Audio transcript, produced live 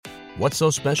What's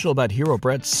so special about Hero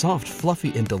Bread's soft,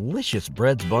 fluffy, and delicious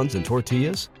breads, buns, and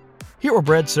tortillas? Hero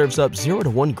Bread serves up 0 to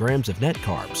 1 grams of net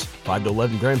carbs, 5 to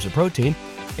 11 grams of protein,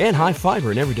 and high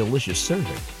fiber in every delicious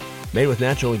serving. Made with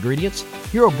natural ingredients,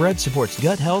 Hero Bread supports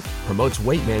gut health, promotes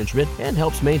weight management, and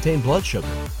helps maintain blood sugar.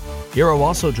 Hero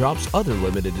also drops other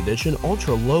limited edition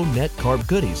ultra-low net carb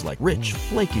goodies like rich,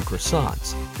 flaky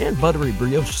croissants and buttery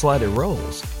brioche slider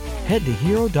rolls. Head to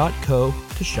hero.co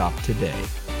to shop today.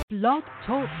 Blog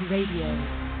Talk Radio.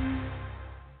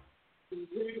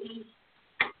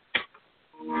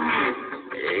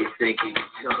 You think you can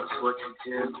tell us what to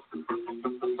do?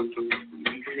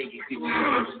 You think you can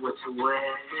tell us what to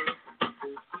wear?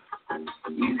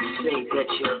 You think that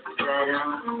you're better?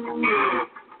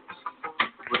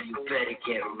 Well, you better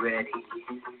get ready.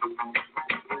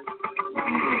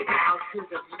 Out to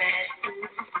the masses.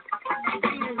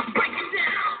 Break it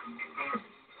down.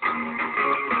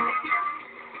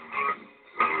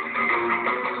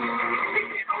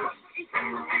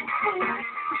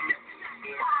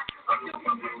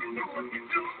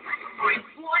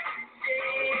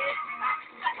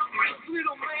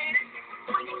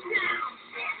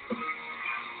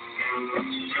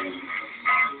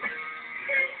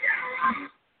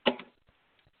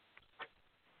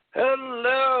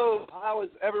 Hello! How is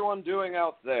everyone doing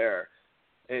out there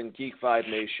in Geek 5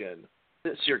 Nation?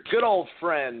 This is your good old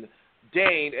friend,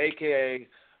 Dane, a.k.a.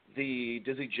 the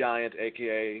Dizzy Giant,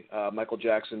 a.k.a. Michael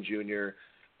Jackson Jr.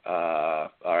 All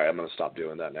right, I'm going to stop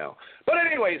doing that now. But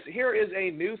anyways, here is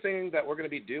a new thing that we're going to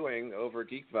be doing over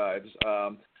Geek Vibes,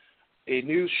 a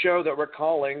new show that we're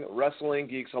calling Wrestling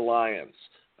Geeks Alliance,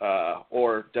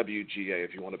 or WGA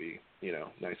if you want to be,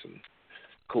 nice and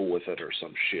cool with it or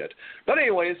some shit. But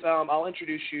anyways, I'll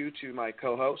introduce you to my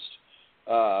co-host,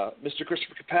 Mr.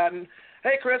 Christopher Patton.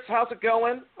 Hey, Chris, how's it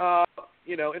going?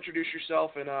 Introduce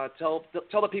yourself and tell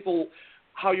the people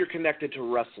how you're connected to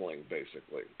wrestling,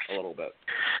 basically, a little bit.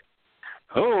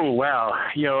 Oh, wow.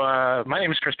 My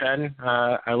name is Chris Patton.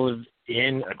 I live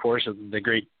in, of course, the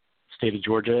great state of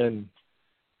Georgia and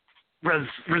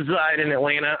reside in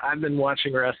Atlanta. I've been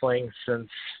watching wrestling since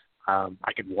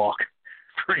I could walk,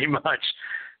 pretty much.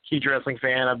 Huge wrestling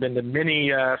fan. I've been to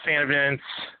many fan events,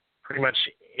 pretty much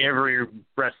every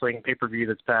wrestling pay-per-view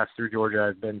that's passed through Georgia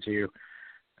I've been to.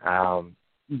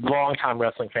 Long-time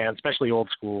wrestling fan, especially old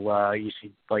school. Not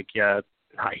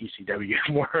ECW,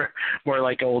 more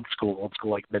like old school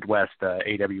like Midwest,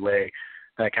 AWA,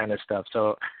 that kind of stuff.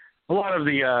 So a lot of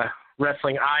the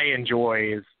wrestling I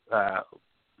enjoy is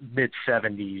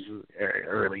mid-70s,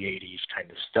 early 80s kind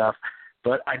of stuff.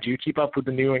 But I do keep up with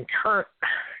the new and current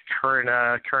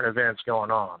events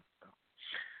going on. So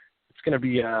it's going to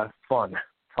be fun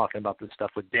talking about this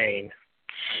stuff with Dane.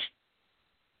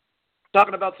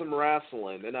 Talking about some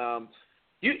wrestling, and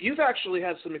you've actually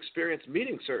had some experience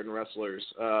meeting certain wrestlers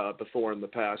before in the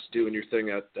past, doing your thing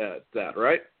at that,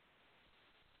 right?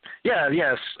 Yeah,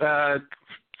 yes.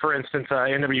 For instance,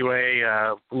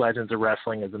 NWA Legends of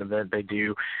Wrestling is an event they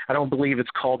do. I don't believe it's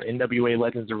called NWA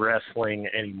Legends of Wrestling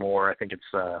anymore. I think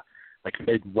it's like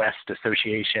Midwest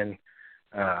Association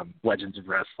Legends of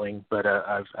Wrestling. But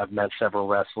I've met several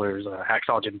wrestlers: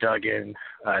 Hacksaw Jim Duggan,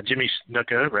 Jimmy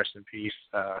Snuka, rest in peace.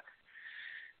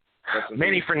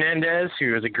 Manny Fernandez,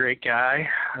 who is a great guy.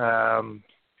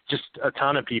 Just a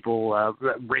ton of people.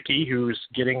 Ricky, who's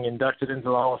getting inducted into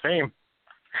the Hall of Fame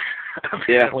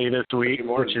apparently this week,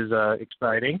 which is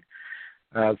exciting.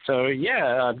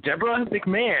 Deborah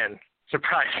McMahon,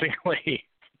 surprisingly,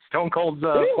 Stone Cold's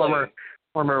really?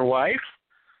 former wife.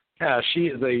 Yeah, she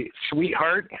is a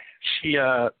sweetheart. She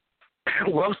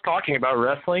loves talking about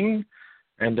wrestling.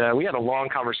 And we had a long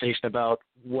conversation about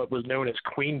what was known as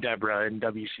Queen Deborah in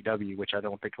WCW, which I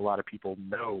don't think a lot of people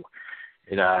know.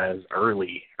 It is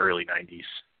early 90s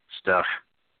stuff.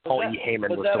 Paul E. Heyman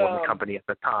was still in the company at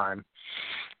the time.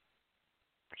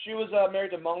 She was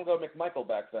married to Mongo McMichael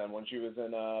back then when she was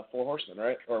in Four Horsemen,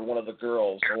 right? Or one of the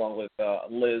girls, along with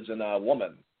Liz and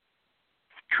Woman.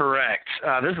 Correct.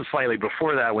 This is slightly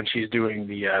before that when she's doing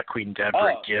the Queen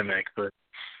Deborah gimmick, but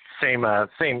same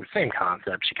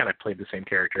concept. She kind of played the same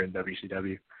character in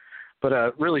WCW.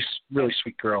 But really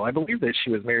sweet girl. I believe that she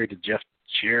was married to Jeff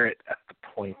Jarrett at the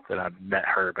point that I met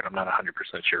her, but I'm not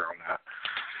 100% sure on that.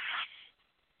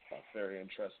 That's very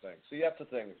interesting. So you have to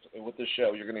think, with this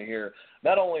show, you're going to hear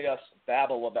not only us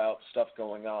babble about stuff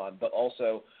going on, but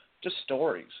also just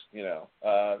stories, Me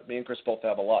and Chris both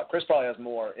have a lot. Chris probably has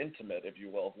more intimate, if you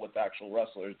will, with actual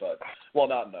wrestlers, but, well,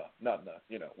 not in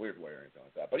a weird way or anything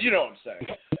like that. But you know what I'm saying.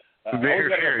 Very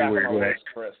weird way.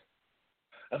 Chris.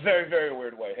 A very, very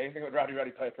weird way. Anything with Roddy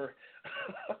Piper?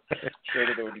 Sure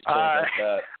that there would be stories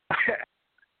like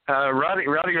that.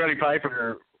 Roddy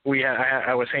Piper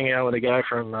I was hanging out with a guy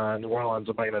from New Orleans.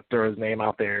 I'm not going to throw his name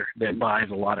out there, that buys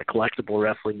a lot of collectible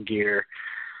wrestling gear.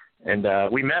 And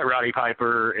we met Roddy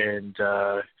Piper, and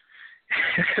the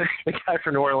guy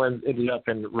from New Orleans ended up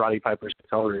in Roddy Piper's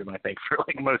hotel room, I think, for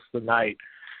like most of the night,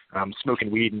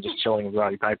 smoking weed and just chilling with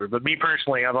Roddy Piper. But me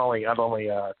personally, I've only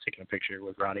taken a picture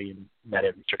with Roddy and met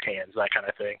him, shook hands, that kind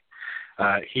of thing.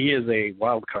 He is a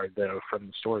wild card, though, from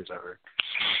the stories I heard.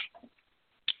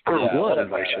 Or was,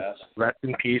 I should. Rest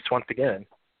in peace once again.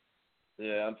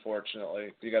 Yeah,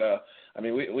 unfortunately.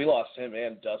 We lost him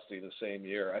and Dusty the same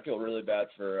year. I feel really bad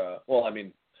for,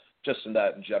 just in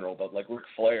that in general, but like Ric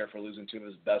Flair for losing two of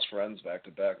his best friends back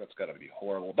to back. That's got to be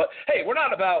horrible. But hey, we're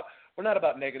not about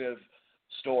negative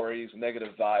stories,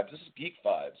 negative vibes. This is Geek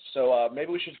Vibes. So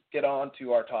maybe we should get on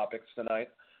to our topics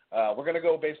tonight. We're going to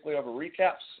go basically over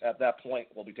recaps. At that point,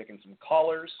 we'll be taking some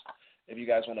callers. If you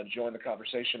guys want to join the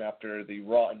conversation after the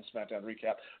Raw and SmackDown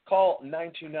recap, call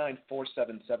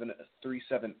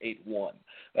 929-477-3781.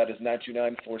 That is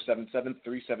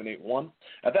 929-477-3781.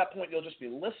 At that point, you'll just be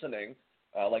listening,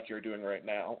 like you're doing right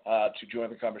now, to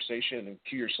join the conversation and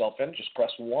cue yourself in. Just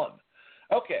press 1.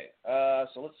 Okay,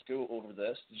 so let's go over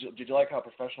this. Did you like how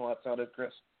professional that sounded,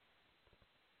 Chris?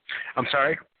 I'm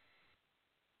sorry?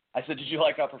 I said, did you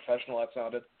like how professional that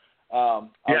sounded?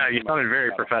 Yeah, you sounded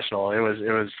very professional. It was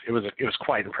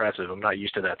quite impressive. I'm not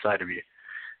used to that side of you.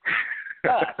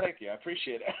 Thank you. I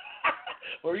appreciate it.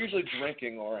 We're usually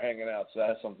drinking or hanging out, so that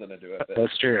has something to do with it.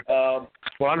 That's true. Well,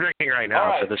 I'm drinking right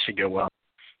now, so this should go well.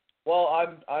 Well,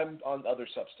 I'm on other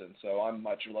substance, so I'm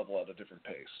at your level at a different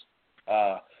pace.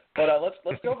 But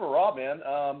let's go over Raw, man.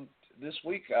 This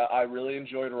week I really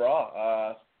enjoyed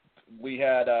Raw. We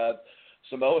had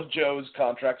Samoa Joe's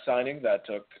contract signing that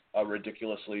took a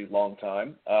ridiculously long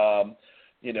time.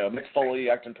 Mick Foley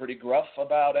acting pretty gruff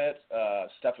about it.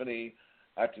 Stephanie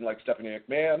acting like Stephanie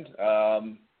McMahon.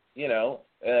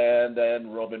 And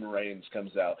then Roman Reigns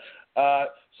comes out.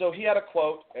 So he had a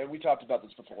quote, and we talked about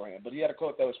this beforehand, but he had a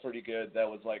quote that was pretty good that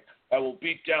was like, "I will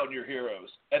beat down your heroes,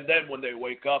 and then when they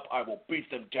wake up, I will beat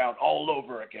them down all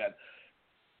over again."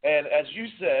 And as you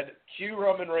said, cue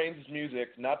Roman Reigns'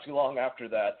 music not too long after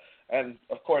that. And,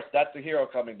 of course, that's the hero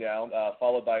coming down,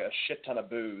 followed by a shit ton of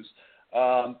boos.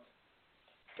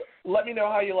 Let me know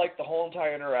how you like the whole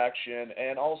entire interaction.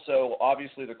 And also,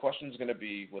 obviously, the question is going to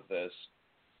be with this,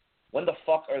 when the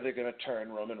fuck are they going to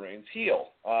turn Roman Reigns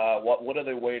heel? What are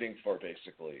they waiting for,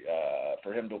 basically?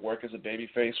 For him to work as a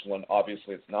babyface when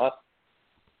obviously it's not?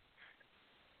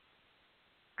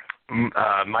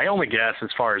 My only guess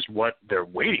as far as what they're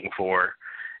waiting for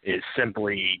is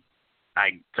simply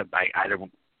to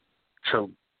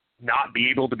not be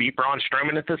able to beat Braun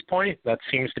Strowman at this point. That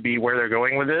seems to be where they're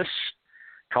going with this,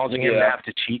 causing him to have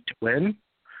to cheat to win.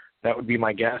 That would be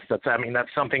my guess. That's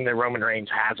something that Roman Reigns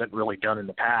hasn't really done in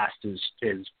the past as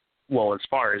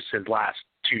far as his last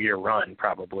 2-year run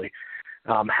probably,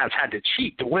 has had to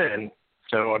cheat to win.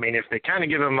 So, if they kind of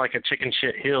give him like a chicken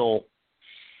shit heel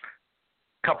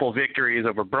couple victories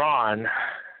over Braun,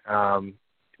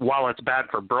 while it's bad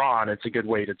for Braun, it's a good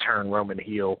way to turn Roman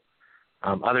heel.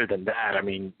 Other than that,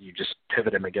 you just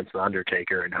pivot him against The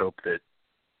Undertaker and hope that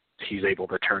he's able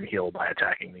to turn heel by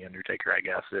attacking The Undertaker, I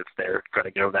guess, if they're going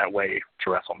to go that way to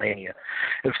WrestleMania.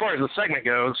 As far as the segment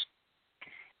goes,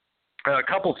 a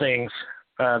couple things.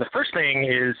 The first thing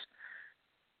is,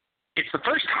 it's the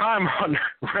first time on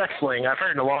wrestling, I've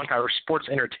heard in a long time, or sports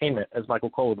entertainment, as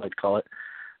Michael Cole would like to call it,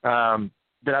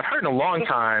 that I've heard in a long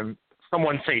time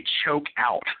someone say choke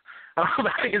out.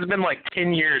 I think it's been like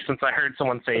 10 years since I heard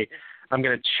someone say, I'm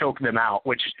going to choke them out,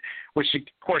 which of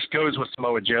course goes with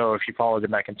Samoa Joe. If you followed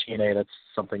him back in TNA, that's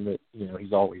something that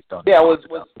he's always done. Yeah, I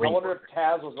wonder if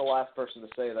Taz was the last person to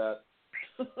say that.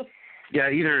 Yeah,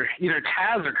 either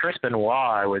Taz or Chris Benoit,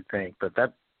 I would think, but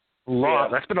that's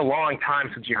been a long time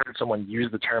since you heard someone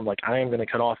use the term like, I am going to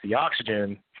cut off the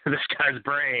oxygen to this guy's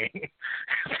brain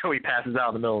so he passes out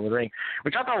in the middle of the ring,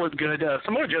 which I thought was good.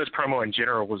 Samoa Joe's promo in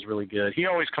general was really good. He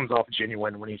always comes off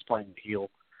genuine when he's playing the heel.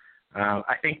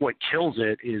 I think what kills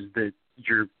it is that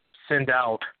you send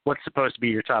out what's supposed to be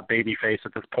your top babyface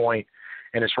at this point,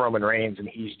 and it's Roman Reigns, and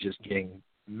he's just getting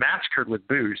massacred with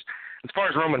boos. As far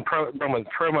as Roman's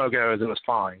promo goes, it was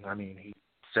fine. He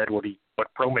said what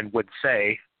Roman would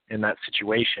say in that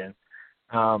situation.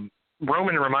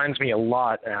 Roman reminds me a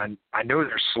lot, and I know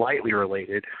they're slightly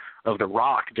related, of The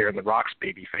Rock during The Rock's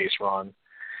babyface run.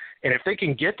 And if they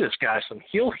can get this guy some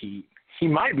heel heat, he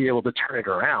might be able to turn it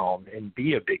around and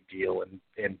be a big deal and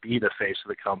be the face of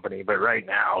the company. But right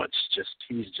now,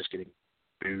 he's just getting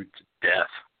booed to death.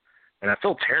 And I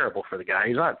feel terrible for the guy.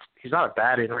 He's not a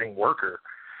bad in-ring worker.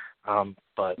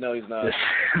 But no, he's not.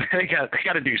 They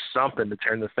got to do something to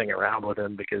turn this thing around with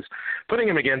him, because putting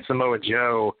him against Samoa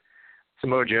Joe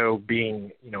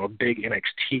being, a big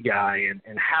NXT guy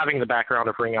and having the background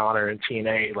of Ring of Honor and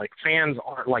TNA, like, fans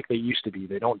aren't like they used to be.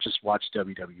 They don't just watch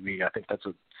WWE. I think that's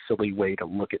a silly way to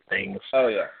look at things. Oh,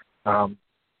 yeah.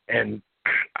 And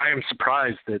I am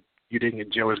surprised that you didn't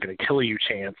get Joe is going to kill you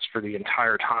chance for the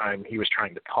entire time he was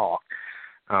trying to talk.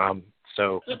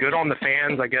 So good on the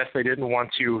fans. I guess they didn't want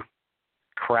to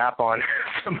crap on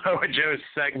Samoa Joe's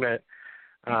segment.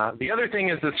 The other thing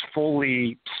is this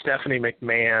fully Stephanie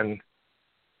McMahon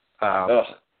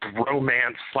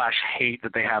romance / hate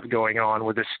that they have going on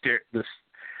with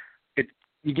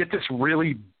you get this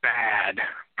really bad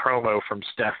promo from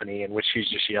Stephanie in which she's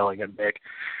just yelling at Mick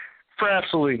for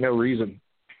absolutely no reason.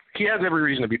 He has every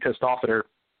reason to be pissed off at her.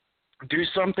 Do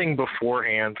something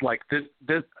beforehand. Like, this,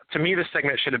 to me, this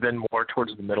segment should have been more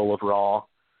towards the middle of Raw,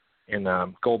 and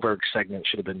Goldberg's segment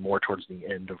should have been more towards the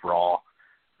end of Raw.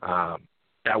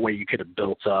 That way you could have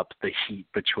built up the heat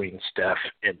between Steph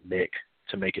and Mick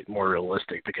to make it more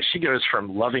realistic, because she goes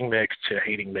from loving Mick to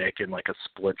hating Mick in like a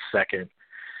split second,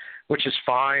 which is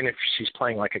fine if she's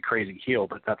playing like a crazy heel,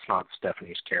 but that's not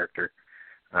Stephanie's character.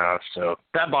 So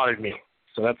that bothered me.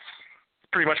 So that's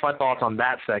pretty much my thoughts on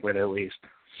that segment, at least.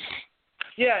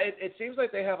 Yeah, it seems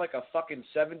like they have like a fucking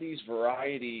 70s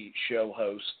variety show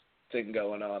host thing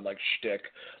going on, like shtick.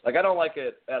 Like, I don't like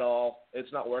it at all.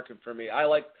 It's not working for me. I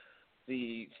like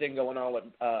the thing going on with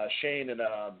Shane and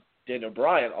Daniel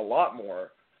Bryan a lot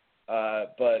more.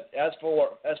 But as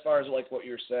far as like what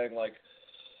you're saying, like,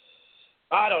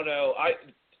 I don't know.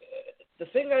 The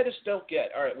thing I just don't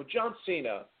get, all right, with John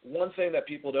Cena, one thing that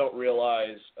people don't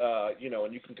realize, and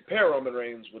you can compare Roman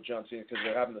Reigns with John Cena because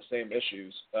they're having the same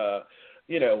issues.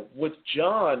 With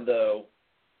John, though,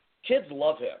 kids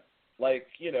love him. Like,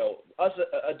 us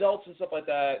adults and stuff like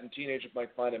that and teenagers might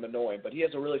find him annoying, but he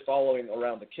has a really following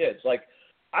around the kids. Like,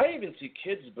 I even see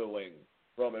kids booing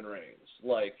Roman Reigns.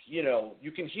 Like,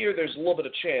 you can hear there's a little bit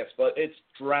of chance, but it's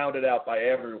drowned out by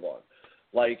everyone.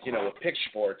 Like, with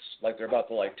pitchforks, like they're about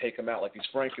to like take him out like he's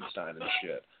Frankenstein and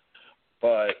shit.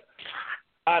 But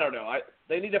I don't know.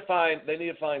 They need to find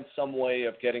some way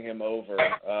of getting him over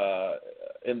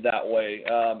in that way.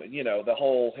 The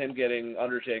whole him getting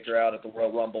Undertaker out at the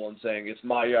Royal Rumble and saying it's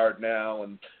my yard now,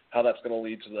 and how that's going to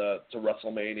lead to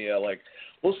WrestleMania. Like,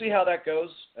 we'll see how that goes.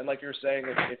 And like you're saying,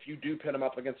 if you do pin him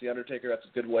up against the Undertaker, that's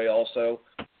a good way also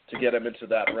to get him into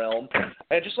that realm.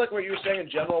 And just like what you were saying in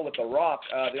general with The Rock,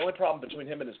 the only problem between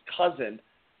him and his cousin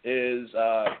is,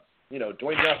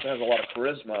 Dwayne Johnson has a lot of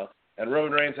charisma, and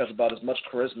Roman Reigns has about as much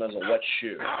charisma as a wet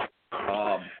shoe.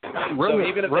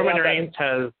 Roman Reigns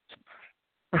has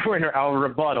I'll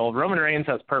rebuttal. Roman Reigns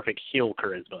has perfect heel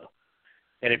charisma.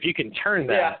 And if you can turn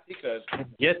that,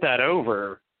 get that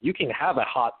over, you can have a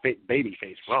hot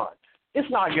babyface run.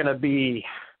 It's not going to be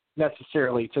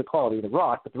necessarily to the quality of The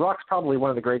Rock, but The Rock's probably one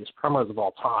of the greatest promos of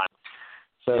all time.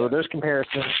 So those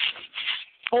comparisons,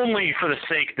 only for the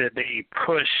sake that they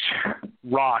pushed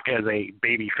Rock as a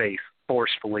babyface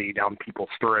forcefully down people's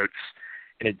throats,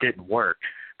 and it didn't work.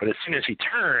 But as soon as he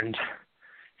turned,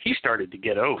 he started to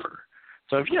get over.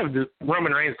 So if you have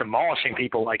Roman Reigns demolishing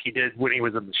people like he did when he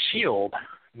was in the Shield,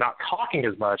 not talking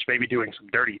as much, maybe doing some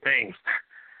dirty things,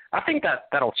 I think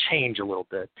that'll change a little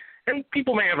bit. And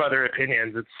people may have other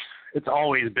opinions. It's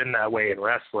always been that way in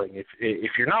wrestling.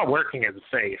 If you're not working as a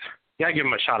face, you gotta give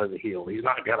him a shot as a heel. He's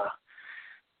not gonna.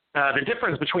 The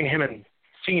difference between him and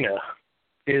Cena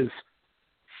is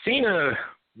Cena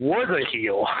was a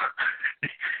heel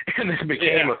and then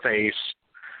became a face.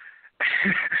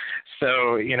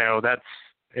 So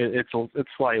it's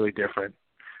slightly different.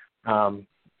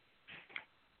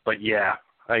 But yeah,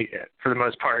 for the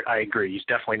most part, I agree. He's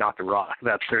definitely not The Rock.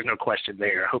 There's no question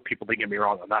there. I hope people didn't get me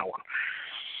wrong on that one.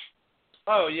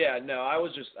 Oh yeah, no, I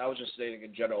was just stating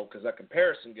in general because that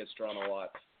comparison gets drawn a lot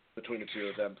between the two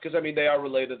of them. Because I mean, they are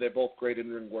related. They're both great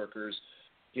in-ring workers.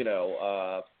 Like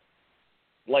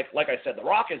I said, The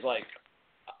Rock is like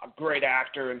a great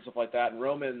actor and stuff like that, and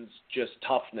Roman's just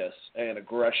toughness and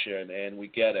aggression, and we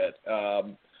get it.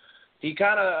 He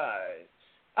kind of,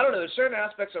 I don't know, there's certain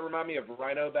aspects that remind me of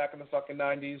Rhino back in the fucking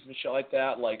 90s and shit like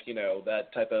that, like,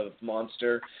 that type of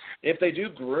monster. If they do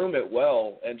groom it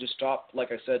well and just stop,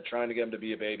 like I said, trying to get him to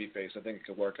be a babyface, I think it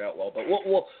could work out well. But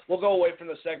we'll go away from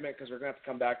the segment because we're going to have to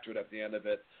come back to it at the end of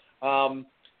it.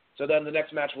 So then the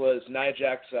next match was Nia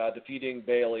Jax defeating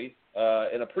Bayley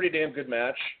in a pretty damn good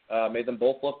match. Made them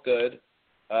both look good.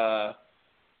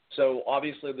 So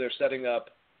obviously they're setting up,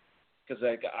 because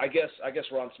I guess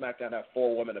Raw and SmackDown have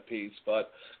 4 women apiece,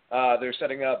 but they're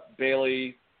setting up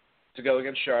Bayley to go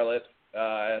against Charlotte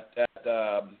at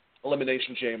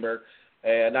Elimination Chamber,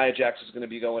 and Nia Jax is going to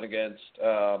be going against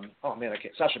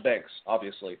Sasha Banks,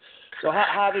 obviously. So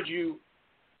how did you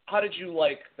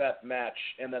like that match,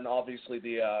 and then obviously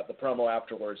the promo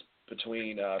afterwards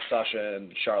between Sasha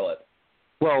and Charlotte?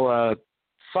 Well,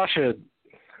 Sasha,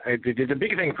 the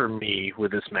big thing for me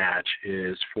with this match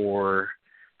is for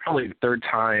probably the third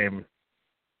time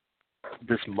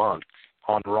this month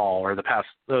on Raw, or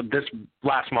this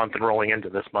last month and rolling into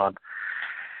this month,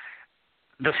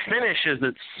 the finish is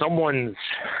that someone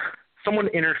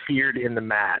interfered in the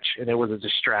match, and it was a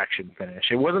distraction finish.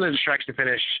 It wasn't a distraction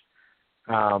finish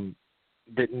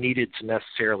that needed to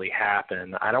necessarily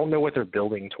happen. I don't know what they're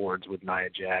building towards with Nia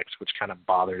Jax, which kind of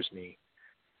bothers me.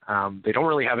 They don't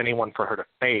really have anyone for her to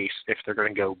face if they're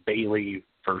going to go Bayley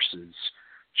versus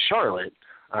Charlotte.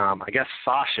 I guess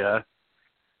Sasha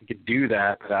could do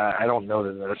that, but I don't know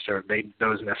that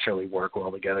those necessarily work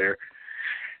well together.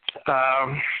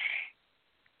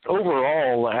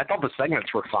 Overall, I thought the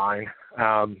segments were fine.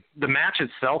 The match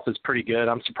itself is pretty good.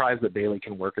 I'm surprised that Bayley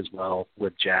can work as well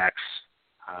with Jax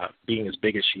being as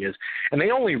big as she is. And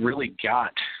they only really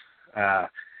got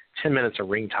 10 minutes of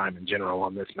ring time in general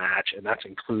on this match, and that's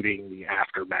including the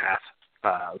aftermath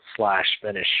 /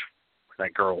 finish with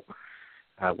that girl,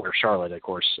 where Charlotte, of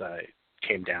course,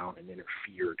 came down and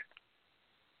interfered.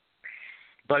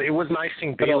 But it was nice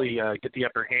seeing Bayley get the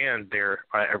upper hand there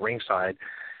at ringside,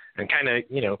 and kind of,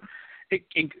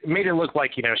 it made it look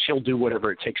like, she'll do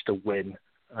whatever it takes to win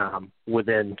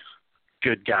within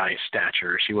good guy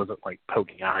stature. She wasn't like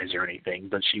poking eyes or anything,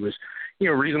 but she was,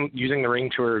 using the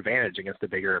ring to her advantage against a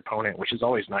bigger opponent, which is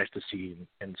always nice to see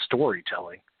in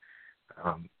storytelling.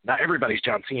 Not everybody's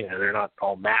John Cena. They're not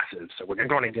all massive. So when you're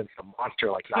going against a monster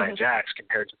like Nia Jax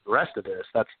compared to the rest of this,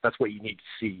 that's what you need to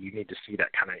see. You need to see that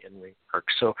kind of in-ring work.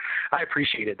 So I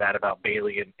appreciated that about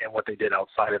Bayley and what they did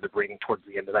outside of the ring towards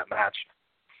the end of that match.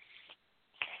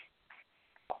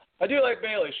 I do like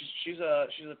Bayley. She's a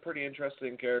pretty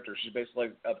interesting character. She's basically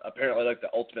apparently like the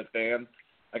ultimate fan.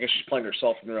 I guess she's playing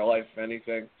herself in real life, if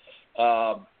anything.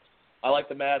 I like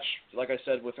the match, like I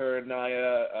said, with her and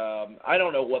Nia. I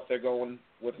don't know what they're going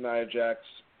with Nia Jax,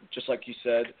 just like you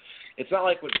said. It's not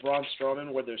like with Braun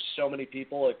Strowman where there's so many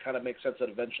people, it kind of makes sense that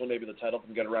eventually maybe the title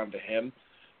can get around to him.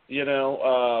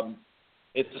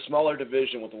 It's a smaller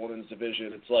division with the women's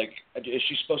division. It's like, is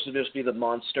she supposed to just be the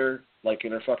monster, like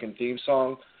in her fucking theme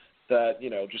song, that,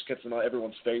 just gets in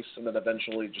everyone's face and then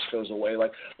eventually just goes away?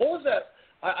 Like, what was that?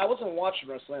 I wasn't watching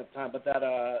wrestling at the time, but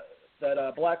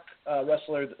that black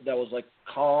wrestler that was like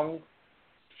Kong.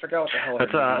 I forgot what the hell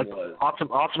her name was.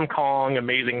 Awesome Kong,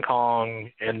 Amazing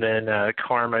Kong, and then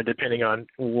Karma, depending on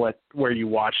where you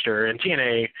watched her. And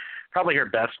TNA, probably her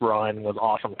best run was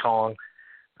Awesome Kong.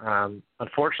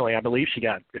 Unfortunately, I believe she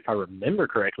got, if I remember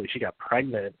correctly, she got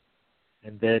pregnant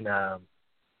and then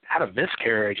had a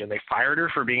miscarriage, and they fired her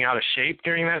for being out of shape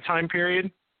during that time period.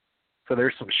 So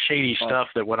there's some shady stuff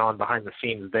that went on behind the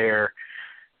scenes there.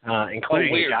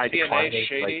 Including a guy declining.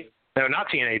 Shady? No, not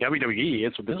TNA, WWE.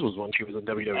 This was when she was in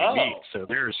WWE. Oh. So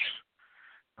there's,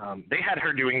 they had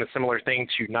her doing the similar thing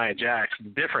to Nia Jax. The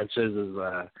difference is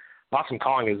Awesome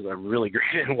Kong is a really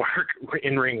great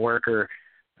in-ring worker,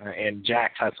 and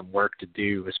Jax has some work to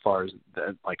do as far as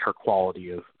her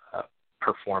quality of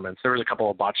performance. There was a couple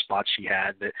of botched spots she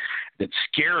had that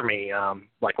scare me,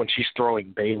 like when she's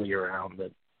throwing Bayley around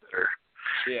that are.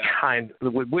 Yeah.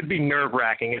 Would be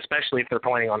nerve-wracking, especially if they're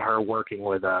planning on her working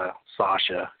with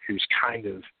Sasha, who's kind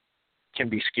of can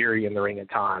be scary in the ring at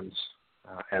times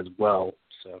as well.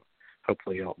 So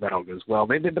hopefully that all goes well.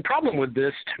 The problem with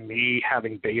this, to me,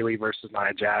 having Bayley versus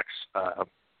Nia Jax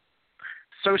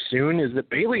so soon is that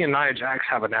Bayley and Nia Jax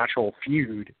have a natural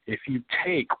feud if you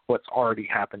take what's already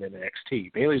happened in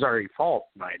NXT. Bayley's already fought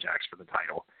Nia Jax for the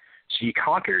title. She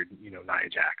conquered, Nia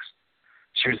Jax.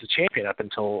 She was the champion up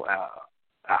until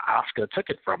Asuka took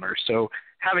it from her. So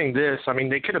having this,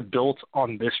 they could have built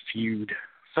on this feud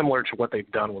similar to what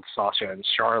they've done with Sasha and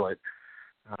Charlotte.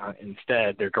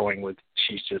 Instead, they're going with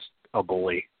she's just a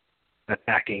bully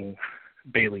attacking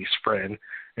Bayley's friend.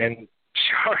 And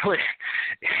Charlotte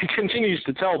continues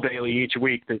to tell Bayley each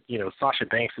week that, Sasha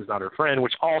Banks is not her friend,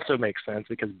 which also makes sense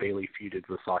because Bayley feuded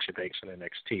with Sasha Banks in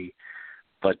NXT.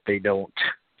 But they don't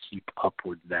keep up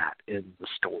with that in the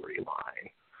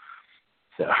storyline.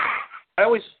 So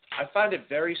I find it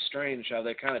very strange how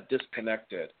they kind of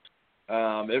disconnected.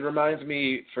 It reminds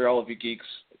me, for all of you geeks,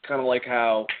 kind of like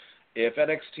how if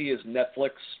NXT is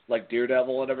Netflix, like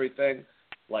Daredevil and everything,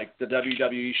 like the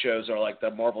WWE shows are like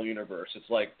the Marvel Universe. It's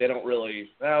like they don't really,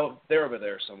 they're over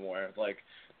there somewhere. Like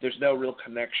there's no real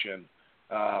connection.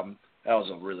 That was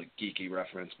a really geeky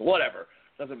reference, but whatever.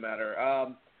 Doesn't matter.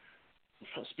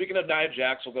 speaking of Nia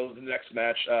Jax, we'll go to the next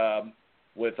match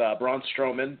with Braun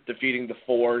Strowman defeating the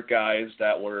 4 guys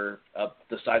that were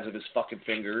the size of his fucking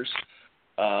fingers.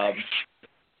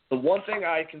 The one thing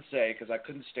I can say, because I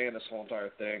couldn't stand this whole entire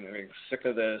thing, I'm sick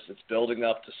of this, it's building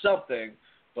up to something,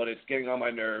 but it's getting on my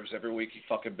nerves. Every week he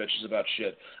fucking bitches about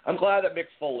shit. I'm glad that Mick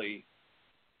Foley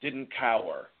didn't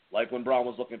cower. Like, when Braun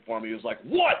was looking for him, he was like,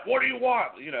 what? What do you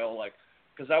want? You know, like,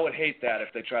 because I would hate that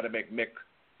if they try to make Mick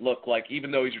look like, even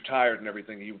though he's retired and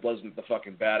everything, he wasn't the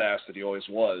fucking badass that he always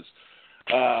was.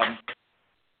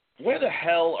 Where the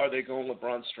hell are they going with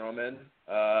Braun Strowman?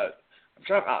 I'm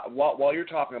trying, while you're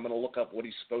talking, I'm going to look up what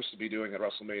he's supposed to be doing at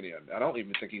WrestleMania. I don't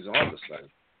even think he's on this thing.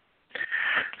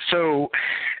 So,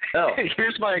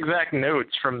 here's my exact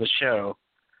notes from the show.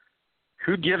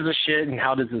 Who gives a shit, and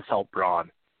how does this help Braun?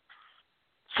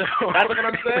 So that's what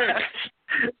I'm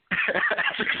saying.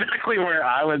 That's exactly where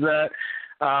I was at.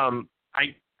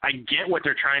 I get what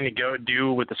they're trying to go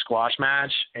do with the squash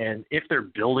match, and if they're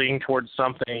building towards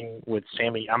something with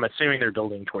Sami, I'm assuming they're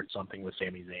building towards something with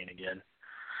Sami Zayn again,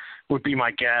 would be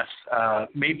my guess.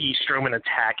 Maybe Strowman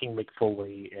attacking Mick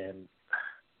Foley and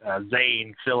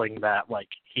Zayn feeling that, like,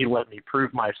 he let me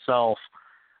prove myself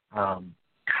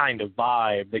kind of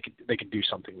vibe. They could do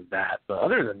something with that. But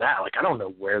other than that, like, I don't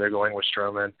know where they're going with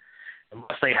Strowman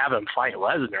unless they have him fight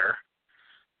Lesnar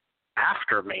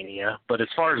after Mania. But as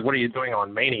far as what he's doing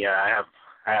on Mania, I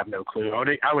have no clue.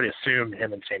 I would assume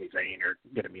him and Sami Zayn are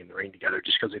going to be in the ring together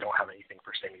just because they don't have anything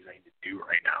for Sami Zayn to do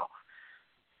right now.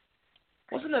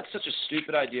 Wasn't that such a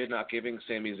stupid idea, not giving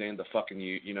Sami Zayn the fucking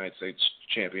United States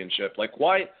Championship? Like,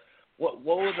 why? What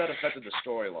would that affected the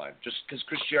storyline? Just because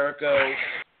Chris Jericho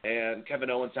and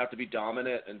Kevin Owens have to be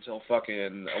dominant until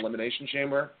fucking Elimination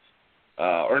Chamber?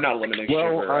 Or not Elimination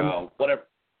Chamber, whatever.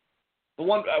 The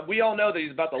one we all know that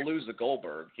he's about to lose to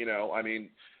Goldberg, you know? I mean,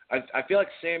 I feel like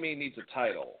Sami needs a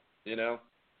title, you know?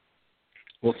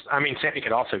 Well, I mean, Sami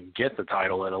could also get the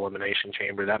title at Elimination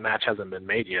Chamber. That match hasn't been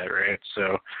made yet, right?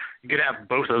 So you could have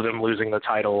both of them losing the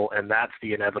title, and that's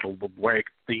the inevitable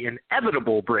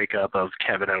breakup of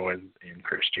Kevin Owens and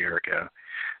Chris Jericho.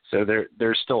 So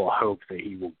there's still a hope that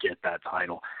he will get that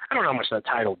title. I don't know how much that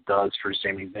title does for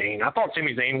Sami Zayn. I thought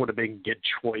Sami Zayn would have been a good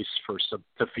choice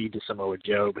to feed to Samoa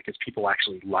Joe because people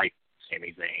actually like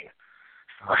Sami Zayn.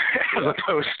 As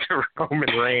opposed to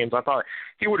Roman Reigns. I thought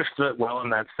he would have fit well in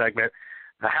that segment.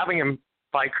 Having him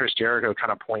fight Chris Jericho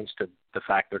kind of points to the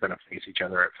fact they're going to face each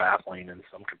other at Fastlane in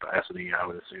some capacity, I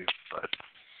would assume. But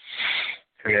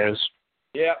who knows?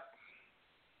 Yeah,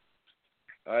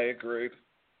 I agree.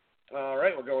 All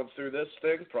right, we're going through this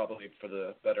thing, probably for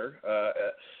the better.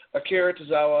 Akira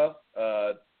Tozawa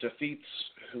defeats,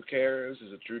 who cares?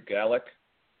 Is it Drew Gulak?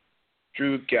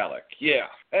 Drew Gulak, yeah.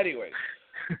 Anyways.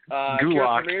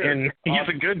 Gulak, and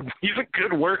he's a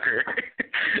good worker.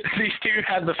 These two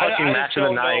had the fucking match of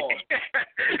the night.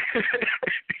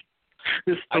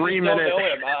 This 3-minute.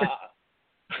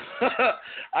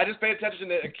 I just pay attention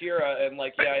to Akira, and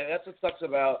like, yeah, that's what sucks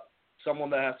about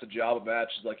someone that has to job a match.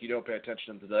 Is like you don't pay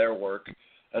attention to their work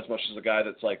as much as a guy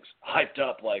that's like hyped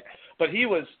up. Like, but he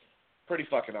was pretty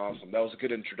fucking awesome. That was a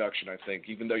good introduction, I think,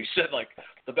 even though you said, like,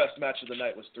 the best match of the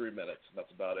night was 3 minutes, and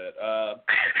that's about it.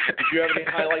 Did you have any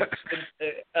highlights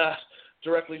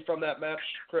directly from that match,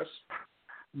 Chris?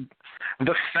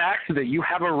 The fact that you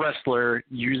have a wrestler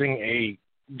using a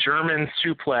German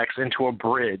suplex into a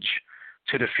bridge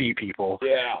to defeat people,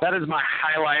 that is my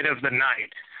highlight of the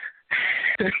night.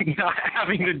 Not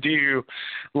having to do,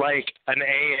 like, an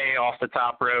AA off the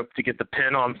top rope to get the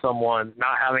pin on someone,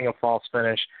 not having a false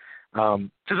finish.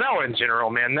 Tozawa in general,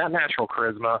 man, that natural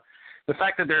charisma, the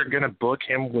fact that they're going to book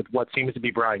him with what seems to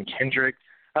be Brian Kendrick,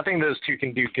 I think those two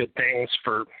can do good things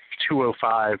for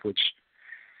 205, which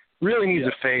really needs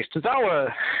a face.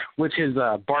 Tozawa, with his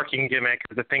barking gimmick,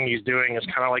 the thing he's doing is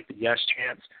kind of like the yes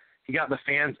chance. He got the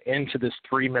fans into this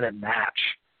 3-minute match.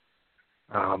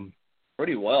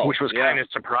 Pretty well. Which was kind of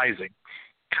surprising.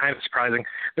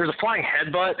 There's a flying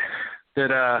headbutt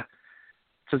that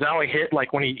Tozawa hit,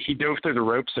 like when he dove through the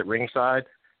ropes at ringside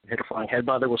and hit a flying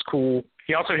headbutt that was cool.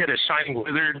 He also hit a Shining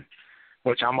Wizard,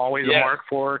 which I'm always a mark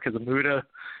for because of Muda.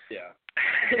 Yeah.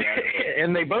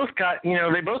 And they both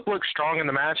looked strong in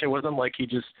the match. It wasn't like he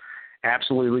just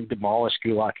absolutely demolished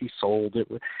Gulak. He sold it.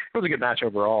 It was a good match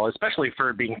overall, especially for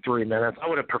it being 3 minutes. I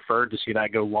would have preferred to see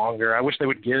that go longer. I wish they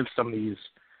would give some of these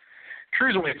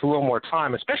cruiserweights a little more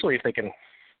time, especially if they can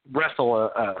wrestle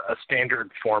a standard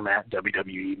format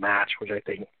WWE match, which I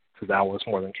think Tozawa was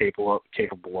more than capable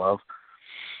of.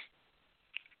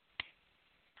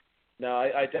 No,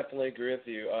 I definitely agree with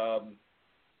you.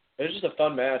 It was just a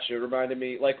fun match. It reminded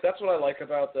me, like, that's what I like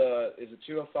about is it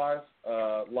 205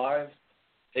 Live?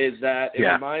 is that it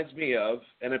reminds me of,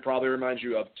 and it probably reminds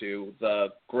you of too, the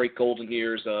great golden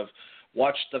years of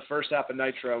watch the first half of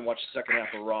Nitro and watch the second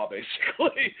half of Raw,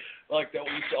 basically, like that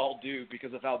we used to all do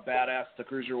because of how badass the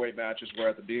cruiserweight matches were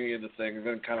at the beginning of the thing, and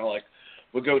then kind of like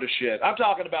would go to shit. I'm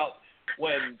talking about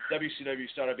when WCW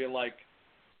started being like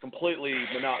completely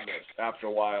monotonous after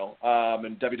a while,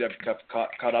 and WWF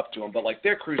caught up to them. But like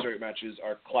their cruiserweight matches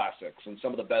are classics and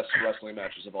some of the best wrestling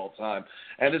matches of all time.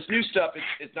 And this new stuff,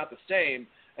 it's not the same,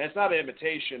 and it's not an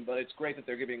imitation, but it's great that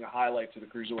they're giving a highlight to the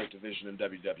cruiserweight division in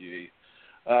WWE.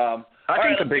 I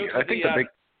think the big.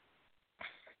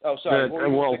 Oh, sorry.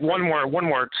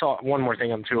 One more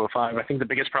thing on 205. I think the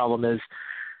biggest problem is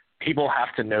people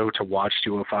have to know to watch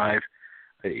 205.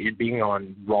 It being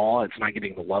on Raw, it's not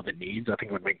getting the love it needs. I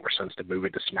think it would make more sense to move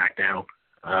it to SmackDown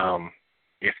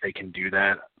if they can do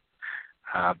that.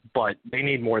 But they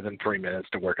need more than 3 minutes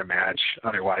to work a match.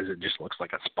 Otherwise, it just looks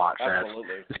like a spot fest.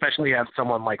 Absolutely. Especially have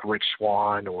someone like Rich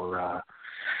Swann or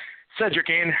Cedric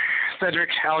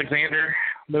Alexander.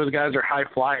 Those guys are high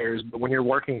flyers, but when you're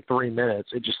working 3 minutes,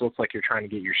 it just looks like you're trying to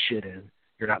get your shit in.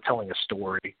 You're not telling a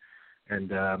story,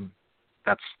 and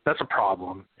that's a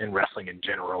problem in wrestling in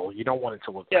general. You don't want it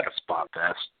to look like a spot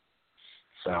fest.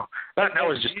 So that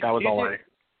was all I.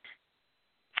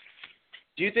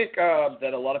 Do you think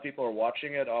that a lot of people are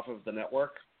watching it off of the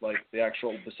network, like the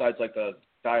actual, besides like the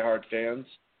diehard fans?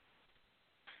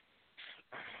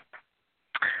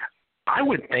 I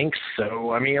would think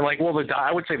so. I mean, like, well,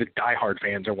 I would say the diehard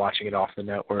fans are watching it off the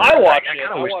network. I watch it. I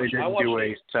kind of wish they didn't do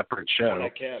a separate show. When I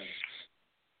can.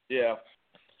 Yeah.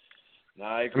 No,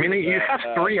 I mean, with you that.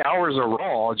 have 3 hours of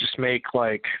Raw. Just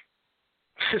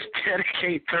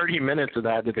dedicate 30 minutes of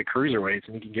that to the cruiserweights,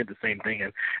 and you can get the same thing. And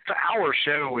it's an hour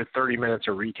show with 30 minutes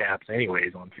of recaps,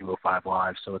 anyways, on 205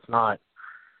 Live. So it's not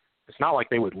like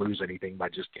they would lose anything by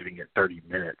just giving it 30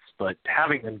 minutes. But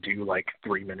having them do like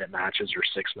 3-minute matches or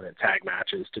 6-minute tag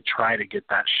matches to try to get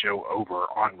that show over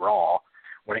on Raw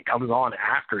when it comes on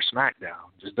after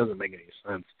SmackDown just doesn't make any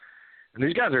sense. And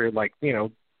these guys are like,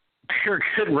 they're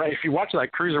good, right? If you watch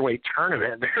that cruiserweight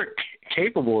tournament, they're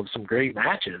capable of some great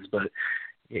matches, but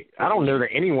I don't know that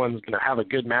anyone's going to have a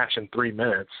good match in 3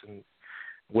 minutes, and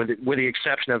with the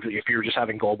exception of if you're just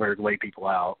having Goldberg lay people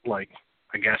out, like,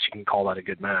 I guess you can call that a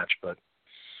good match, but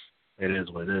it is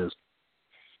what it is.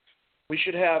 We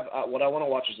should have, what I want to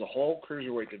watch is the whole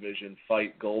cruiserweight division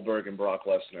fight Goldberg and Brock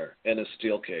Lesnar in a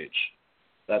steel cage.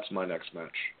 That's my next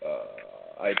match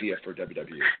idea for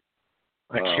WWE.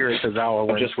 Akira Tozawa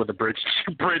wins with a bridge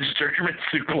German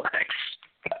suplex.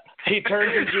 He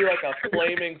turns into like a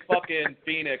flaming fucking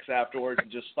phoenix afterwards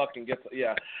and just fucking gets,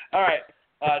 yeah. All right.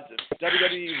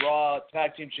 WWE Raw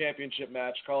Tag Team Championship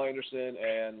match, Carl Anderson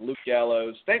and Luke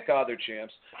Gallows, thank God they're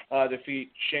champs,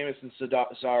 defeat Sheamus and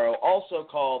Cesaro, also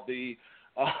called the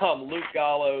Luke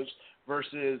Gallows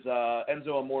versus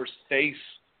Enzo Amore's face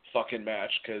fucking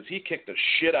match, because he kicked the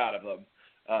shit out of them.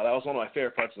 That was one of my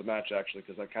favorite parts of the match, actually,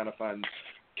 because I kind of find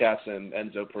Cass and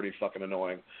Enzo pretty fucking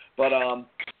annoying. But are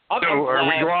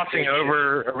we glossing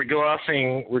over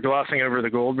the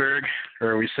Goldberg, or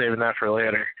are we saving that for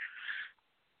later?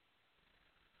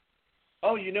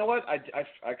 Oh, you know what?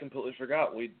 I completely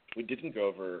forgot. We didn't go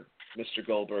over Mr.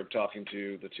 Goldberg talking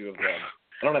to the two of them.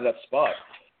 I don't have that spot.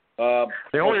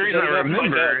 The only reason I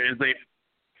remember is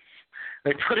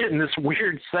they put it in this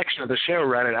weird section of the show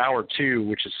right at hour 2,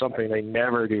 which is something they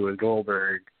never do with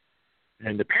Goldberg.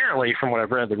 And apparently, from what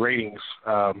I've read, the ratings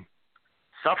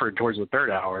suffered towards the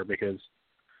third hour because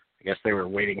I guess they were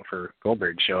waiting for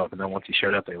Goldberg to show up, and then once he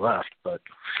showed up, they left. But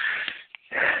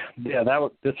yeah,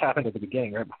 this happened at the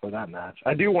beginning, right before that match.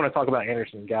 I do want to talk about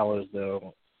Anderson and Gallows,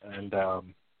 though, and the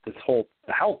whole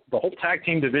tag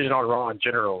team division on Raw in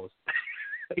general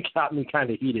it got me kind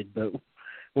of heated, but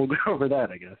we'll go over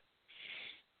that, I guess.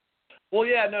 Well,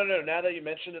 yeah, no. Now that you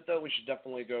mentioned it, though, we should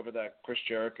definitely go over that Chris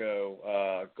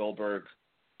Jericho, Goldberg,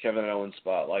 Kevin Owens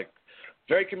spot. Like,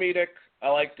 very comedic. I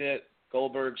liked it.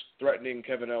 Goldberg's threatening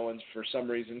Kevin Owens for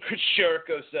some reason. Chris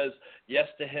Jericho says yes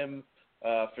to him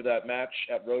for that match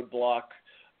at Roadblock.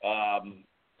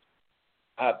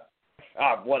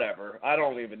 Whatever. I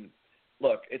don't even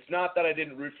look. It's not that I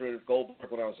didn't root for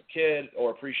Goldberg when I was a kid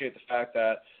or appreciate the fact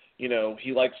that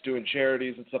he likes doing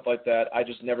charities and stuff like that. I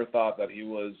just never thought that he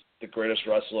was the greatest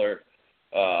wrestler,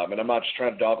 and I'm not just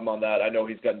trying to dog him on that. I know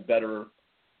he's gotten better,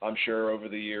 I'm sure, over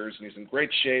the years, and he's in great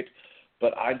shape,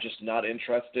 but I'm just not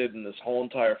interested in this whole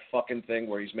entire fucking thing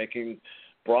where he's making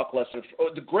Brock Lesnar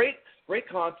the great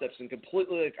concepts and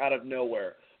completely out of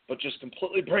nowhere, but just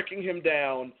completely breaking him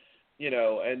down,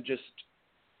 and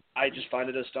I just find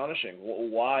it astonishing.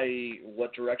 Why?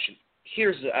 What direction?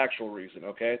 Here's the actual reason,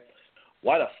 okay?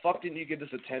 Why the fuck didn't you give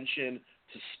this attention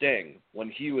to Sting when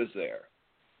he was there,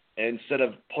 instead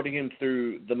of putting him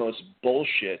through the most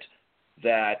bullshit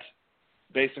that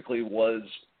basically was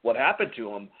what happened to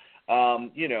him.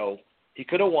 He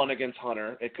could have won against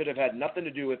Hunter. It could have had nothing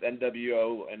to do with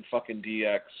NWO and fucking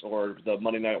DX or the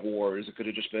Monday Night Wars. It could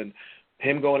have just been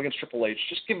him going against Triple H.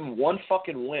 Just give him one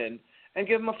fucking win and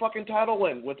give him a fucking title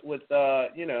win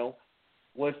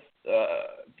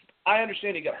I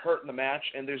understand he got hurt in the match,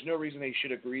 and there's no reason he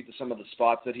should agree to some of the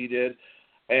spots that he did.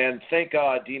 And thank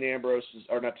God but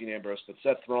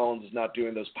Seth Rollins is not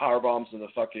doing those power bombs in the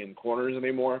fucking corners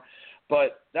anymore.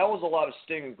 But that was a lot of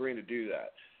Sting agreeing to do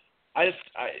that.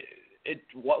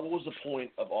 What was the point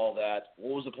of all that?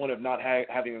 What was the point of not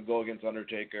having him go against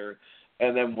Undertaker,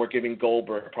 and then we're giving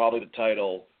Goldberg probably the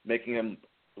title, make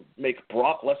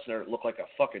Brock Lesnar look like a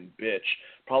fucking bitch,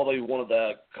 probably one of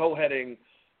the co-heading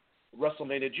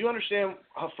WrestleMania. Do you understand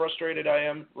how frustrated I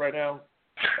am right now,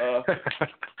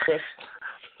 Chris?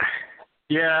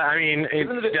 Yeah, I mean, it's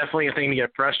definitely a thing to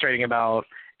get frustrating about,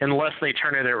 unless they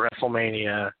turn it at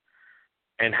WrestleMania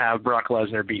and have Brock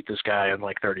Lesnar beat this guy in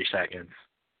like 30 seconds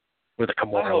with a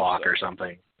Kimura lock or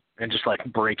something, and just like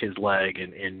break his leg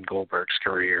in Goldberg's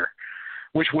career,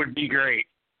 which would be great.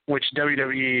 Which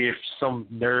WWE, if some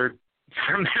nerd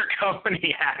from their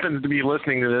company happens to be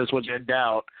listening to this, which I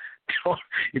doubt,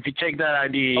 if you take that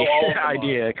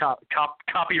idea,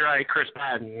 copyright Chris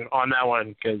Patton on that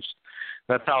one, because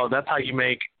that's how you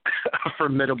make a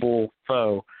formidable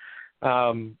foe.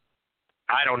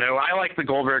 I don't know. I like the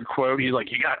Goldberg quote. He's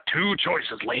like, "You got two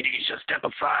choices, ladies. Just step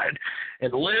aside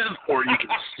and live, or you can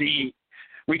see.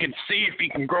 We can see if you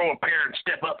can grow a pair and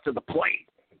step up to the plate.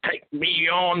 Take me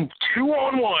on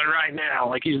 2-on-1 right now."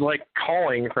 Like he's like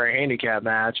calling for a handicap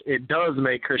match. It does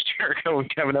make Chris Jericho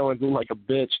and Kevin Owens look like a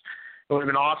bitch. It would have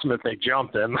been awesome if they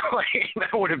jumped him.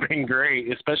 That would have been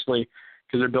great, especially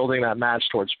because they're building that match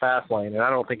towards Fastlane, and I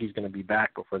don't think he's going to be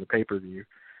back before the pay-per-view.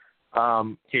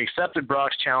 He accepted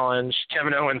Brock's challenge.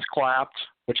 Kevin Owens clapped,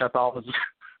 which I thought was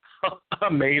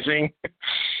amazing.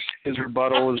 His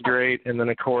rebuttal was great. And then,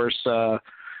 of course,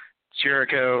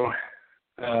 Jericho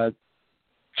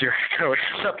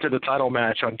accepted a title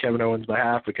match on Kevin Owens'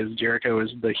 behalf because Jericho is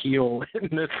the heel in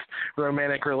this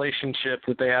romantic relationship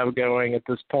that they have going at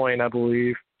this point, I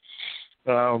believe.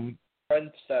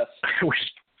 Princess.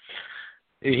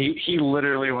 He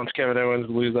literally wants Kevin Owens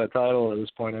to lose that title at this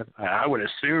point. I would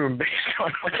assume, based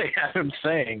on what they have him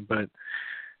saying. But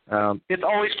it's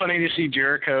always funny to see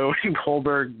Jericho and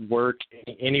Goldberg work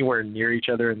anywhere near each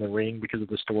other in the ring because of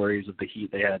the stories of the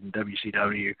heat they had in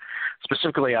WCW.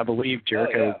 Specifically, I believe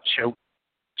Jericho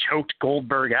choked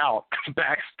Goldberg out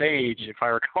backstage, if I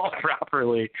recall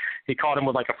properly. He caught him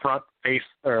with like a front face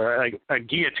or like a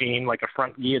guillotine, like a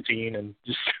front guillotine, and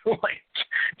just like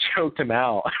choked him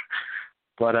out.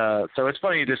 But so it's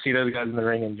funny to see those guys in the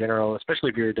ring in general, especially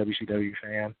if you're a WCW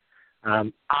fan.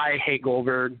 I hate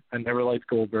Goldberg. I never liked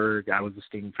Goldberg. I was a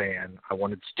Sting fan. I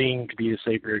wanted Sting to be the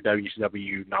savior of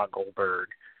WCW, not Goldberg.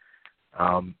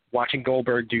 Watching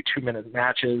Goldberg do 2-minute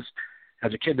matches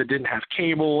as a kid that didn't have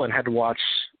cable and had to watch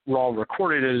Raw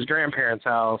recorded at his grandparents'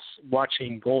 house,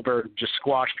 watching Goldberg just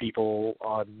squash people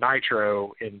on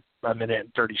Nitro in a minute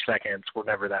and 30 seconds were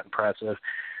never that impressive.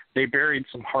 They buried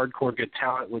some hardcore good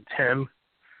talent with Tim.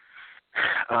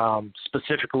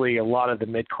 Specifically, a lot of the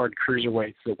mid-card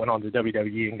cruiserweights that went on to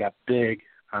WWE and got big.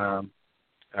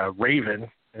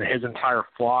 Raven and his entire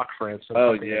flock, for instance,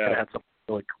 I think they could have had something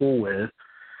really cool with.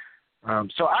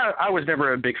 So I was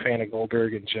never a big fan of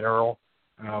Goldberg in general.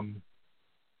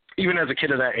 Even as a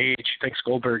kid of that age who thinks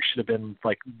Goldberg should have been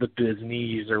like the Biz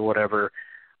Knees or whatever,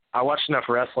 I watched enough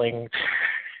wrestling,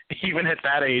 even at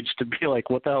that age, to be like,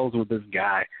 what the hell is with this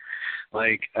guy?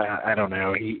 Like, I don't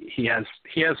know. He has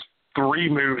 3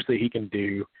 moves that he can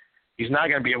do. He's not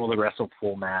going to be able to wrestle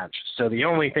full match. So the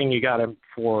only thing you got him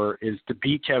for is to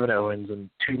beat Kevin Owens in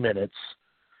 2 minutes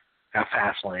at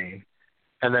Fastlane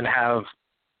and then have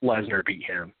Lesnar beat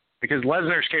him. Because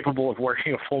Lesnar's capable of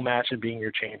working a full match and being your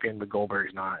champion, but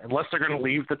Goldberg's not. Unless they're going to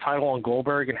leave the title on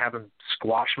Goldberg and have him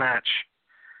squash match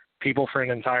people for an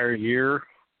entire year,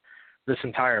 this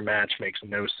entire match makes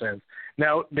no sense.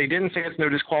 Now, they didn't say it's no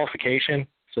disqualification,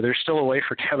 so there's still a way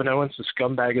for Kevin Owens to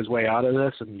scumbag his way out of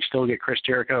this, and you still get Chris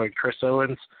Jericho and Chris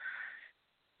Owens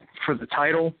for the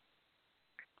title,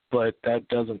 but that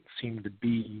doesn't seem to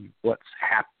be what's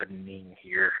happening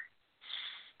here.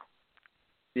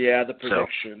 Yeah, the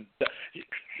prediction. So.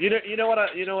 You know what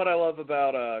I love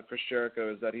about Chris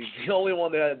Jericho is that he's the only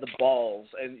one that had the balls,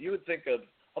 and you would think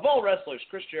of all wrestlers,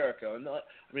 Chris Jericho, and I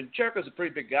mean Jericho's a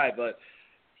pretty big guy, but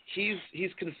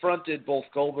he's confronted both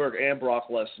Goldberg and Brock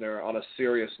Lesnar on a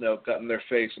serious note, got in their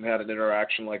face and had an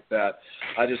interaction like that.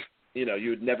 you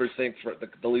would never think for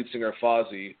the lead singer of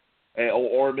Fozzy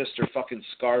or Mr. fucking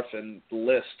Scarf and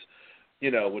List,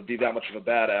 would be that much of a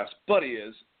badass, but he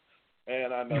is.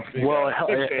 And I'm a big,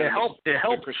 it helps.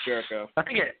 Chris Jericho. I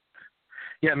think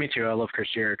yeah, me too. I love Chris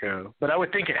Jericho, but I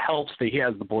would think it helps that he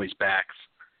has the boys' backs.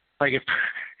 Like if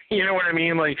you know what I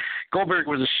mean. Like Goldberg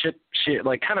was a shit,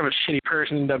 like kind of a shitty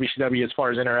person in WCW as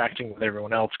far as interacting with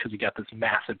everyone else because he got this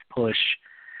massive push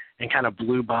and kind of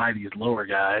blew by these lower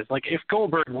guys. Like if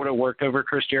Goldberg would have worked over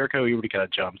Chris Jericho, he would have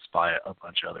got jumped by a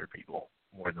bunch of other people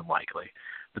more than likely.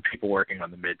 The people working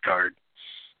on the mid card.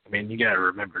 I mean, you got to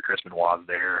remember Chris Benoit's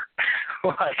there.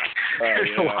 There's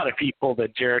a lot of people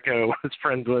that Jericho was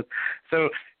friends with. So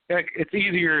it's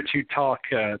easier to talk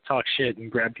shit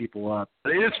and grab people up.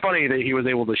 But it is funny that he was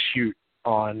able to shoot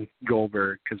on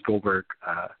Goldberg because Goldberg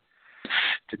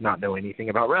did not know anything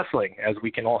about wrestling, as we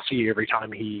can all see every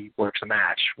time he works a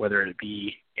match, whether it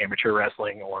be amateur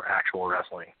wrestling or actual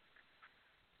wrestling.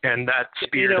 And that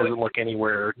spear doesn't look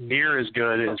anywhere near as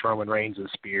good as Roman Reigns'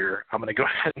 spear. I'm going to go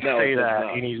ahead and say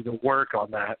that. He needs to work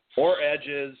on that. Or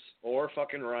Edges, or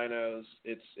fucking Rhinos.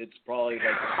 It's probably like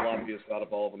the sloppiest out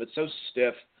of all of them. It's so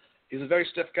stiff. He's a very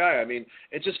stiff guy. I mean,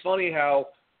 it's just funny how,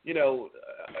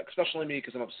 especially me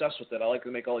because I'm obsessed with it, I like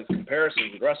to make all these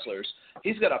comparisons with wrestlers.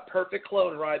 He's got a perfect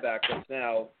clone Ryback that's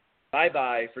now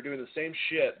bye-bye for doing the same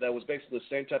shit that was basically the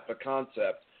same type of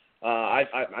concept. I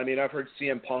mean, I've heard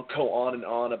CM Punk go on and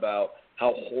on about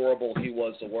how horrible he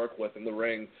was to work with in the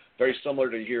ring. Very similar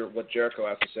to hear what Jericho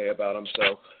has to say about him.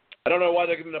 So I don't know why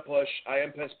they're giving him a push. I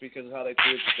am pissed because of how they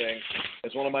treated the thing.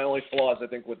 It's one of my only flaws, I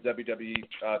think, with WWE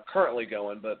currently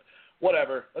going. But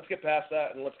whatever. Let's get past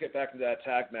that and let's get back into that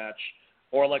tag match.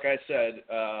 Or like I said,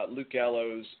 Luke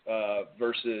Gallows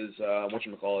versus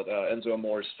Enzo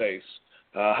Amore's face.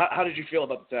 How did you feel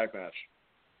about the tag match?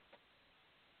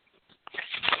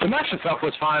 The match itself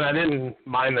was fine. I didn't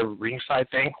mind the ringside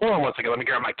thing. Hold on one second. Let me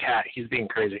grab my cat. He's being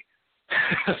crazy.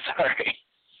 Sorry.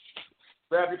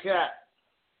 Grab your cat.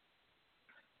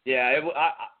 Yeah,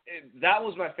 that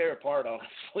was my favorite part,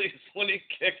 honestly, is when he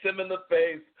kicked him in the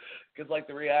face. Because,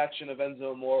 the reaction of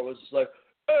Enzo Amore was just like,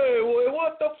 hey,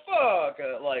 what the fuck?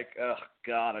 Oh,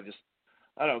 God,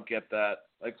 I don't get that.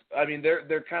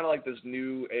 They're kind of like this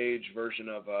new age version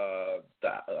of,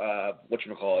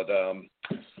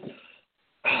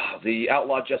 the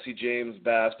outlaw Jesse James,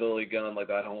 Bass, Billy Gunn, like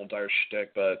that whole entire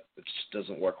shtick, but it just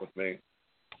doesn't work with me.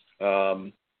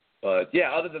 But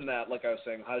yeah, other than that, like I was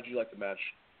saying, how did you like the match?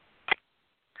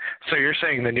 So you're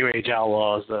saying the New Age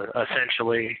Outlaws are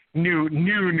essentially new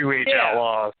Age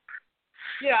Outlaws?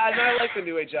 Yeah, I like the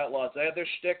New Age Outlaws. They had their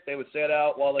shtick. They would say it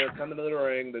out while they were coming to the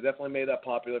ring. They definitely made that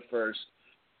popular first.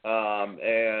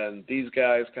 And these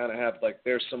guys kind of have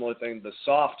their similar thing. The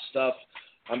soft stuff,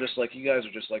 I'm just like, you guys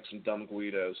are just like some dumb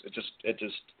Guidos. It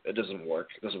doesn't work.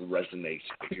 It doesn't resonate,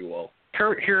 if you will.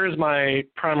 Here's my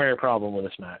primary problem with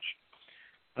this match.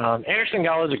 Anderson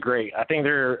Gallows are great. I think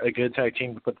they're a good tag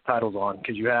team to put the titles on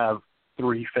because you have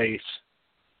 3 face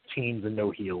teams and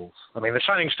no heels. I mean, the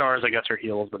Shining Stars, I guess, are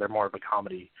heels, but they're more of a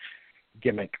comedy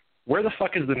gimmick. Where the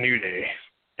fuck is the New Day?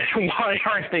 And why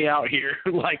aren't they out here?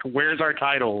 Where's our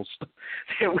titles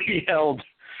that we held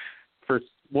for,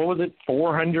 what was it,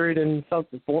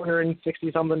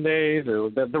 460 something days,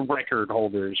 or the record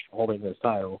holders holding this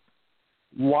title?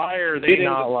 Why are they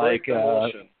not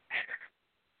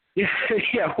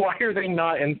why are they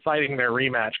not inciting their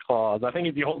rematch clause? I think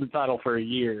if you hold the title for a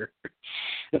year,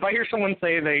 if I hear someone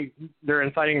say they're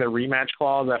inciting their rematch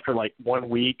clause after 1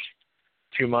 week,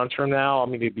 2 months from now, I'm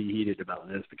going to be heated about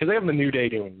this because they have the New Day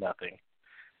doing nothing.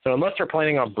 So unless they're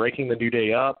planning on breaking the New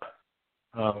Day up,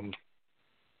 I don't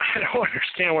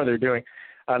understand what they're doing.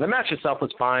 The match itself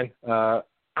was fine.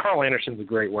 Carl Anderson's a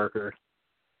great worker.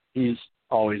 He's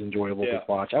always enjoyable to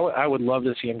watch. I would love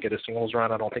to see him get a singles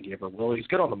run. I don't think he ever will. He's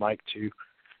good on the mic, too.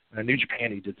 New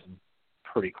Japan, he did some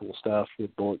pretty cool stuff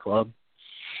with Bullet Club.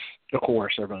 Of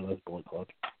course, everyone loves Bullet Club.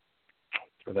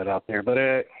 Throw that out there. But,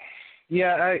 this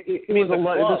was an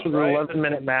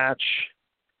 11-minute match.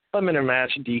 11-minute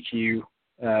match, DQ.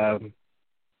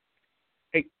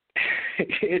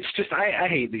 It's just, I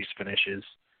hate these finishes.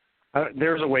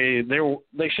 There's a way,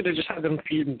 they should have just had them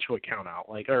feud into a count out,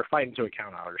 or fight into a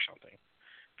count out or something.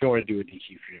 If you want to do a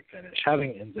DQ finish.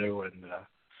 Having Enzo and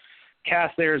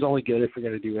Cass there is only good if you're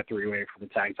going to do a 3-way for the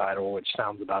tag title, which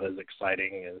sounds about as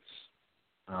exciting as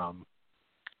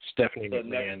Stephanie the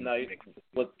McMahon next night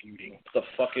with feuding. The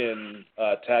fucking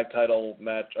tag title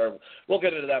match, or we'll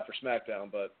get into that for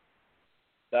SmackDown, but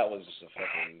that was just a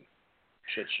fucking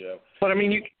shit show. But I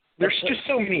mean, there's just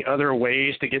so many other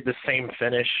ways to get the same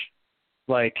finish.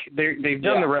 They've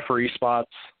done the referee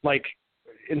spots.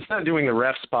 Instead of doing the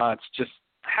ref spots, just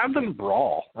have them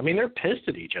brawl. I mean, they're pissed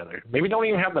at each other. Maybe don't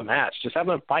even have the match. Just have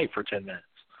them fight for 10 minutes.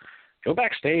 Go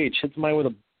backstage, hit somebody with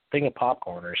a thing of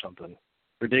popcorn or something.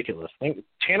 Ridiculous.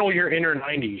 Channel your inner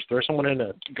 90s. Throw someone in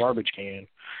a garbage can.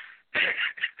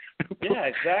 Yeah,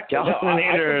 exactly. No,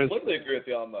 I completely agree with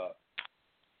you on that.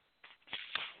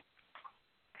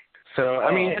 So,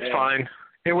 I mean, it's fine.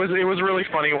 It was really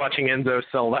funny watching Enzo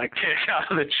sell that kick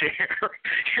out of the chair.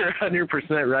 You're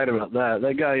 100% right about that.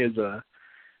 That guy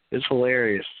is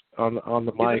hilarious on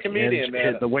the mic. He's a comedian, and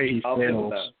man. The way he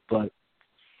stands. But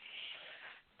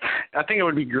I think it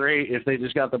would be great if they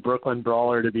just got the Brooklyn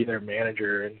Brawler to be their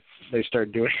manager and they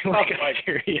start doing like a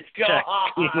serious tag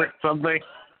team or something.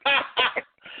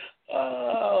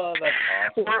 Oh, that's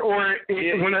awesome. Or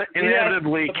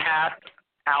inevitably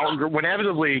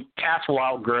Cass will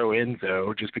outgrow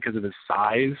Enzo just because of his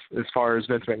size as far as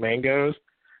Vince McMahon goes.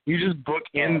 You just book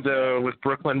Enzo with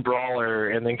Brooklyn Brawler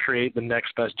and then create the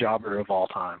next best jobber of all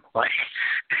time. Like,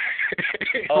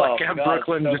 have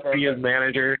Brooklyn just be his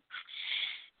manager.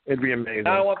 It'd be amazing.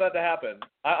 I want that to happen.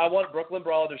 I want Brooklyn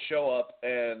Brawler to show up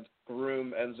and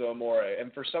groom Enzo Amore,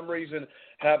 and for some reason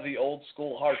have the old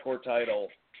school hardcore title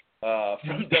from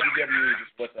WWE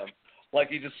just with him. Like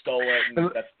he just stole it,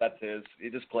 and that's his. He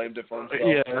just claimed it for himself.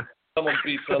 Yeah. Someone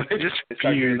beats him. They just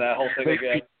start doing that whole thing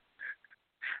again.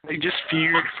 They just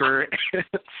feud for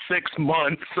 6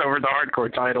 months over the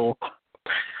hardcore title.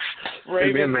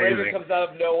 Raven comes out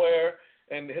of nowhere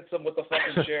and hits him with the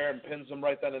fucking chair and pins him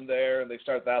right then and there, and they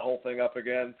start that whole thing up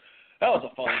again. Those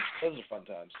are fun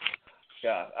times.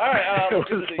 Yeah. All right.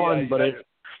 It was fun, but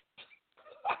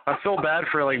I feel bad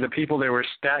for like the people that were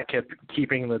kept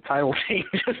keeping the title changes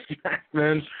back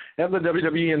then. They have the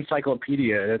WWE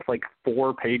Encyclopedia, and it's like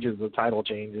 4 pages of title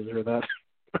changes for that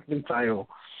fucking title.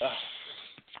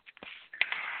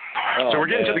 So we're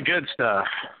getting to the good stuff.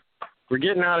 We're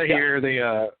getting out of here.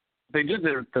 They did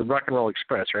the Rock and Roll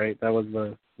Express, right? Was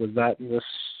that in this?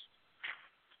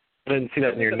 I didn't see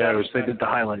that in your notes. They did the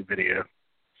highlight video.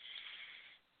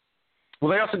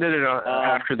 Well, they also did it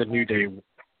after the New Day.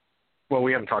 Well,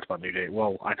 we haven't talked about New Day.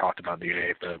 Well, I talked about New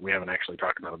Day, but we haven't actually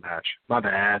talked about a match. My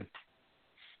bad.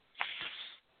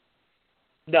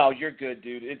 No, you're good,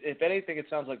 dude. If anything, it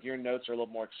sounds like your notes are a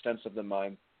little more extensive than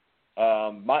mine.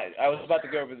 I was about to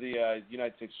go over the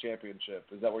United States Championship.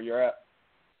 Is that where you're at?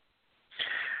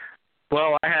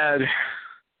 Well,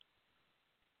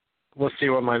 let's see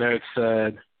what my notes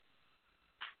said.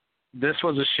 This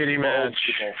was a shitty match.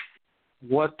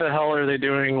 What the hell are they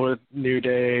doing with New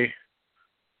Day?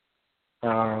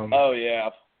 Oh, yeah.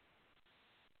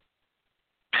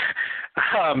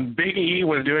 Big E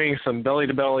was doing some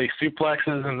belly-to-belly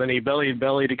suplexes, and then he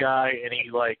belly-to-bellied a guy, and he,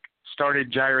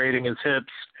 started gyrating his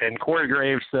hips, and Corey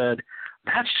Graves said,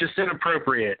 "That's just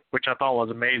inappropriate," which I thought was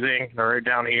amazing. I wrote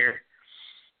down here.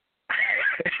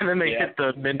 And then they hit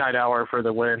the midnight hour for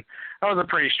the win. That was a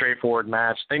pretty straightforward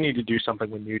match. They need to do something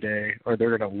with New Day, or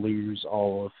they're going to lose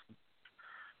all of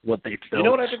what they built. You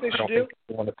know what I think they should do?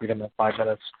 They want to beat them in 5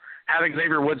 minutes. Have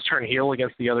Xavier Woods turn heel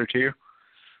against the other two,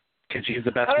 because he's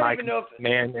the best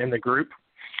man in the group.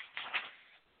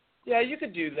 Yeah, you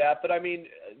could do that, but I mean,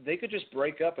 they could just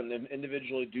break up and then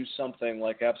individually do something,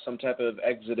 like have some type of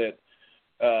exited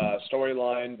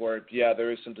storyline where,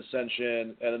 there is some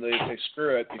dissension, and then they say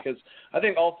screw it, because I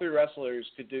think all 3 wrestlers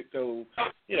could go,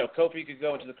 Kofi could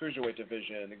go into the cruiserweight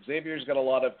division. Xavier's got a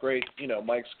lot of great,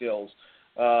 mic skills.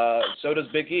 So does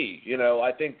Big E.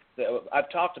 I think I've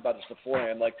talked about this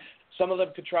beforehand. Like, some of them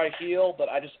could try heel, but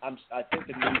I think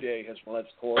the New Day has run its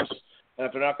course. And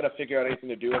if they're not going to figure out anything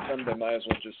to do with them, they might as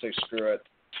well just say screw it.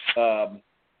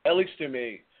 At least to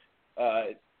me.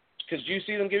 Because do you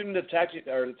see them giving the tag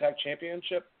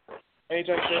championship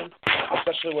anytime soon?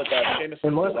 Especially with Sheamus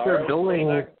and Unless Cesaro they're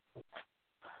building.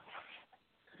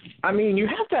 I mean, you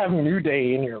have to have New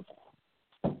Day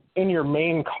in your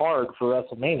main card for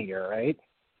WrestleMania, right?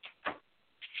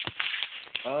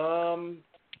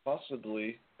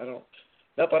 Possibly. I don't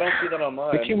see that on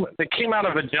mine. They came out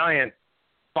of a giant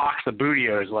box of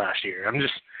Bootios last year.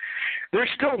 They're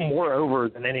still more over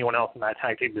than anyone else in that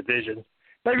tag team division.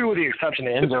 Maybe with the exception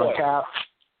of Enzo and Cap.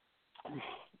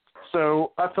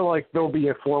 So I feel like there'll be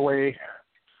a 4-way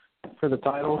for the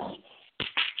titles,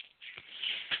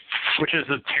 which is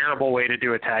a terrible way to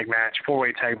do a tag match.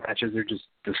 4-way tag matches are just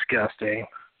disgusting.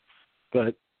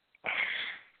 But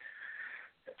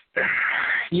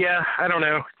yeah, I don't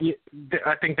know.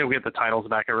 I think they'll get the titles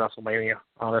back at WrestleMania,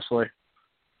 honestly.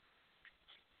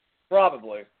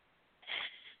 Probably.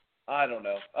 I don't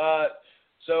know.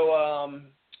 So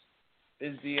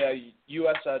is the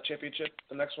U.S. Championship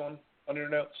the next one on your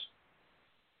notes?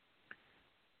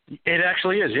 It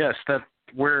actually is, yes.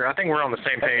 I think we're on the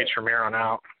same page from here on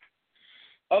out.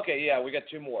 Okay, yeah, we got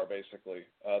 2 more basically.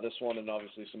 This one and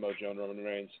obviously Samoa Joe and Roman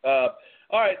Reigns. All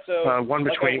right, so one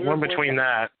between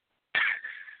that.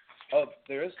 Oh,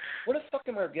 there is. Where the fuck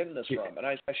am I getting this from? And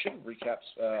I should have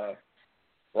recapped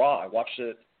Raw. I watched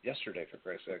it yesterday for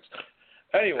Christ's sakes.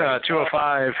 Anyway,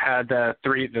 205 had the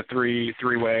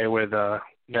three-way with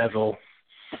Neville.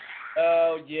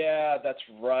 Oh yeah, that's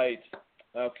right.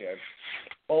 Okay.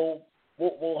 Well,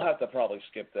 we'll have to probably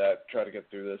skip that. Try to get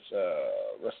through this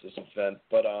rest of this event.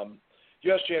 But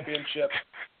U.S. Championship.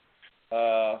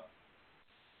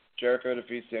 Jericho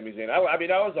defeats Sami Zayn. I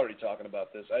mean, I was already talking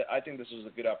about this. I think this was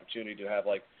a good opportunity to have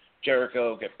like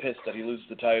Jericho get pissed that he loses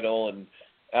the title and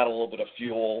add a little bit of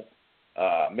fuel.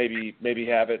 Maybe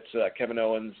have it so that Kevin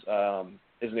Owens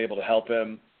isn't able to help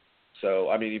him. So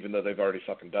I mean, even though they've already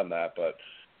fucking done that, but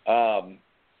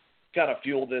kind of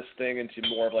fuel this thing into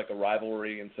more of like a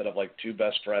rivalry instead of like 2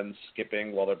 best friends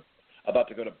skipping while they're about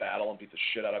to go to battle and beat the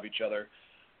shit out of each other.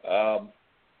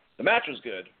 The match was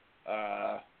good.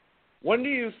 How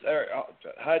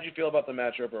did you feel about the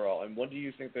match overall, and when do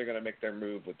you think they're going to make their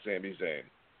move with Sami Zayn?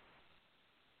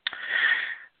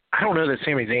 I don't know that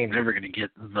Sami Zayn's ever going to get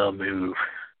the move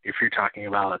if you're talking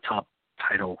about a top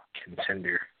title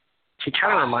contender. He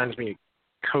kind of reminds me of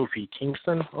Kofi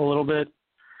Kingston a little bit,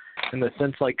 in the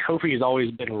sense like Kofi has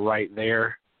always been right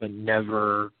there but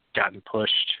never gotten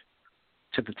pushed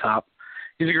to the top.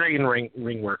 He's a great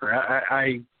ring worker.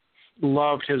 I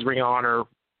loved his Ring of Honor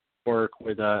work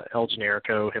with El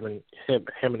Generico, him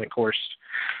and of course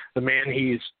the man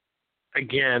he's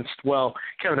against. Well,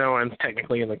 Kevin Owens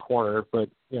technically in the corner, but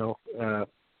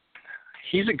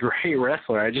he's a great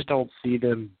wrestler. I just don't see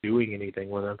them doing anything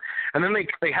with him. And then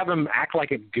they have him act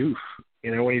like a goof,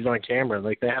 when he's on camera.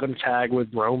 Like they had him tag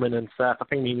with Roman and Seth. I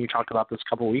think me and you talked about this a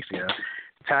couple of weeks ago.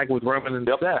 Tag with Roman and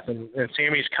Seth, and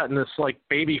Sammy's cutting this like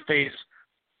baby face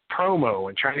promo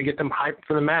and trying to get them hyped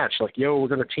for the match. Like, yo, we're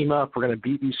going to team up. We're going to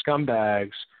beat these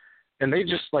scumbags. And they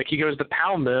just, like, he goes to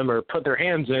pound them or put their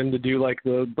hands in to do, like,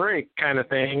 the break kind of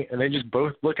thing, and they just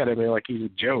both look at him like he's a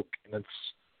joke. And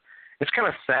it's kind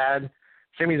of sad.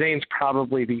 Sami Zayn's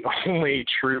probably the only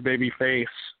true baby face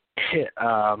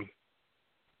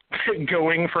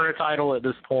going for a title at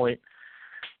this point.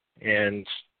 And,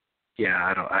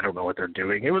 yeah, I don't know what they're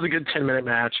doing. It was a good 10-minute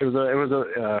match. It was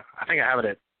I think I have it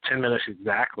at 10 minutes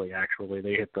exactly, actually.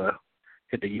 They hit the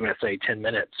USA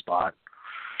 10-minute spot.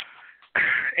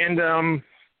 And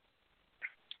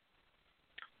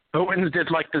Owens did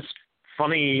like this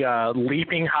funny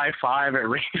leaping high five at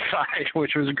ringside,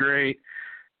 which was great.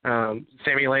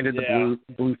 Sammy landed the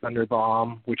blue thunder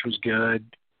bomb, which was good.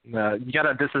 You got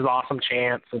a "This is awesome"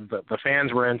 chant, and the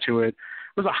fans were into it.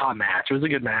 It was a hot match. It was a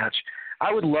good match.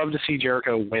 I would love to see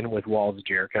Jericho win with Walls of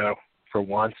Jericho for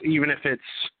once, even if it's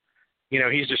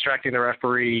he's distracting the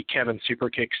referee. Kevin super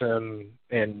kicks him,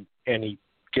 and he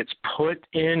gets put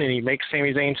in, and he makes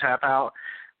Sami Zayn tap out.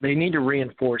 They need to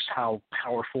reinforce how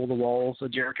powerful the Walls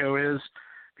of Jericho is,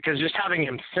 because just having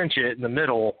him cinch it in the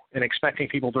middle and expecting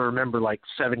people to remember like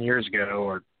 7 years ago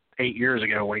or 8 years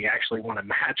ago when he actually won a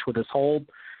match with his hold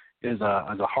is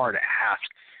a hard ask.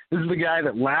 This is the guy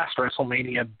that last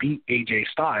WrestleMania beat AJ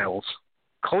Styles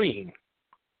clean.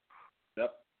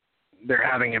 Yep. They're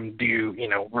having him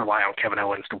rely on Kevin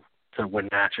Owens to win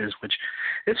matches, which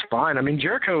is fine. I mean,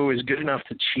 Jericho is good enough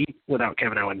to cheat without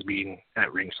Kevin Owens being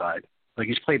at ringside. Like,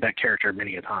 he's played that character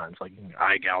many a times. Like, you can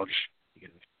eye gouge, you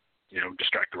can,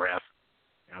 distract the ref.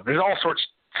 There's all sorts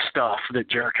of stuff that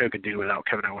Jericho could do without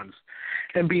Kevin Owens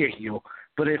and be a heel.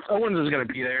 But if Owens is going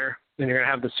to be there, then you're going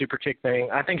to have the super kick thing.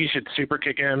 I think you should super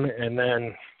kick him and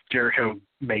then Jericho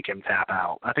make him tap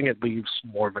out. I think it leaves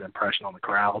more of an impression on the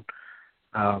crowd.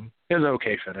 It was an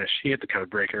okay finish. He hit the code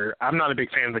breaker. I'm not a big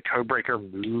fan of the code breaker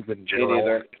move in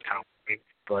general,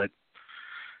 but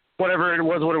whatever it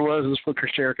was, is what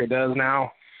Chris Jericho does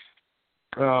now.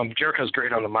 Jericho's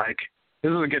great on the mic.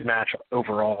 This is a good match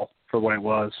overall for what it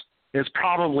was. It's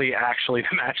probably actually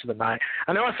the match of the night.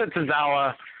 I know I said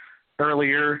Tozawa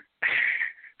earlier,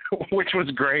 which was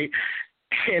great.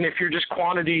 And if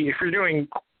you're doing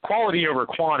quality over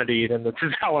quantity, then the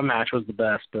Tozawa match was the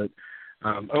best. But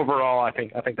overall, I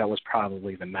think that was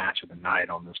probably the match of the night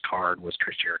on this card was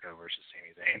Chris Jericho versus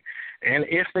Sami Zayn. And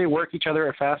if they work each other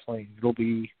at Fastlane, it'll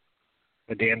be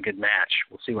a damn good match.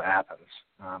 We'll see what happens.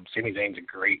 Sami Zayn's a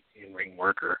great in-ring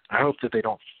worker. I hope that they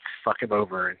don't fuck him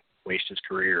over and waste his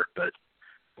career, but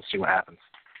we'll see what happens.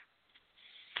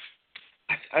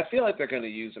 I feel like they're going to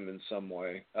use him in some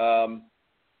way.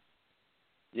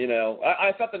 You know,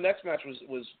 I thought the next match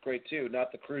was great too.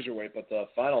 Not the cruiserweight, but the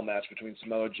final match between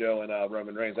Samoa Joe and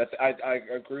Roman Reigns. I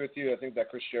agree with you. I think that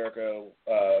Chris Jericho,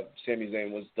 Sami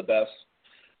Zayn was the best.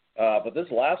 But this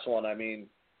last one, I mean,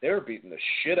 they were beating the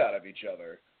shit out of each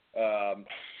other.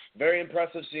 Very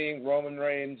impressive seeing Roman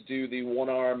Reigns do the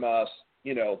one-arm,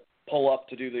 pull up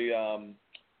to do the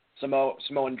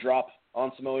Samoan drop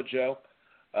on Samoa Joe.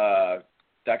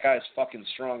 That guy is fucking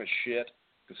strong as shit.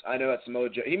 Because I know that Samoa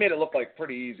Joe, he made it look like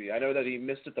pretty easy. I know that he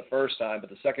missed it the first time, but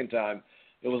the second time,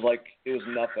 it was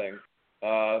nothing.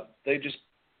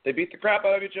 They beat the crap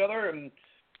out of each other, and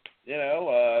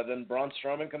then Braun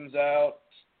Strowman comes out.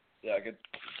 Yeah, it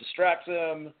distracts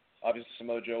him. Obviously,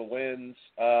 Samoa Joe wins.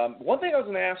 One thing I was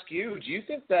going to ask you: do you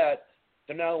think that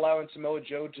they're not allowing Samoa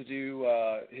Joe to do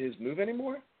his move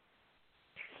anymore?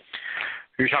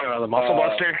 You're talking about the Muscle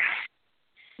Buster?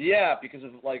 Yeah, because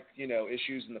of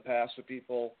issues in the past with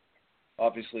people.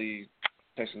 Obviously,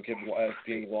 Tyson Kidd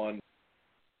being one.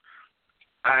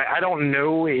 I don't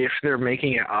know if they're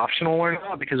making it optional or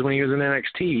not, because when he was in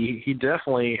NXT, he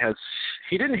definitely has.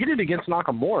 He didn't hit it against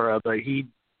Nakamura, but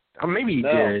maybe he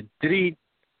did. Did he?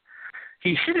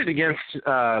 He hit it against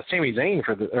Sami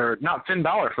Zayn not Finn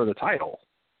Balor for the title.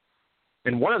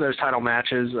 In one of those title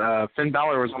matches, Finn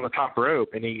Balor was on the top rope,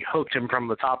 and he hooked him from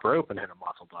the top rope and hit a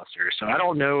muscle buster. So I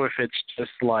don't know if it's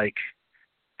just like,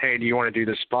 hey, do you want to do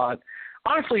this spot?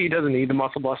 Honestly, he doesn't need the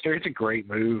muscle buster. It's a great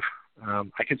move.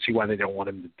 I can see why they don't want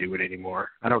him to do it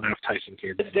anymore. I don't know if Tyson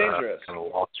Kidd is going to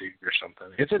lawsuit or something.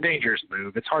 It's a dangerous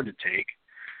move. It's hard to take,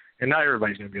 and not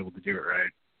everybody's going to be able to do it right.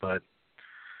 But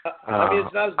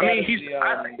it's not as bad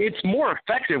it's more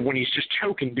effective when he's just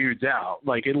choking dudes out.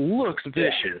 Like, it looks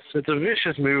vicious. Yeah. It's a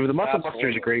vicious move. The muscle buster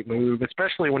is a great move,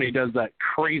 especially when he does that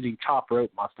crazy top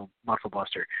rope muscle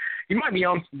buster. You might be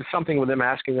on something with him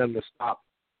asking them to stop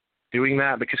doing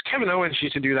that, because Kevin Owens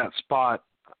used to do that spot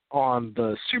on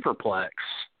the superplex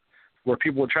where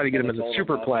people would try to get him in the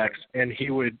superplex, and he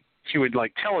would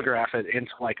like telegraph it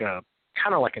into like a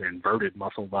kind of like an inverted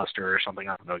muscle buster or something.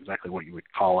 I don't know exactly what you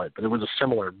would call it, but it was a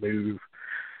similar move.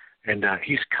 And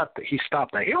he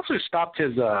stopped that. He also stopped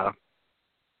his, I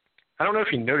don't know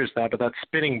if you noticed that, but that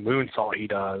spinning moonsault he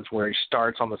does where he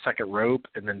starts on the second rope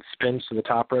and then spins to the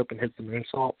top rope and hits the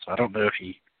moonsault. So I don't know if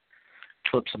he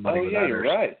flips somebody with that. Oh, yeah, you're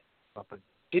right. Something.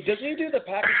 Doesn't he do the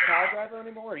package pile driver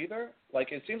anymore either?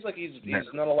 Like, it seems like he's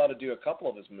not allowed to do a couple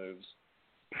of his moves.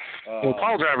 Well,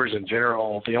 pile drivers in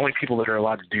general, the only people that are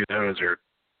allowed to do those are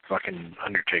fucking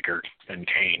Undertaker and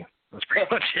Kane. That's pretty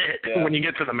much it. Yeah. When you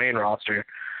get to the main roster,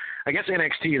 I guess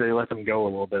NXT they let them go a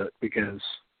little bit because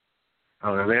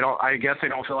I don't know. I guess they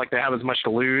don't feel like they have as much to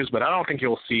lose. But I don't think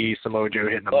you'll see Samoa Joe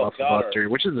hitting a muscle buster,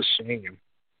 which is a shame.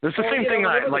 It's the same thing.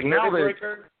 Now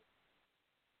that.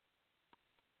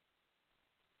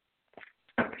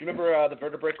 Do you remember the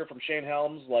Vertebreaker from Shane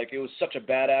Helms? Like, it was such a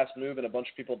badass move, and a bunch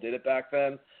of people did it back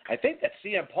then. I think that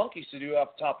CM Punk used to do off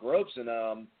the top ropes in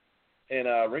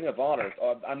Ring of Honor.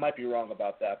 I might be wrong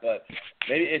about that, but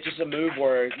maybe it's just a move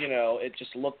where it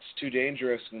just looks too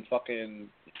dangerous and fucking.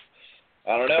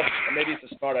 I don't know. Maybe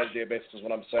it's a smart idea, basically, is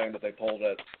what I'm saying, that they pulled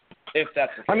it. If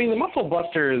that's the case. I mean, the muscle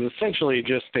buster is essentially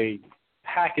just a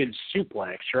package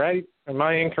suplex, right? Am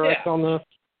I incorrect on this?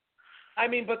 I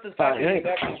mean, but the fact that the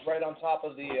neck is right on top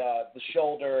of the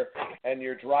shoulder and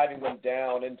you're driving them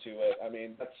down into it, I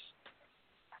mean, that's,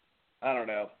 I don't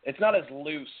know. It's not as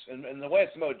loose. And the way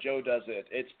Samoa Joe does it,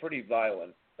 it's pretty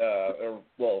violent.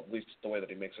 At least the way that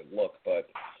he makes it look. But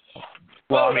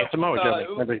I mean, Samoa does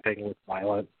everything look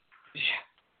violent.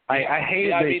 I hate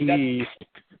that he's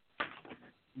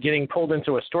getting pulled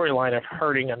into a storyline of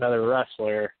hurting another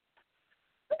wrestler.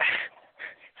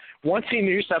 Once he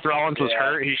knew Seth Rollins was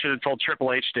hurt, he should have told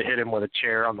Triple H to hit him with a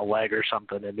chair on the leg or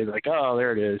something and be like, oh,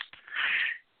 there it is.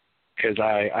 Because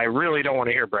I really don't want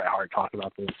to hear Bret Hart talk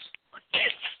about this.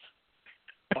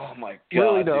 Oh, my God,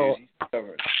 really don't. I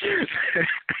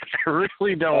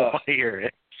really don't want to hear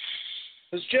it.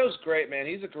 Because Joe's great, man.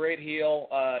 He's a great heel.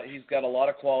 He's got a lot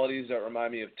of qualities that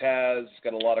remind me of Taz. He's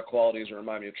got a lot of qualities that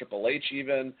remind me of Triple H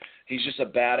even. He's just a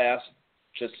badass,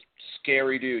 just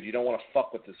scary dude. You don't want to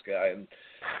fuck with this guy. And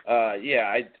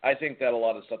I think that a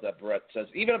lot of stuff that Bret says,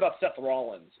 even about Seth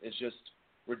Rollins, is just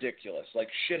ridiculous. Like,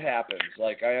 shit happens.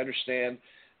 Like, I understand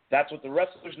that's what the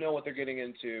wrestlers know what they're getting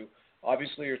into.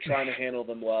 Obviously, you're trying to handle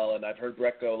them well, and I've heard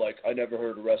Bret go, like, I never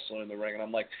hurt a wrestler in the ring. And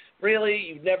I'm like, really?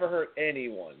 You've never hurt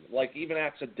anyone? Like, even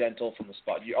accidental from the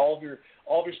spot. All of your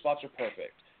spots are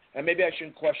perfect. And maybe I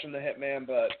shouldn't question the Hitman,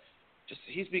 but just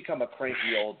he's become a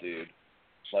cranky old dude.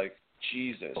 Like,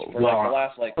 Jesus. For like the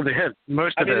last, like...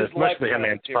 Most of the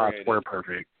Hitman spots were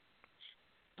perfect.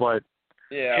 But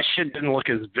Yeah. his shit didn't look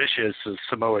as vicious as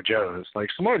Samoa Joe's. Like,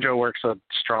 Samoa Joe works a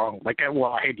strong, like,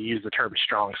 well, I hate to use the term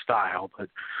strong style, but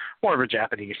more of a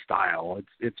Japanese style.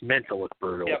 It's meant to look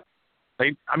brutal. Yep.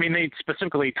 They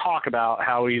specifically talk about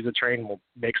how he's a trained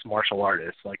mixed martial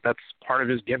artist. Like, that's part of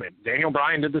his gimmick. Daniel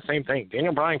Bryan did the same thing.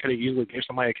 Daniel Bryan could have easily gave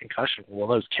somebody a concussion with one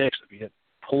of those kicks if he didn't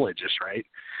pull it just right.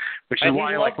 Which is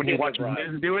why, like, when you watch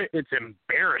Miz do it, it's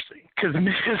embarrassing. Because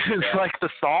Miz is, like, the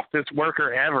softest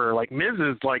worker ever. Like, Miz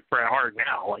is like Bret Hart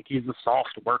now. Like, he's a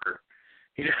soft worker.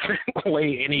 He doesn't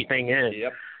lay anything in.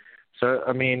 Yep. So,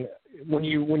 I mean, when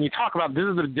you talk about, this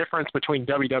is the difference between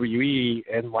WWE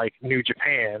and, like, New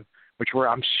Japan, which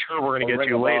I'm sure we're going to get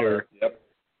to later. Yep.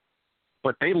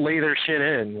 But they lay their shit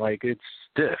in. Like, it's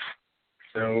stiff.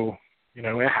 So, you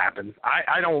know, it happens.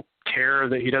 I don't care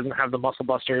that he doesn't have the muscle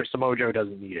buster. Samoa Joe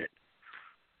doesn't need it.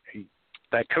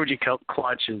 That Koji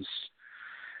clutch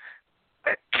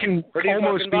can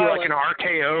almost be like an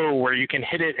RKO where you can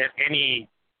hit it at any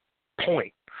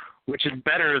point, which is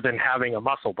better than having a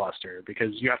muscle buster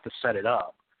because you have to set it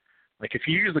up. Like, if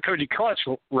you use the Koji clutch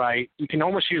right, you can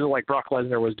almost use it like Brock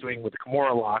Lesnar was doing with the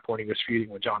Kimura lock when he was feuding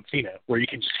with John Cena, where you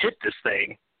can just hit this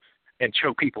thing and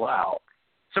choke people out,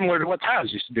 similar to what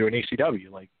Taz used to do in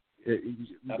ECW. Like,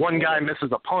 one guy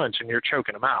misses a punch and you're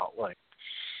choking him out. Like,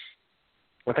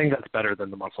 I think that's better than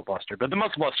the muscle buster. But the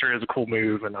muscle buster is a cool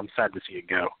move, and I'm sad to see it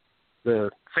go. The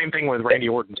same thing with Randy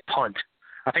Orton's punt.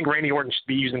 I think Randy Orton should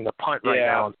be using the punt right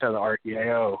now instead of the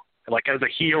RKO. Like, as a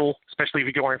heel, especially if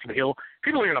you go in for the heel,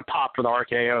 people are going to pop for the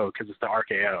RKO because it's the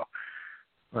RKO.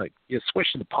 Like, you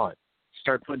switch to the punt.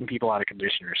 Start putting people out of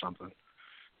condition or something,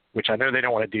 which I know they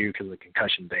don't want to do because of the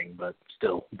concussion thing, but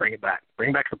still, bring it back.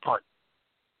 Bring back the punt.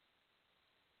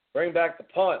 Bring back the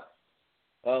punt.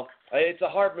 Well, it's a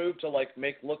hard move to, like,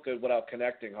 make look good without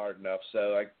connecting hard enough.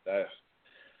 So,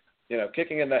 you know,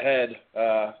 kicking in the head,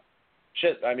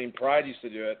 I mean, Pride used to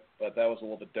do it, but that was a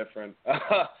little bit different.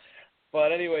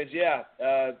 But anyways,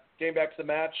 getting back to the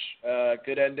match,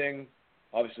 good ending.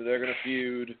 Obviously, they're going to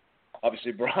feud.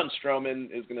 Obviously, Braun Strowman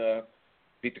is going to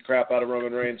beat the crap out of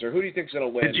Roman Reigns. Or who do you think is going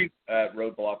to win at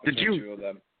Roadblock between the two of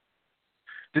them?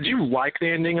 Did you like the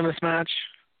ending of this match?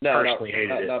 No, personally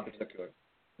hated it. Not in particular.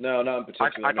 No, not in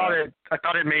particular. I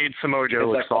thought it made Samoa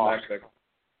Joe look soft.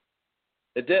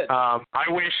 It did. I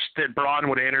wish that Braun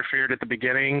would have interfered at the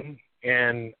beginning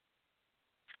and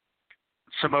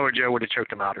Samoa Joe would have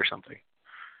choked him out or something.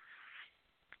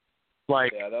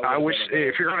 Like, I wish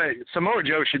if you're going to, Samoa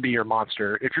Joe should be your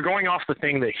monster. If you're going off the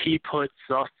thing that he put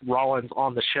Seth Rollins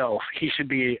on the shelf, he should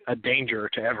be a danger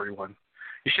to everyone.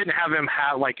 You shouldn't have him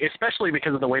have, like, especially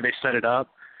because of the way they set it up.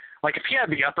 Like, if he had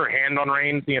the upper hand on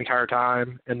Reigns the entire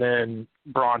time and then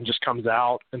Braun just comes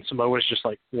out and Samoa's just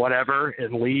like, whatever,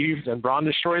 and leaves and Braun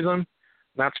destroys him,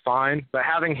 that's fine. But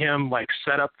having him, like,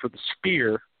 set up for the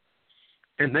spear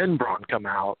and then Braun come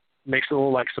out makes it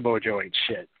look like Samoa Joe ain't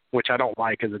shit, which I don't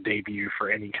like as a debut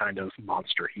for any kind of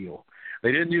monster heel.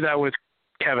 They didn't do that with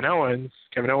Kevin Owens.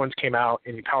 Kevin Owens came out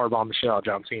and he powerbombed the shit out of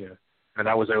John Cena, and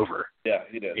that was over. Yeah,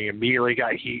 he did. He immediately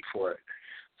got heat for it.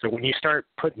 So when you start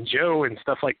putting Joe and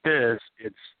stuff like this,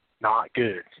 it's not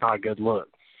good. It's not a good look.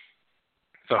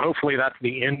 So hopefully that's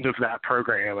the end of that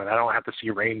program, and I don't have to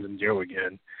see Reigns and Joe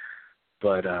again.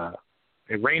 But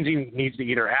Reigns needs to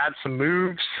either add some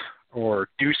moves or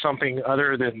do something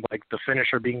other than, like, the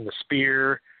finisher being the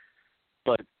spear.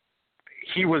 But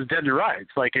he was dead to rights.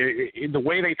 Like, the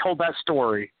way they told that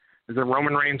story is that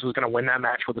Roman Reigns was going to win that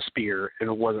match with a spear if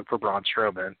it wasn't for Braun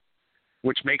Strowman,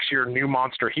 which makes your new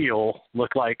monster heel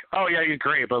look like, oh, yeah, he's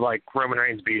great, but, like, Roman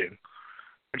Reigns beat him,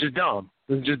 which is dumb.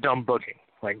 This is just dumb booking.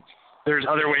 Like, there's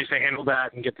other ways to handle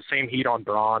that and get the same heat on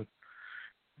Braun.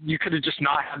 You could have just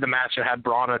not had the match that had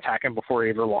Braun attack him before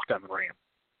he ever walked out the ramp.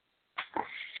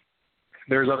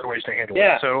 There's other ways to handle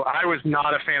it. So I was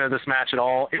not a fan of this match at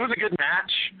all. It was a good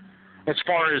match as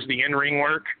far as the in-ring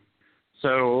work.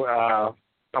 So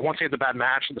I won't say it's a bad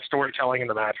match. The storytelling in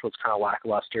the match was kind of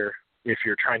lackluster if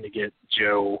you're trying to get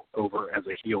Joe over as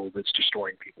a heel that's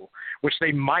destroying people, which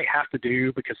they might have to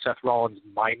do because Seth Rollins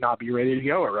might not be ready to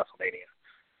go at WrestleMania,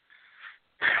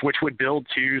 which would build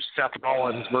to Seth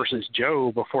Rollins versus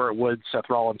Joe before it would Seth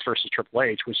Rollins versus Triple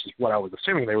H, which is what I was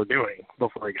assuming they were doing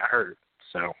before he got hurt.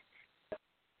 So,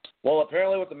 well,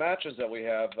 apparently with the matches that we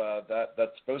have,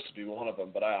 that's supposed to be one of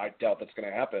them, but I doubt that's going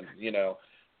to happen. You know,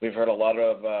 we've heard a lot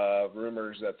of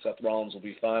rumors that Seth Rollins will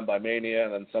be fine by Mania,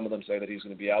 and then some of them say that he's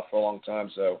going to be out for a long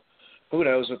time. So, who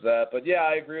knows with that? But yeah,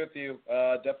 I agree with you.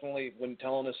 Definitely, when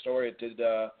telling this story, it did.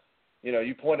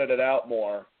 You pointed it out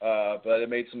more, but it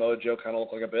made Samoa Joe kind of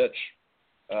look like a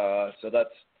bitch. So that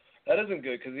isn't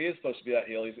good because he is supposed to be that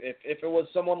heel. If it was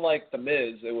someone like The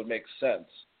Miz, it would make sense.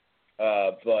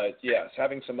 But yes,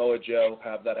 having Samoa Joe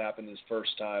have that happen his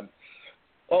first time.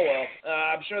 Oh well,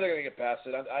 I'm sure they're going to get past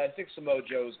it. I think Samoa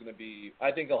Joe is going to be.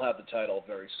 I think he'll have the title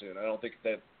very soon. I don't think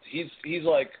that he's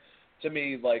like, to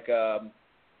me, like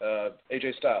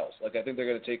AJ Styles. Like, I think they're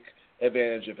going to take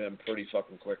advantage of him pretty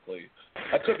fucking quickly.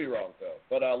 I could be wrong though.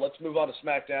 But let's move on to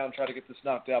SmackDown. Try to get this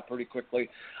knocked out pretty quickly.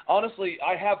 Honestly,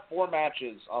 I have 4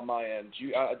 matches on my end. Do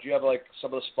you have like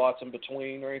some of the spots in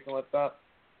between or anything like that?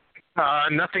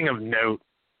 Nothing of note.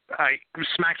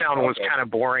 SmackDown was kind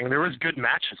of boring. There was good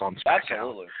matches on SmackDown.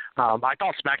 Absolutely. I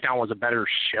thought SmackDown was a better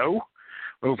show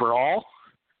overall,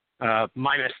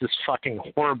 minus this fucking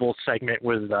horrible segment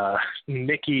with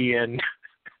Nikki and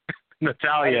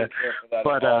Natalia.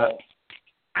 But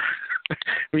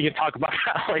we can talk about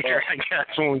that later, I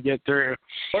guess, when we get through.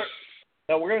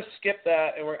 No, we're going to skip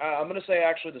that, and I'm going to say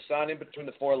actually the signing between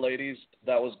the 4 ladies,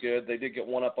 that was good. They did get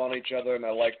one up on each other, and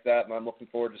I liked that, and I'm looking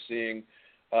forward to seeing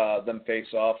them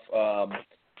face off.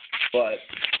 But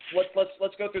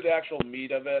let's go through the actual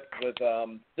meat of it. With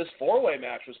this 4-way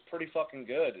match was pretty fucking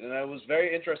good, and it was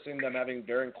very interesting them having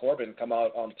Baron Corbin come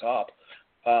out on top.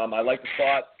 I like the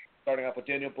thought starting off with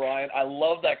Daniel Bryan. I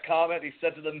love that comment he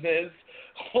said to The Miz,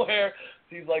 where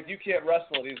he's like, "You can't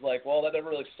wrestle," and he's like, "Well, that never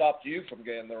really stopped you from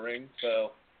getting in the ring."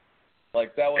 So,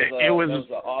 like, that was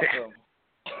awesome.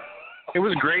 It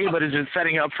was great, but is it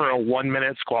setting up for a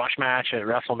 1-minute squash match at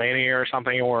WrestleMania or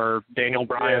something, where Daniel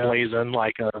Bryan lays in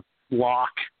like a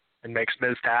lock and makes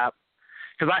Miz tap?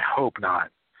 Because I hope not.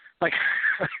 Like,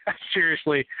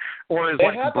 seriously. Or is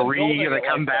like Brie going to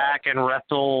come back and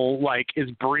wrestle? Like,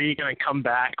 is Brie going to come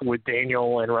back with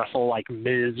Daniel and wrestle like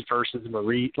Miz versus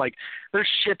Marie? Like, there's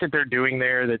shit that they're doing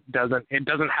there that doesn't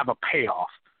have a payoff.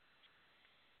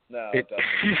 No, it doesn't.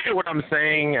 You get what I'm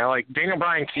saying? Like, Daniel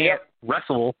Bryan can't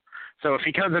wrestle. So if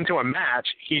he comes into a match,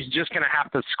 he's just going to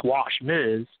have to squash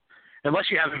Miz,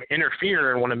 unless you have him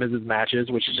interfere in one of Miz's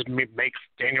matches, which just makes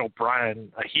Daniel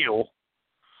Bryan a heel,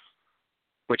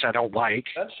 which I don't like.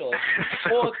 Essentially.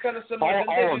 Well, it's kind of similar. Didn't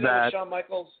they do that with Shawn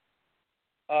Michaels?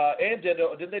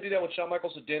 Didn't they do that with Shawn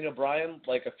Michaels and Daniel Bryan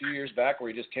like a few years back,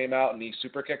 where he just came out and he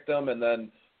super kicked them, and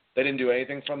then they didn't do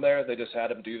anything from there? They just had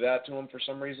him do that to him for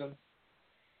some reason?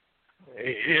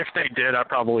 If they did, I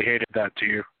probably hated that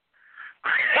too.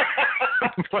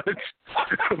 but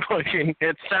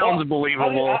it sounds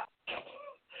believable.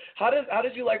 How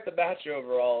did you like the match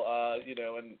overall?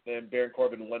 And Baron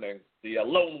Corbin winning, the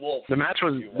lone wolf. The match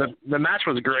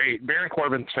was great. Baron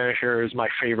Corbin's finisher is my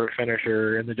favorite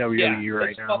finisher in the WWE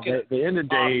right now. The End of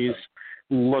Days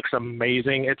looks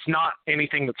amazing. It's not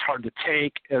anything that's hard to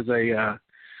take as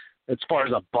far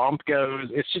as a bump goes.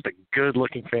 It's just a good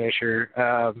looking finisher.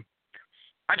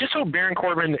 I just hope Baron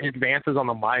Corbin advances on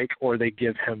the mic, or they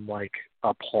give him like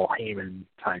a Paul Heyman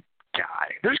type guy.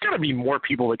 There's got to be more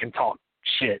people that can talk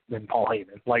shit than Paul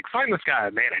Heyman. Like, find this guy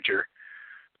a manager.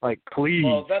 Like, please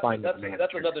find a manager.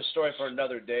 That's another story for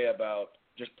another day about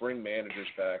just bring managers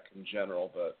back in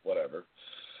general, but whatever.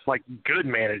 Like, good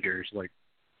managers, like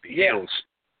heels.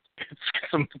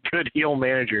 Some good heel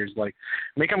managers. Like,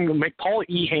 make Paul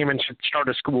E. Heyman should start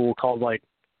a school called like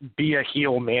Be a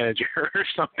Heel Manager or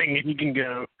something, and you can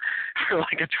go for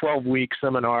like a 12-week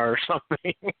seminar or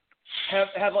something.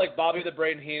 Have like Bobby the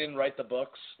Brain Heenan write the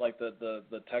books, like the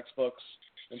textbooks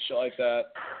and shit like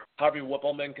that. Harvey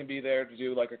Whippleman can be there to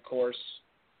do like a course.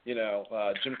 Jim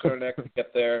Cornette can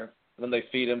get there, and then they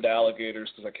feed him to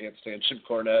alligators because I can't stand Jim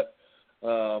Cornette.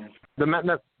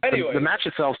 The match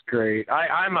itself's great.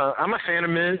 I'm a fan of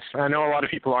Miz. I know a lot of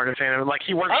people aren't a fan of him. Like,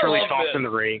 he works really soft in the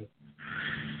ring.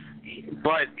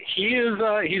 But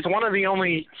he's one of the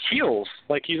only heels.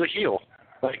 Like, he's a heel.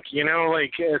 Like,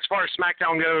 as far as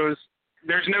SmackDown goes,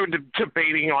 there's no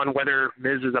debating on whether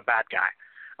Miz is a bad guy.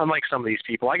 Unlike some of these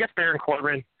people. I guess Baron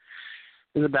Corbin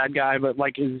is a bad guy, but,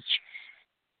 like, is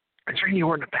Randy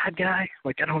Orton a bad guy?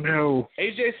 Like, I don't know.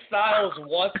 AJ Styles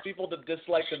wants people to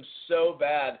dislike him so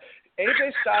bad.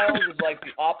 AJ Styles is like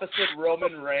the opposite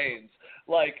Roman Reigns.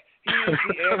 Like, he is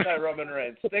the anti-Roman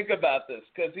Reigns. Think about this,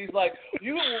 because he's like,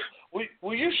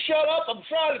 will you shut up? I'm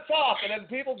trying to talk. And then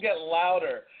people get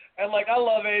louder. And, like, I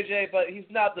love AJ, but he's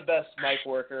not the best mic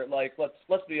worker. Like,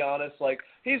 let's be honest. Like,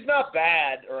 he's not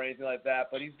bad or anything like that,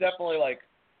 but he's definitely, like,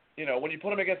 when you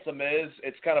put him against The Miz,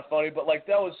 it's kind of funny. But, like,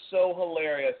 that was so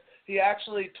hilarious. He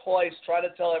actually twice tried to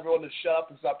tell everyone to shut up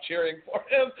and stop cheering for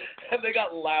him, and they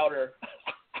got louder.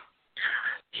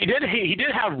 He did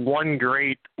have one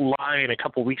great line a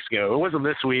couple weeks ago. It wasn't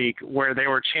this week, where they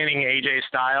were chanting AJ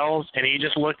Styles, and he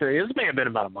just looked at it. This may have been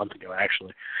about a month ago,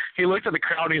 actually. He looked at the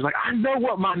crowd, and he's like, I know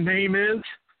what my name is.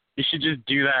 You should just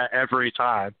do that every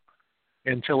time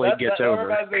until it gets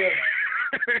over.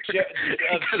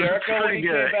 Jericho when he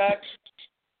came back.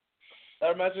 That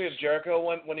reminds me of Jericho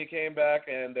when he came back,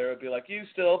 and there would be like, "You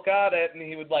still got it," and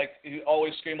he would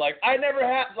always scream like, "I never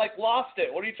lost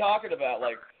it. What are you talking about?"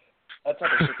 Like that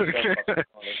type of shit. So fucking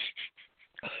funny.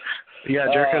 Yeah,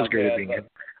 Jericho's great at being good.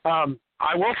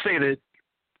 I will say that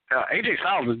AJ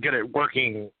Styles is good at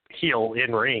working heel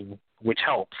in ring, which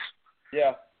helps.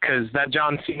 Yeah. Because that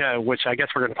John Cena, which I guess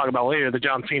we're going to talk about later, the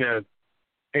John Cena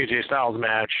AJ Styles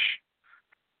match,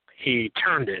 he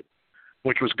turned it,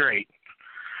 which was great.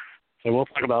 So we'll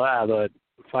talk about that, but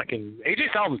fucking AJ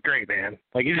Styles is great, man.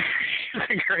 Like, he's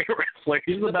a great wrestler.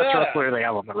 He's the best wrestler they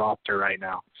have on the roster right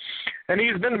now. And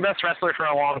he's been the best wrestler for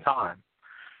a long time.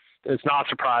 It's not a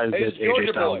surprise that AJ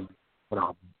Styles went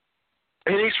on.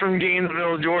 And he's from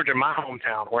Gainesville, Georgia, my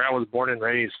hometown, where I was born and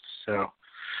raised. So, of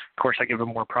course, I give him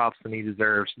more props than he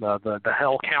deserves. The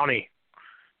Hell County.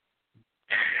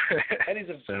 And he's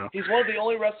one of the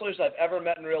only wrestlers I've ever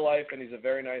met in real life, and he's a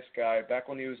very nice guy. Back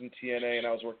when he was in TNA and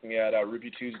I was working at Ruby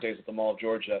Tuesdays at the Mall of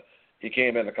Georgia, he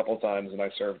came in a couple of times and I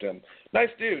served him. Nice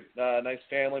dude, nice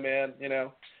family man, you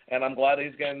know. And I'm glad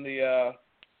he's getting the.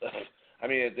 I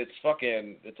mean,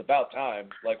 it's about time.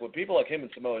 Like with people like him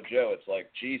and Samoa Joe, it's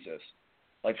like Jesus.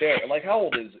 Like how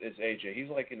old is AJ? He's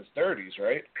like in his 30s,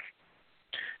 right?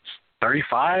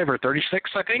 35 or 36,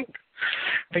 I think.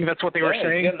 I think that's what they were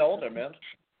saying. He's getting older, man.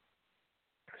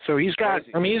 So he's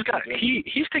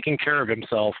taking care of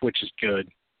himself, which is good.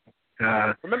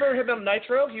 Remember him on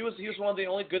Nitro? He was one of the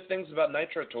only good things about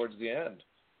Nitro towards the end.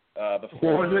 What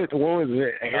was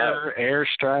it?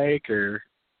 Airstrike or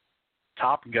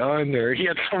Top Gun, or he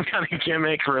had some kind of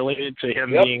gimmick related to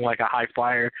him being like a high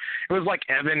flyer. It was like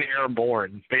Evan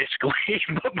Airborne, basically,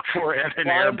 but before Evan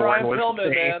Airborne was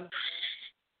Pillman, man.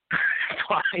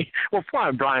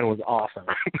 Flying Brian was awesome.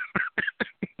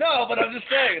 No, but I'm just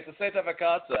saying, it's the same type of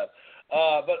concept.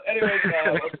 But anyways,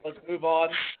 let's move on.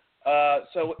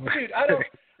 So, dude,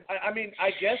 I mean, I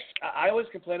guess I always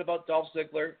complain about Dolph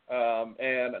Ziggler,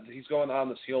 and he's going on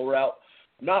this heel route.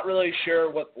 I'm not really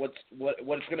sure what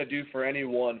it's going to do for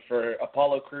anyone for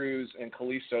Apollo Crews and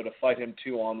Kalisto to fight him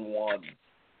 2-on-1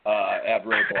 at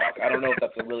Roadblock. I don't know if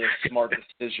that's really a smart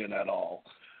decision at all.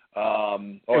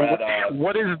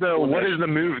 What is the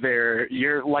move there?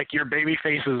 Your baby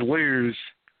faces lose,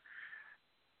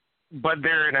 but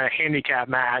they're in a handicap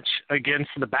match against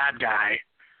the bad guy.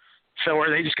 So are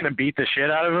they just going to beat the shit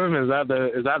out of him? Is that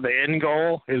the end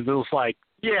goal? Is this like,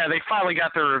 yeah, they finally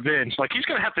got their revenge? Like, he's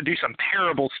going to have to do some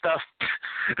terrible stuff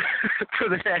for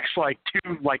the next a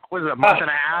month and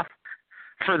a half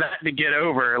for that to get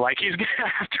over. Like, he's going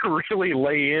to have to really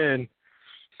lay in.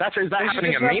 Is that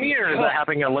happening at Mania, or is that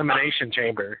happening at Elimination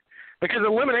Chamber? Because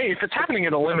if it's happening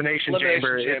at Elimination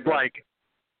Chamber, it's like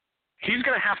he's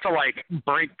going to have to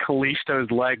break Kalisto's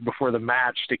leg before the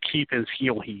match to keep his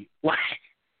heel heat.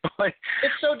 Like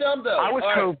it's so dumb though. I was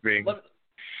hoping. What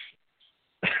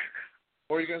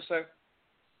were you going to say?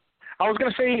 I was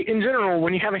going to say, in general,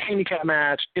 when you have a handicap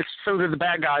match, it's so that the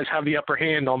bad guys have the upper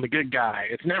hand on the good guy.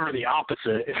 It's never the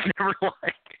opposite. It's never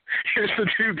like, here's the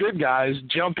two good guys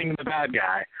jumping the bad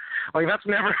guy. Like, that's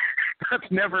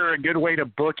never a good way to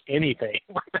book anything.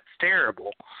 That's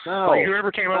terrible. No, like,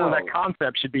 whoever came up with that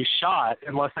concept should be shot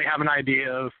unless they have an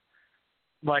idea of,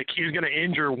 like, he's going to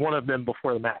injure one of them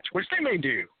before the match, which they may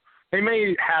do. They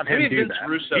may have him do Vince that.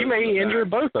 Russo he may injure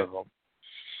both of them.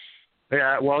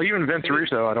 Yeah, well, even Vince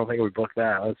Russo, I don't think would book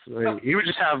that. He would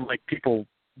just have, people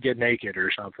get naked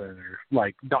or something,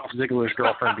 or, Dolph Ziggler's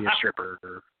girlfriend be a stripper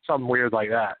or something weird like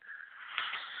that.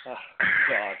 Oh,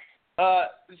 God.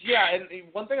 Yeah, and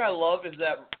one thing I love is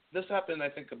that this happened, I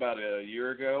think, about a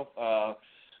year ago.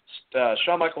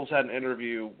 Shawn Michaels had an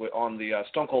interview on the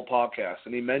Stone Cold podcast,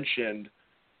 and he mentioned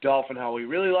Dolph and how he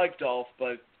really liked Dolph,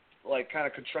 but, kind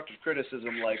of constructive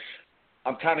criticism,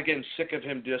 I'm kind of getting sick of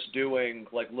him just doing,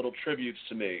 little tributes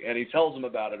to me. And he tells them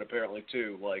about it, apparently,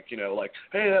 too.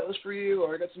 Hey, that was for you,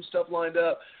 or I got some stuff lined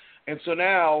up. And so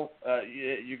now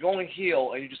you're going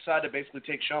heel, and you decide to basically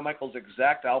take Shawn Michaels'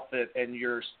 exact outfit, and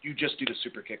you just do the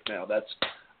super kick now.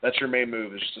 That's your main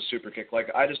move, is just a super kick.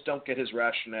 I just don't get his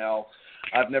rationale.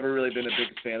 I've never really been a big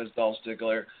fan of Dolph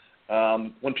Ziggler.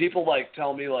 When people,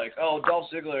 tell me, oh,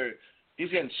 Dolph Ziggler, he's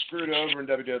getting screwed over in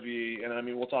WWE, and I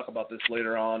mean, we'll talk about this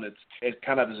later on. It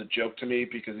kind of is a joke to me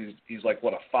because he's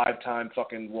a 5-time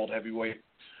fucking world heavyweight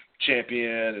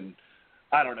champion, and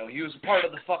I don't know. He was part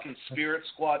of the fucking Spirit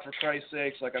Squad, for Christ's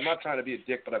sakes. I'm not trying to be a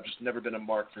dick, but I've just never been a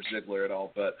mark for Ziggler at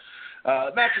all. But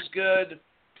the match is good.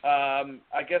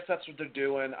 I guess that's what they're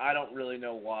doing. I don't really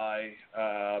know why.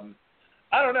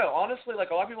 I don't know. Honestly, a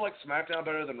lot of people like SmackDown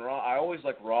better than Raw. I always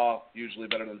like Raw usually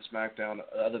better than SmackDown,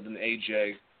 other than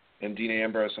AJ. and Dean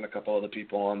Ambrose and a couple other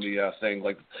people on the thing.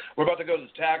 Like, we're about to go to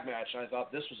the tag match, and I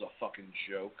thought this was a fucking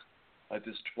joke. Like,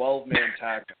 this 12-man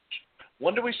tag match.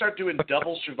 When do we start doing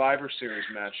double Survivor Series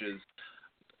matches,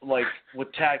 like,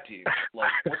 with tag teams?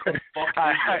 Like, what the fuck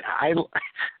is it?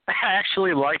 I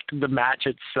actually liked the match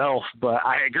itself, but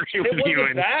I agree with you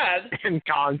in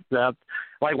concept.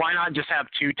 Like, why not just have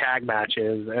 2 tag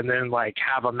matches and then, like,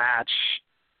 have a match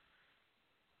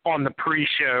on the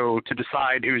pre-show to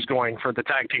decide who's going for the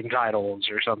tag team titles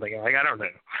or something? Like, I don't know.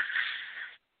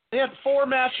 They had 4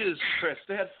 matches, Chris.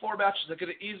 They had 4 matches that could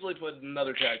have easily put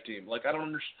another tag team. Like, I don't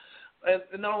understand.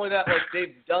 And not only that, like,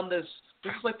 they've done this.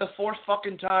 This is like the 4th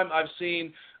fucking time I've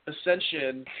seen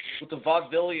Ascension with the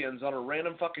Vaudevillians on a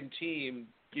random fucking team.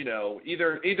 You know,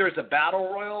 either it's a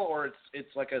battle royal or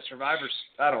it's like a Survivor.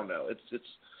 I don't know.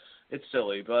 It's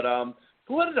silly. But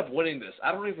who ended up winning this?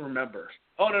 I don't even remember.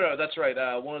 Oh no, that's right.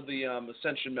 One of the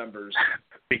Ascension members.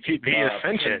 The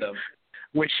Ascension,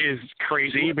 which is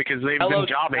crazy because they've been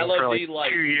jobbing for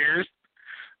like 2 years.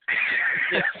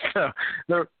 Yeah.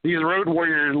 So these Road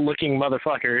Warrior looking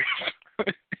motherfuckers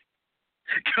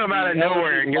come out of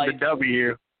nowhere and get the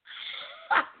W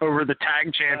over the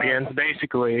tag champions,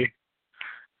 basically.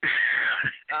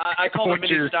 I call them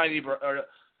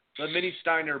the Mini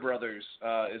Steiner brothers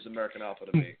is American Alpha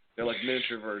to me. They're like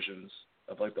miniature versions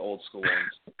of like the old school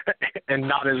ones, and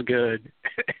not as good.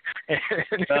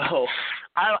 No,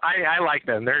 I like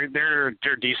them. They're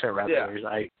decent wrestlers.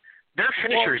 Yeah. Their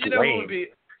finisher's lame.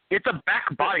 It's a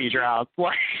back body drop.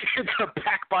 Like, it's a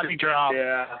back body drop.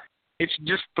 Yeah. It's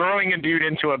just throwing a dude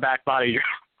into a back body drop.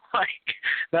 Like,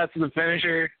 that's the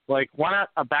finisher. Like, why not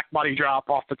a back body drop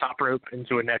off the top rope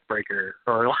into a neck breaker?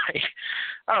 Or, like,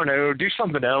 I don't know, do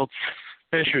something else.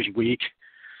 Finisher's weak.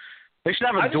 They should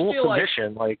have a dual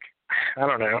submission. Like, I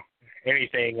don't know,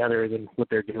 anything other than what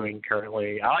they're doing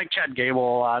currently. I like Chad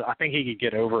Gable. I think he could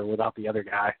get over without the other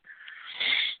guy.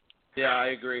 Yeah, I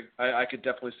agree. I could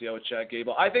definitely see how with Chad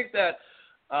Gable. I think that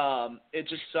it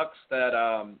just sucks that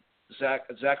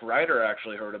Zack Ryder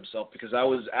actually hurt himself, because I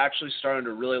was actually starting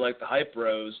to really like the Hype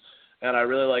Bros, and I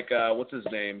really like what's his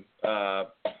name? I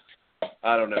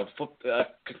don't know,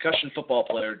 concussion football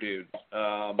player dude,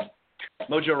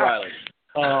 Mojo Riley.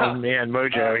 Oh man,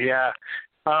 Mojo, yeah.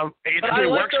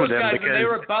 It works with them because they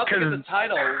were about to get the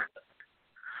title,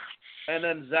 and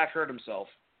then Zack hurt himself.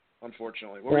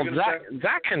 Unfortunately.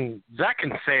 Zach can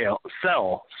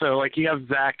sell. So, like, you have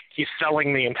Zach, he's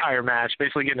selling the entire match,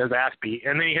 basically getting his ass beat,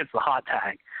 and then he hits the hot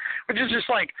tag, which is just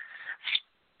like,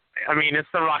 I mean, it's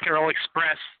the Rock and Roll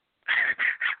Express,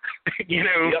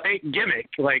 gimmick.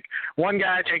 Like, one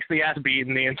guy takes the ass beat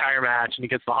in the entire match, and he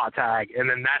gets the hot tag, and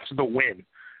then that's the win.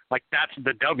 Like, that's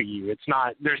the W. It's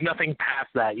not, there's nothing past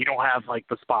that. You don't have, like,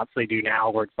 the spots they do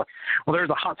now where it's like, well, there's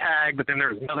a hot tag, but then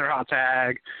there's another hot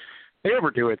tag. They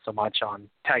overdo it so much on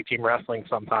tag team wrestling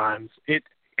sometimes.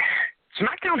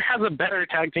 SmackDown has a better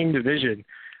tag team division,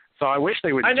 so I wish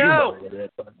they would do more with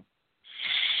it. But...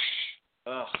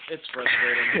 it's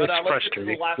frustrating. It's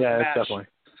frustrating. Yeah, it's definitely.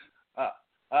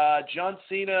 John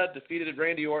Cena defeated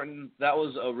Randy Orton. That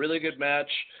was a really good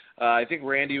match. I think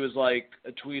Randy was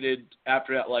tweeted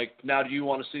after that, now do you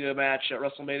want to see a match at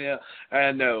WrestleMania?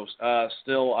 And no,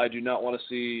 still I do not want to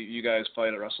see you guys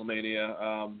fight at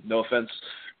WrestleMania. No offense.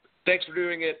 Thanks for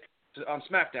doing it on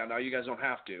SmackDown. Now you guys don't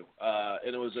have to.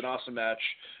 And it was an awesome match.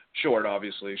 Short,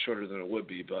 obviously, shorter than it would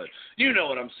be, but you know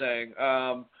what I'm saying.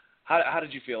 How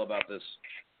did you feel about this?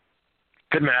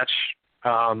 Good match.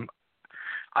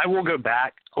 I will go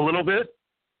back a little bit.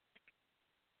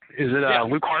 Is it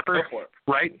Luke Harper?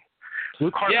 Right?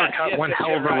 Luke Harper cut one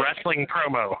hell of a wrestling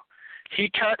promo. He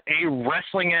cut a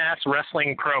wrestling-ass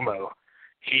wrestling promo.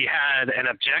 He had an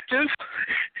objective.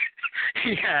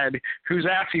 He had whose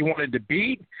ass he wanted to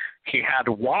beat. He had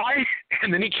why,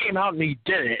 and then he came out and he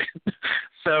did it.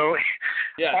 So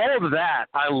all of that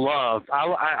I love.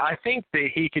 I think that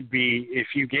he could be, if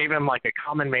you gave him like a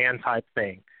common man type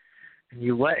thing, and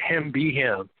you let him be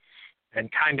him and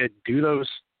kind of do those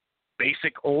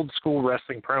basic old school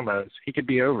wrestling promos, he could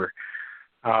be over.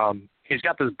 He's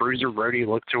got this Bruiser Brody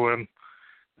look to him.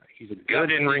 He's a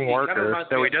good in-ring worker,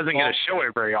 though he doesn't get to show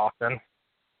it very often.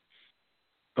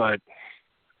 But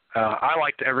I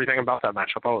liked everything about that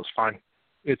match. I thought it was fine.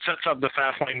 It sets up the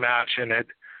Fastlane match, and it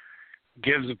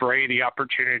gives Bray the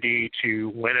opportunity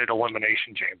to win at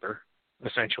Elimination Chamber,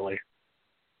 essentially.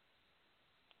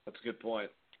 That's a good point.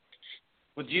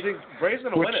 But do you think Bray's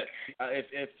going to win it?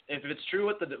 If it's true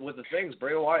with the things,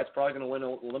 Bray Wyatt's probably going to win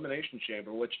Elimination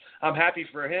Chamber, which I'm happy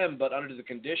for him, but under the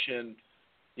condition,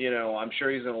 I'm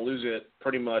sure he's going to lose it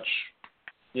pretty much.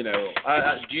 Do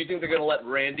you think they're going to let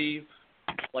Randy,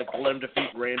 let him defeat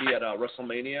Randy at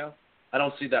WrestleMania? I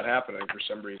don't see that happening for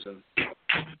some reason.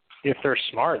 If they're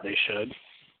smart, they should.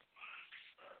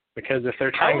 Because if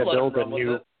they're trying to build a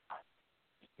new, if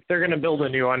they're going to build a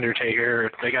new Undertaker,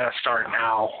 they got to start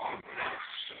now.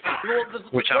 Well,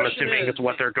 which I'm assuming is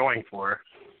what they're going for.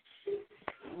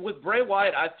 With Bray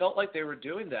Wyatt, I felt like they were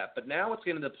doing that, but now it's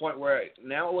getting to the point where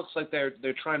now it looks like they're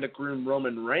trying to groom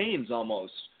Roman Reigns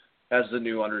almost as the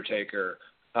new Undertaker.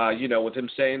 With him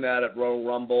saying that at Royal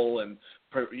Rumble and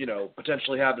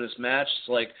potentially having his match, it's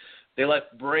like they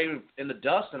let Bray in the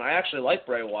dust, and I actually like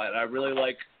Bray Wyatt. I really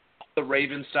like the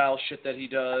Raven style shit that he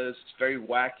does. It's very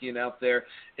wacky and out there.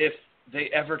 If they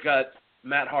ever got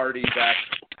Matt Hardy back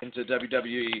into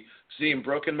WWE, seeing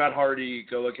broken Matt Hardy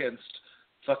go against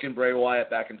fucking Bray Wyatt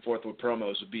back and forth with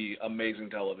promos would be amazing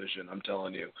television, I'm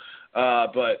telling you.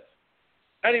 But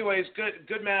anyways,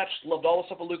 good match. Loved all the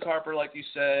stuff with Luke Harper, like you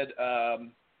said.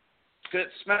 Good.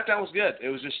 SmackDown was good. It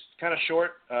was just kind of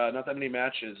short, not that many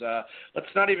matches. Let's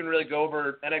not even really go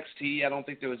over NXT. I don't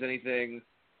think there was anything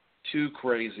too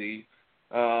crazy.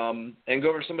 And go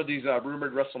over some of these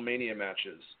rumored WrestleMania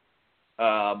matches.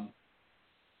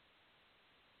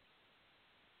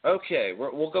 Okay,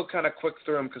 we'll go kind of quick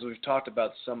through them because we've talked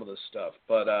about some of the stuff.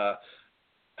 But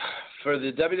for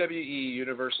the WWE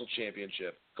Universal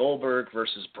Championship, Goldberg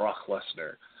versus Brock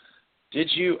Lesnar. Did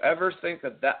you ever think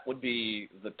that would be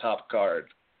the top card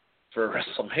for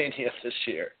WrestleMania this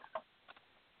year?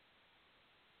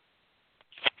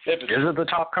 Is it the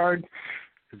top card?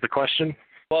 Is the question?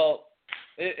 Well,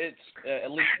 it's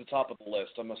at least the top of the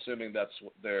list. I'm assuming that's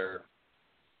what they're.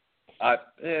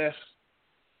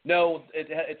 No,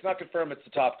 it's not confirmed it's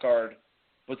the top card,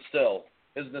 but still,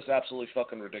 isn't this absolutely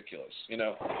fucking ridiculous?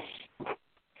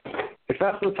 If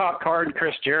that's the top card,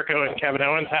 Chris Jericho and Kevin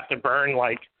Owens have to burn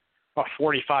like a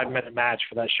 45-minute match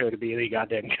for that show to be any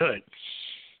goddamn good.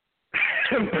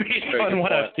 Based on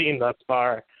what I've seen thus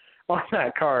far on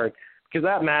that card, because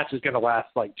that match is going to last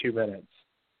like 2 minutes.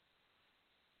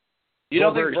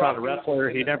 Goldberg's not a wrestler.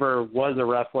 He never was a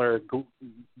wrestler.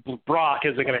 Brock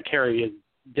isn't going to carry his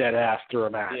dead ass through a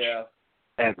match. Yeah.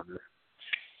 Ever.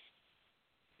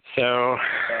 So,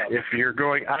 if you're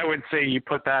going, I would say you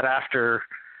put that after,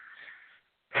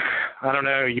 I don't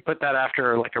know, you put that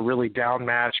after like a really down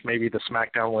match, maybe the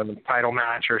SmackDown Women's title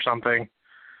match or something,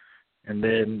 and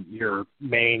then your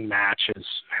main match is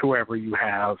whoever you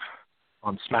have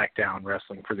on SmackDown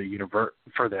wrestling for the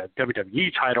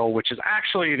WWE title, which is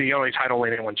actually the only title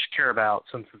anyone should care about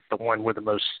since it's the one with the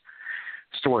most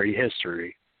story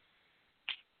history.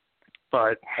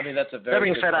 But I mean, that's a very that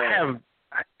being said, point.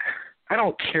 I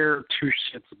don't care two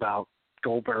shits about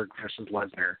Goldberg versus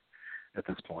Lesnar at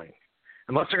this point.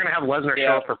 Unless they're going to have Lesnar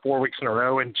show up for 4 weeks in a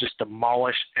row and just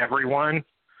demolish everyone,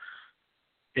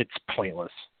 it's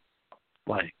pointless.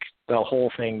 Like, the whole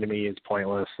thing to me is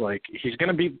pointless. Like, he's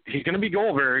gonna be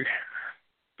Goldberg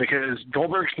because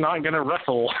Goldberg's not gonna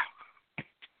wrestle.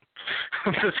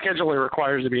 The scheduler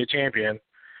requires to be a champion.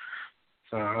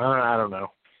 So I don't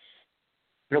know.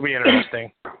 It'll be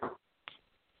interesting.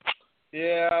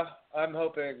 Yeah, I'm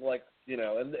hoping,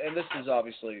 and this is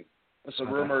obviously a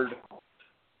rumored.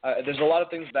 There's a lot of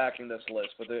things backing this list,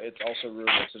 but it's also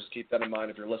rumored, so just keep that in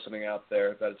mind if you're listening out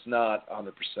there, that it's not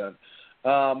 100%.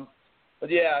 But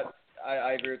yeah,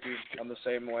 I agree with you. I'm the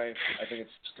same way. I think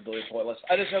it's just completely pointless.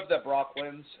 I just hope that Brock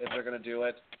wins if they're going to do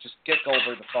it. Just get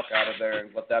Goldberg the fuck out of there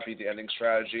and let that be the ending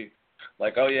strategy.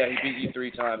 Like, oh yeah, he beat you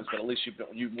 3 times, but at least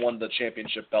you won the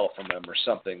championship belt from him or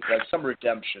something. Like some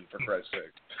redemption, for Christ's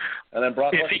sake. And then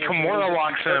Brock. If he Kimura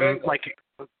locks him,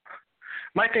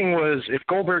 my thing was if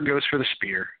Goldberg goes for the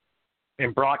spear,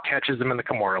 and Brock catches him in the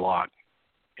Kimura lock,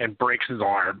 and breaks his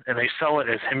arm, and they sell it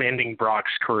as him ending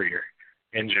Brock's career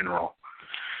in general,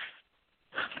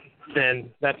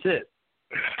 then that's it.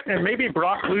 And maybe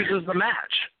Brock loses the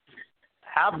match.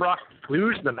 Have Brock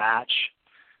lose the match.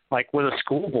 Like with a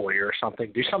schoolboy or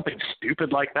something. Do something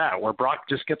stupid like that where Brock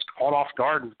just gets caught off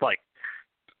guard with like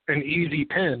an easy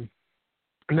pin.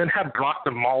 And then have Brock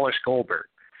demolish Goldberg.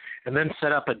 And then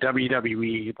set up a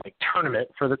WWE tournament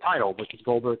for the title because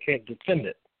Goldberg can't defend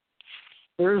it.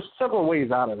 There's several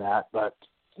ways out of that, but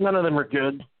none of them are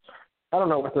good. I don't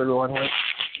know what they're going with.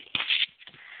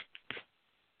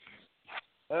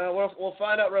 We'll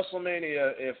find out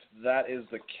WrestleMania if that is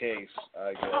the case,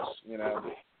 I guess,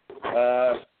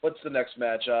 what's the next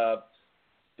match? The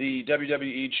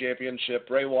WWE Championship,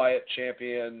 Bray Wyatt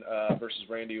champion versus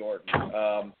Randy Orton.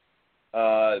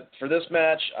 For this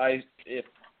match, if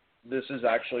this is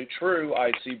actually true,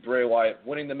 I see Bray Wyatt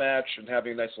winning the match and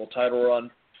having a nice little title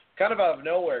run, kind of out of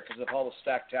nowhere because of all the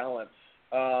stacked talent.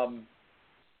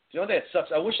 The only thing that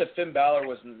sucks, I wish that Finn Balor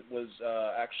was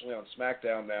actually on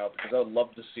SmackDown now because I would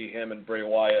love to see him and Bray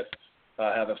Wyatt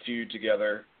have a feud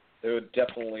together. They would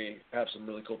definitely have some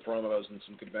really cool promos and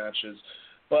some good matches.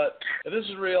 But if this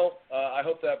is real, I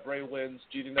hope that Bray wins.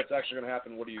 Do you think that's actually going to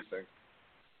happen? What do you think?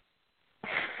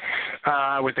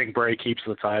 I would think Bray keeps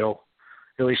the title,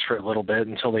 at least for a little bit,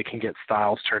 until they can get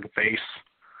Styles turned face.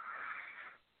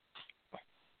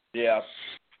 Yeah,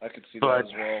 I could see But, that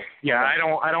as well. Yeah,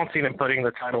 I don't see them putting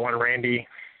the title on Randy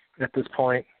at this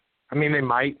point. I mean, they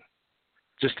might,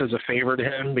 just as a favor to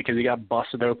him, because he got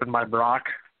busted open by Brock.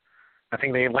 I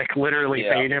think they literally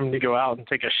paid him to go out and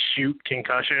take a shoot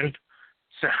concussion.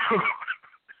 So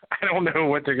I don't know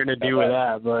what they're gonna do with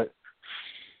that, but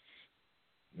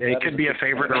it could be a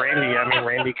favor to Randy. I mean,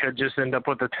 Randy could just end up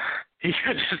with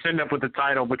the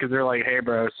title because they're like, hey,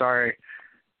 bro, sorry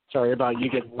about you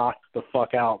getting knocked the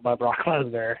fuck out by Brock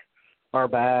Lesnar. Our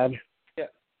bad. Yeah.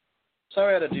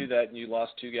 Sorry I had to do that, and you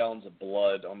lost 2 gallons of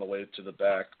blood on the way to the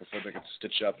back before they could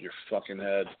stitch up your fucking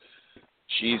head.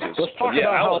 Jesus. Let's talk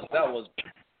about that was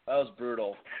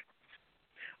brutal.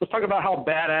 Let's talk about how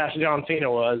badass John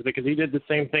Cena was, because he did the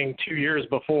same thing 2 years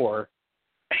before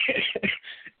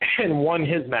and won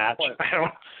his match.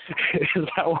 Is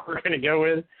that what we're going to go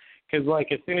with? Because,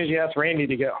 as soon as you ask Randy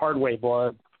to get hardway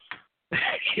blood,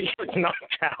 he gets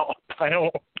knocked out. I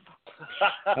don't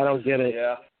get it.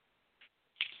 Yeah.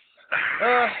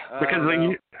 Because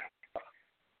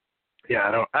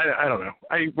I don't know.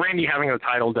 Randy having the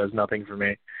title does nothing for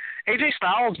me. AJ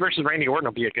Styles versus Randy Orton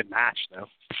will be a good match, though.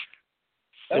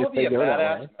 That would be a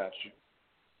badass match.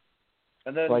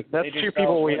 And then that's AJ 2 Styles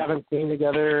people we haven't seen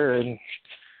together, and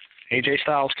AJ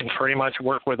Styles can pretty much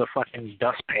work with a fucking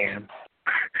dustpan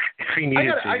if he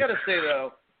needed to. I gotta say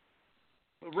though,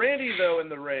 Randy though in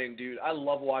the ring, dude, I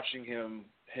love watching him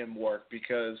work,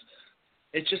 because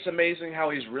it's just amazing how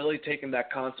he's really taken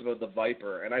that concept of the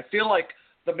Viper, and I feel like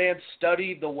the man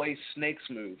studied the way snakes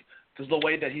move, because the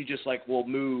way that he just will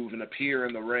move and appear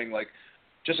in the ring,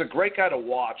 just a great guy to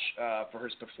watch for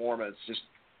his performance. Just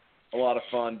a lot of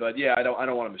fun. But yeah, I don't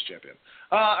want him as champion.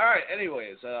 All right.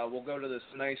 Anyways, we'll go to this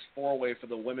nice 4-way for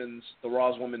the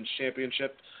Raw's Women's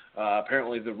Championship.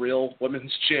 Apparently the real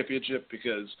Women's Championship,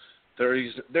 because there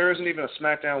isn't even a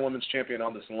SmackDown Women's Champion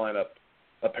on this lineup.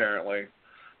 Apparently,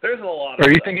 there's a lot.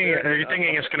 Are you thinking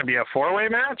it's going to be a 4-way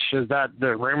match? Is that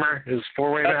the rumor? Is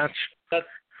 4-way match?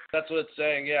 That's what it's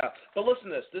saying, yeah. But listen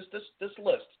to this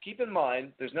list. Keep in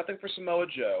mind, there's nothing for Samoa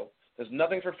Joe. There's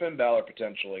nothing for Finn Balor,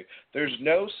 potentially. There's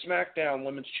no SmackDown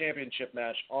Women's Championship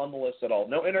match on the list at all.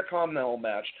 No Intercontinental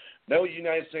match. No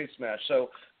United States match. So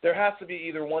there has to be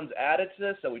either ones added to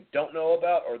this that we don't know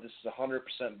about, or this is 100%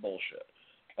 bullshit.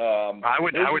 I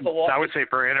would say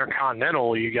for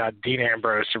Intercontinental, you got Dean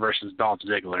Ambrose versus Dolph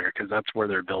Ziggler, because that's where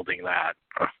they're building that.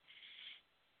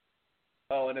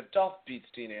 Oh, and if Dolph beats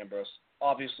Dean Ambrose,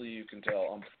 obviously you can tell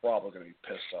I'm probably going to be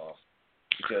pissed off,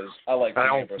 because I like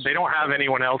Dean Ambrose. They don't have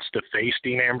anyone else to face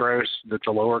Dean Ambrose that's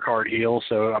a lower card heel,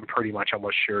 so I'm pretty much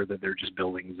almost sure that they're just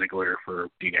building Ziggler for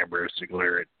Dean Ambrose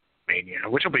Ziggler at Mania,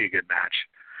 which will be a good match.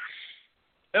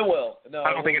 It will. No,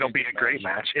 I don't think it'll be a great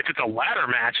match. If it's a ladder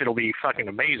match, it'll be fucking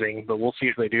amazing, but we'll see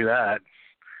if they do that.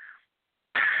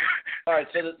 All right,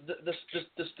 so this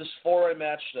 4-way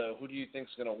match, though, who do you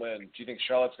think's going to win? Do you think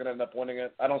Charlotte's going to end up winning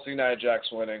it? I don't see Nia Jax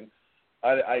winning.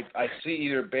 I see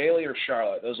either Bayley or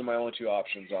Charlotte. Those are my only 2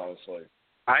 options, honestly.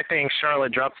 I think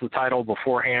Charlotte drops the title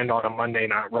beforehand on a Monday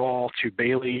Night Raw to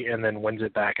Bayley and then wins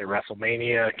it back at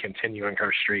WrestleMania, continuing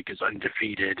her streak as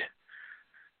undefeated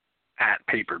at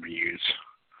pay-per-views.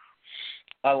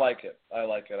 I like it. I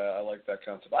like that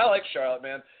concept. I like Charlotte,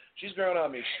 man. She's grown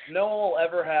on me. No one will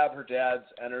ever have her dad's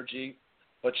energy,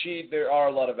 but there are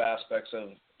a lot of aspects of.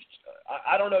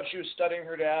 I don't know if she was studying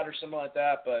her dad or something like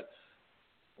that, but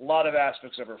a lot of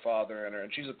aspects of her father in her,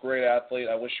 and she's a great athlete.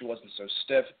 I wish she wasn't so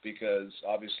stiff, because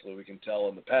obviously we can tell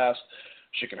in the past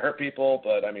she can hurt people,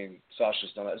 but I mean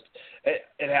Sasha's done it.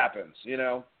 It happens,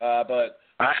 but.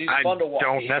 She's fun to watch.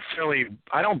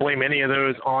 I don't blame any of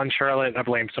those on Charlotte. I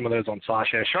blame some of those on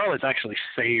Sasha. Charlotte's actually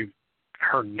saved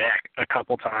her neck a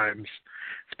couple times.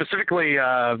 Specifically,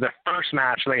 the first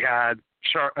match they had,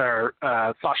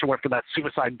 Sasha went for that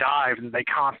suicide dive that they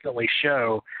constantly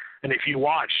show. And if you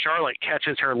watch, Charlotte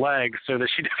catches her leg so that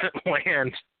she doesn't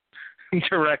land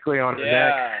directly on her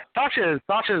neck.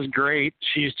 Sasha's great.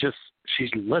 She's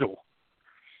little.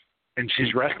 And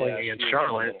she's wrestling against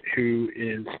Charlotte, who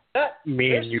is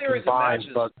mean you can find,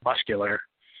 but muscular.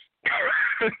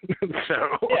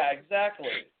 Yeah, exactly.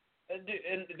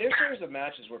 And their series of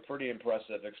matches were pretty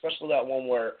impressive, especially that one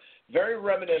where very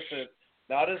reminiscent,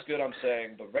 not as good I'm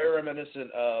saying, but very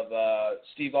reminiscent of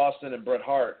Steve Austin and Bret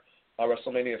Hart,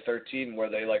 WrestleMania 13, where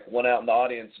they went out in the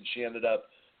audience and she ended up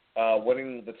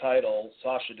winning the title.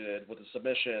 Sasha did with a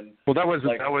submission. Well, that was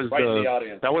right in the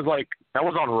audience. That was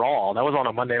on Raw. That was on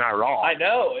a Monday Night Raw. I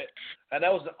know, and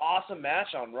that was an awesome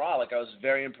match on Raw. Like, I was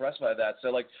very impressed by that. So,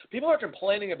 like, people are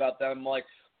complaining about that. I'm like,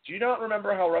 do you not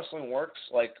remember how wrestling works?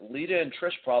 Like, Lita and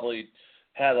Trish probably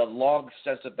had a long,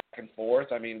 extensive back and forth.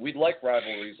 I mean, we'd like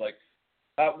rivalries. Like,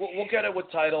 we'll get it with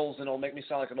titles, and it'll make me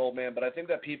sound like an old man, but I think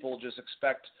that people just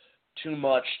expect too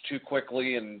much too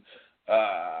quickly, and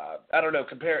I don't know.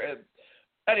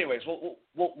 Anyways,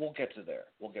 we'll get to there.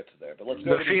 We'll get to there. But let's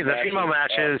go. The female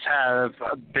matches have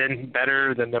been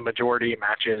better than the majority of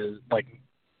matches, like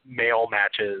male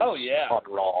matches. Oh, yeah. On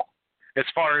Raw. As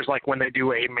far as like when they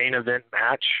do a main event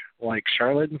match, like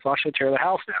Charlotte and Sasha tear the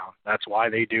house down. That's why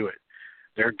they do it.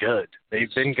 They're good.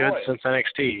 They've been good since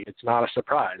NXT. It's not a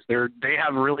surprise. They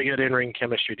have really good in-ring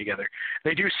chemistry together.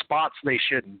 They do spots they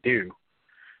shouldn't do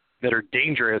that are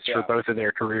dangerous for both of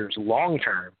their careers long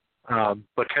term,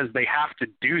 because they have to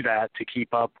do that to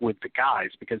keep up with the guys,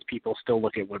 because people still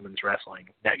look at women's wrestling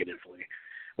negatively,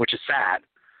 which is sad.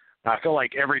 I feel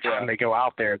like every time they go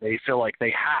out there, they feel like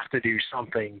they have to do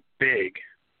something big.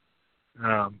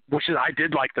 Which is, I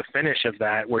did like the finish of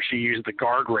that, where she used the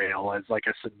guardrail as like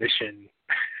a submission.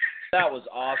 That was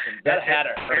awesome. That had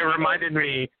her. It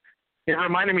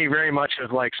reminded me very much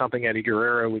of like something Eddie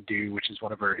Guerrero would do, which is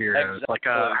one of her heroes. Exactly. Like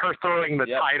her throwing the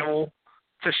title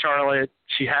to Charlotte.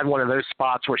 She had one of those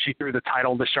spots where she threw the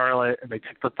title to Charlotte, and they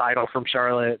took the title from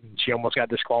Charlotte, and she almost got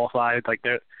disqualified. Like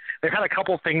they've had a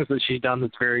couple things that she's done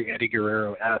that's very Eddie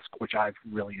Guerrero-esque, which I've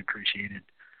really appreciated.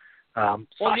 Well,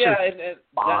 Sasha's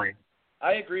fine.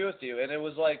 I agree with you, and it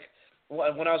was like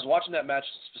when I was watching that match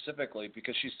specifically,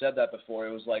 because she said that before,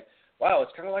 it was like, wow,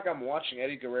 it's kind of like I'm watching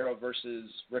Eddie Guerrero versus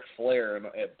Ric Flair,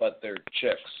 but they're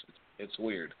chicks. It's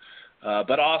weird,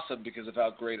 but awesome because of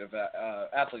how great of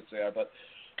athletes they are. But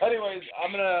anyways,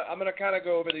 I'm gonna kind of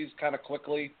go over these kind of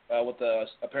quickly, what the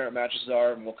apparent matches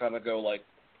are, and we'll kind of go like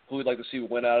who we'd like to see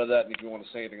win out of that, and if you want to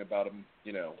say anything about them,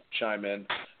 chime in.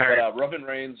 But Roman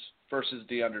Reigns versus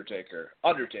The Undertaker.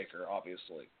 Undertaker,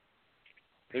 obviously.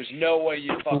 There's no way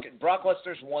you fucking... Brock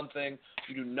Lesnar's one thing.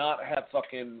 You do not have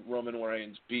fucking Roman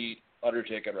Reigns beat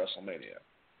Undertaker at WrestleMania.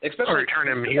 Especially turn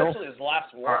him heel. His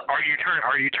last one.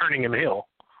 Are you turning him heel?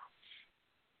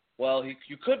 Well,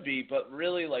 you could be, but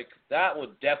really, like, that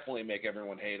would definitely make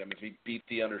everyone hate him if he beat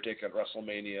The Undertaker at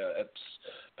WrestleMania. It's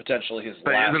potentially his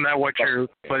last... Isn't that what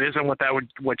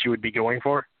what you would be going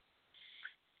for?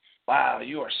 Wow,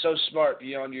 you are so smart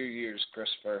beyond your years,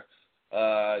 Christopher.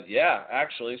 Yeah,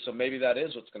 actually, so maybe that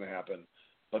is what's going to happen.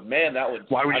 But man, that would.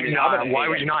 Why would you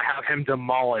not have him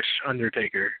demolish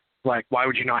Undertaker? Like, why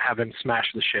would you not have him smash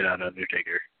the shit out of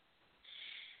Undertaker?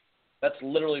 That's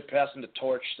literally passing the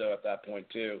torch, though, at that point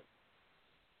too.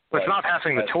 But it's not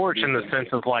passing the torch in the sense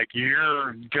of like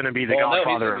you're going to be the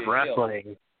godfather of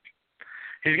wrestling.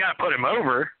 He's got to put him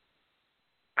over.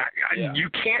 You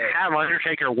can't have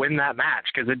Undertaker win that match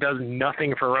because it does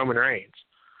nothing for Roman Reigns.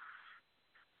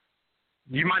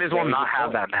 You might as well not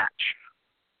have that match.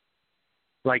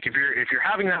 Like if you're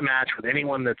having that match with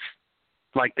anyone that's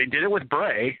like they did it with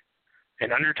Bray,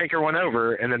 and Undertaker went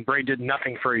over, and then Bray did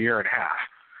nothing for a year and a half.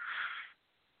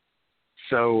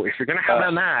 So if you're gonna have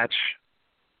that match,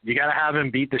 you gotta have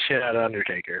him beat the shit out of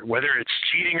Undertaker, whether it's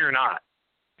cheating or not.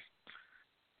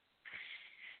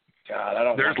 God, I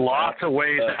don't. There's lots of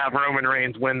ways to have Roman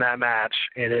Reigns win that match,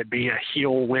 and it be a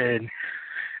heel win.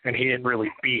 And he didn't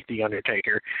really beat The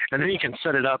Undertaker. And then you can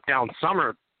set it up down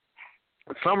SummerSlam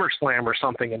or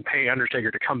something and pay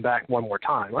Undertaker to come back one more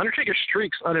time. Undertaker's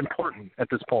streak's unimportant at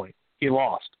this point. He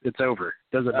lost. It's over.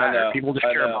 Doesn't matter. People just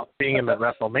care about seeing him at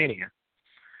WrestleMania.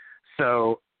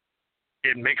 So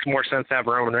it makes more sense to have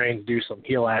Roman Reigns do some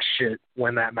heel-ass shit,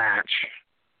 win that match,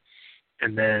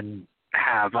 and then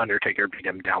have Undertaker beat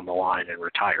him down the line and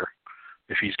retire.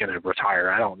 If he's going to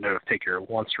retire. I don't know if Taker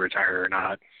wants to retire or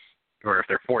not, or if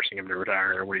they're forcing him to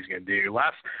retire, or what he's going to do.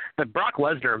 The Brock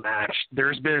Lesnar match,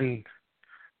 there's been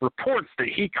reports that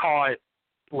he caught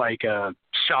like a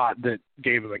shot that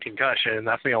gave him a concussion, and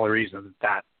that's the only reason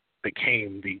that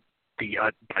became the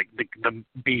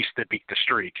beast that beat the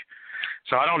streak.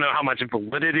 So I don't know how much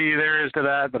validity there is to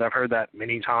that, but I've heard that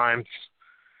many times.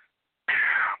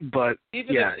 But if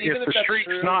the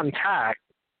streak's not intact,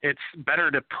 it's better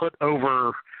to put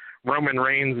over Roman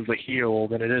Reigns as a heel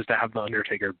than it is to have The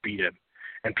Undertaker beat him.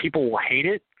 And people will hate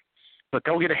it, but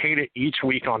they'll get to hate it each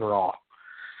week on Raw.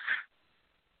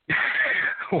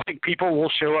 Like, people will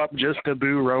show up just to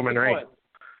boo Roman Reigns.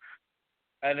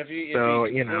 And if he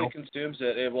really consumes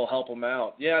it, it will help him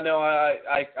out. Yeah, no,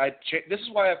 this is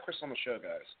why I have Chris on the show,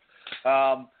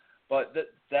 guys. But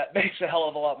that makes a hell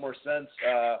of a lot more sense.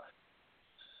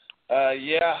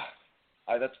 Yeah.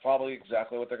 That's probably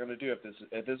exactly what they're going to do.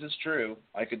 If this is true,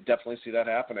 I could definitely see that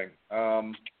happening.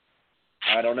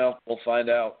 I don't know. We'll find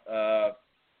out.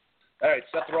 All right,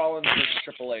 Seth Rollins versus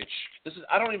Triple H.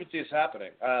 I don't even see this happening.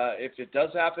 If it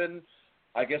does happen,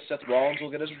 I guess Seth Rollins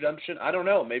will get his redemption. I don't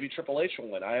know. Maybe Triple H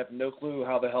will win. I have no clue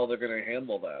how the hell they're going to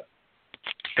handle that.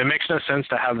 It makes no sense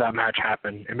to have that match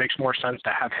happen. It makes more sense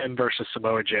to have him versus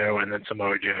Samoa Joe and then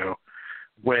Samoa Joe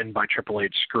win by Triple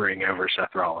H screwing over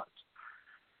Seth Rollins.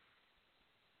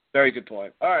 Very good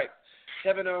point. All right.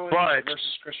 Kevin Owens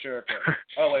versus Chris Jericho.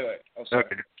 Oh, wait. Oh, sorry.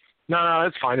 Okay. No,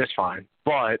 it's fine.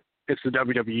 But it's the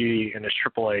WWE and it's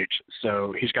Triple H,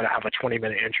 so he's got to have a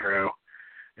 20-minute intro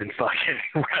and fucking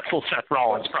wrestle Seth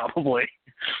Rollins probably,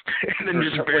 and then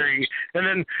just and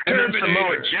then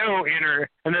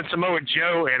Samoa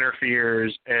Joe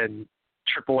interferes and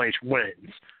Triple H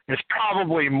wins. It's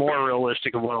probably more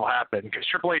realistic of what will happen because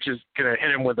Triple H is gonna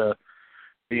hit him with what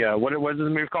is the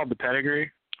move called, the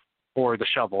pedigree or the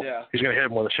shovel? Yeah. He's gonna hit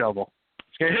him with a shovel.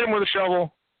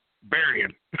 Bury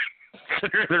him,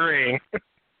 center of the ring.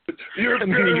 You're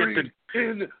buried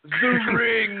in the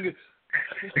ring.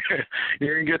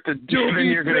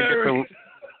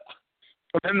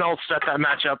 Then they'll set that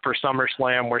match up for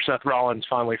SummerSlam where Seth Rollins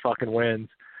finally fucking wins.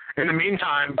 In the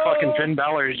meantime, fucking Finn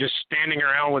Balor is just standing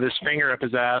around with his finger up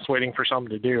his ass waiting for something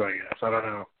to do, I guess. I don't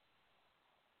know.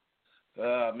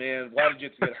 Man, why did you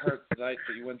have to get hurt tonight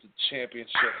that you went to the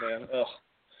championship, man? Ugh.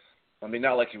 I mean,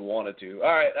 not like you wanted to.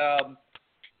 All right,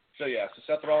 so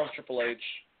Seth Rollins, Triple H.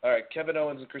 All right, Kevin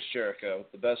Owens and Chris Jericho,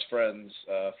 the best friends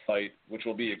fight, which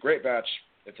will be a great match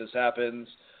if this happens.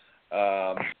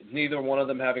 Neither one of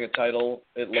them having a title,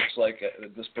 it looks like,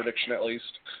 this prediction at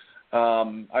least.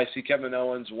 I see Kevin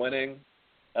Owens winning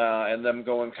and them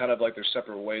going kind of like their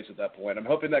separate ways at that point. I'm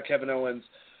hoping that Kevin Owens,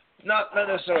 not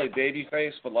necessarily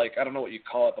babyface, but like, I don't know what you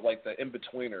call it, but like the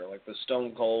in-betweener, like the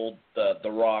Stone Cold, the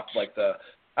Rock, like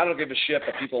I don't give a shit,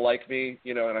 but people like me,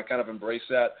 and I kind of embrace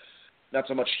that. Not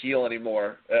so much heel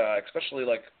anymore, especially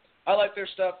like I like their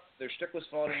stuff. Their shtick was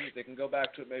funny. They can go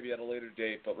back to it maybe at a later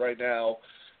date, but right now,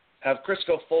 have Chris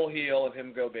go full heel and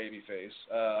him go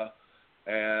babyface,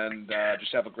 and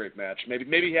just have a great match.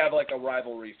 Maybe have like a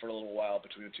rivalry for a little while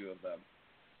between the two of them.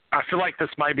 I feel like this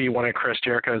might be one of Chris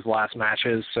Jericho's last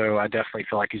matches, so I definitely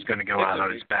feel like he's going to go out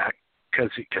on his back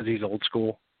because he's old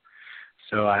school.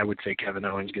 So I would say Kevin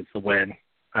Owens gets the win.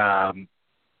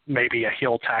 Maybe a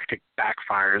heel tactic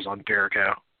backfires on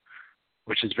Jericho,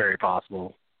 which is very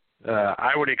possible.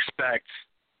 I would expect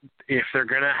if they're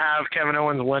going to have Kevin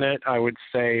Owens win it, I would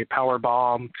say power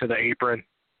bomb to the apron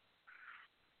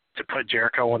to put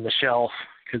Jericho on the shelf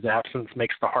because absence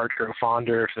makes the heart grow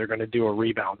fonder if they're going to do a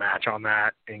rebound match on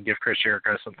that and give Chris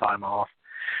Jericho some time off.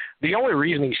 The only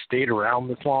reason he stayed around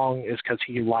this long is because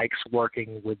he likes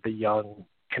working with the young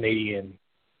Canadian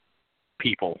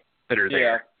people that are there.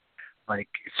 Yeah. Like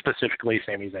specifically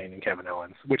Sami Zayn and Kevin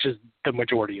Owens, which is the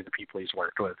majority of the people he's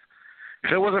worked with.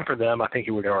 If it wasn't for them, I think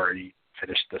he would have already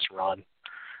finished this run.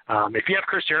 If you have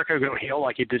Chris Jericho go heel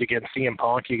like he did against CM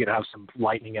Punk, you could have some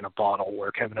lightning in a bottle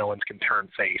where Kevin Owens can turn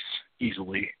face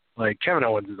easily. Like Kevin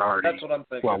Owens is already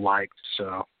well liked,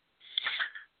 so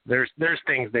there's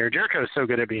things there. Jericho is so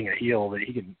good at being a heel that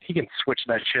he can switch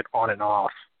that shit on and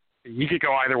off. You could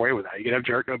go either way with that. You could have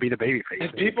Jericho be the babyface.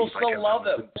 And people still love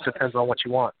him. It depends on what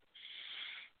you want.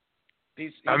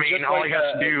 All he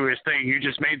has to do is say, you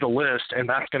just made the list, and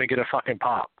that's going to get a fucking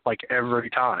pop, like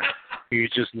every time. He's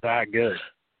just that good.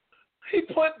 He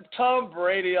put Tom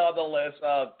Brady on the list.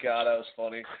 Oh, God, that was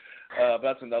funny.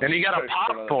 That's another. And he got a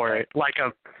pop for it, like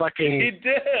a fucking... He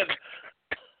did.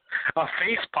 A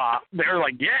face pop. They were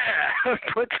like, yeah,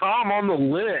 put Tom on the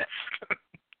list.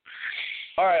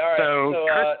 All right. So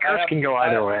Chris can go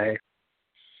either way.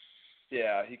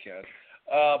 Yeah, he can.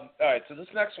 All right, so this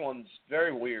next one's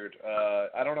very weird.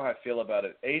 I don't know how I feel about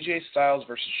it. AJ Styles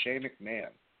versus Shane McMahon.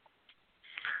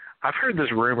 I've heard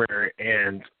this rumor,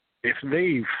 and if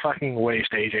they fucking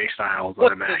waste AJ Styles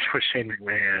on a match with Shane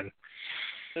McMahon,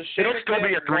 it'll still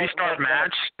be a 3-star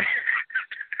match.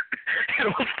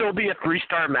 It'll still be a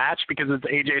 3-star match because it's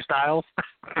AJ Styles.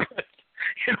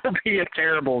 It'll be a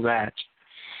terrible match.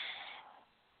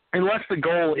 Unless the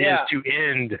goal is to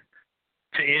end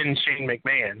Shane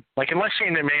McMahon. Like, unless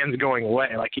Shane McMahon's going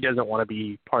away, like he doesn't want to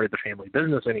be part of the family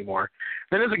business anymore,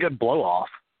 then it's a good blow-off.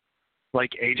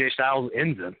 Like, AJ Styles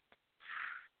ends him.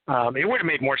 It would have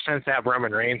made more sense to have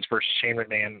Roman Reigns versus Shane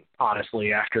McMahon,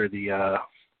 honestly, after the,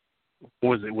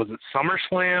 was it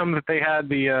SummerSlam that they had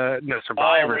the,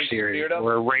 Survivor Series,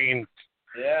 where Reigns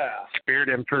Yeah. Speared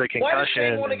him for the concussion. Why does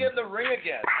Shane want to get in the ring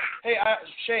again? Hey,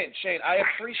 Shane, I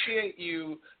appreciate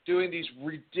you doing these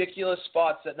ridiculous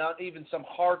spots that not even some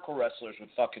hardcore wrestlers would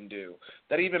fucking do.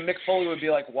 That even Mick Foley would be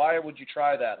like, why would you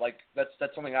try that? Like, that's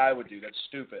something I would do. That's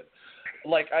stupid.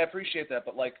 Like, I appreciate that,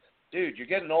 but, like, dude, you're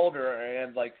getting older,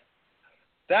 and, like,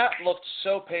 that looked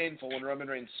so painful when Roman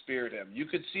Reigns speared him. You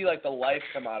could see, like, the life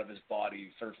come out of his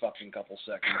body for a fucking couple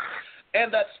seconds.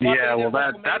 And that's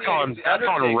that's on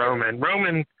Roman.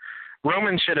 Roman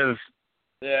should have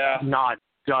not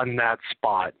done that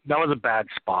spot. That was a bad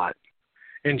spot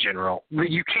in general.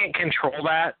 You can't control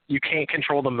that. You can't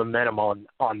control the momentum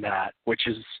on that, which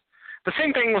is the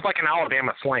same thing with like an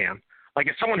Alabama slam. Like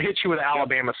if someone hits you with an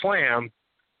Alabama slam,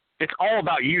 it's all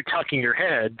about you tucking your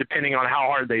head depending on how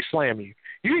hard they slam you.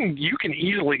 You can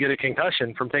easily get a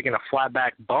concussion from taking a flat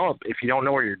back bump if you don't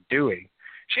know what you're doing.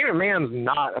 Shane McMahon's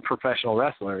not a professional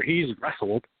wrestler. He's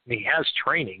wrestled and he has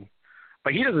training,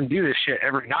 but he doesn't do this shit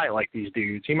every night like these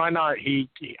dudes. He might not.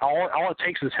 All it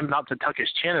takes is him not to tuck his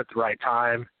chin at the right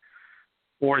time,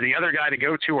 or the other guy to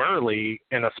go too early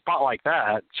in a spot like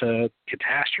that to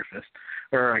catastrophe,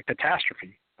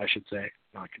 I should say.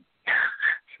 Not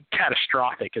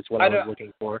catastrophic is what I was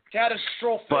looking for.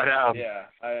 Catastrophic. But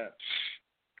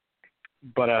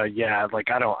yeah.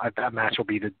 That match will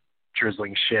be the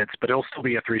drizzling shits, but it'll still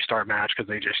be a 3-star match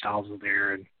because AJ Styles is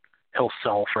there and he'll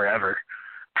sell forever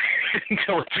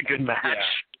until it's a good match.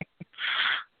 Yeah.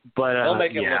 But they'll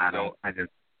make it look good.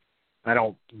 I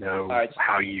don't know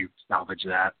how you salvage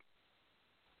that.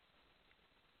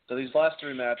 So these last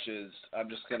 3 matches, I'm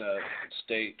just gonna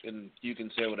state, and you can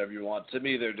say whatever you want. To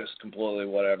me, they're just completely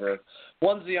whatever.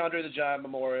 One's the Andre the Giant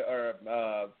Memorial or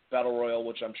Battle Royal,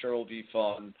 which I'm sure will be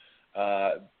fun.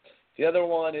 The other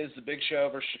one is the Big Show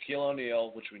versus Shaquille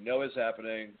O'Neal, which we know is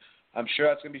happening. I'm sure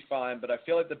that's going to be fine, but I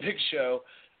feel like the Big Show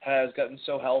has gotten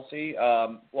so healthy.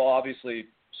 Well, obviously,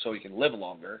 so he can live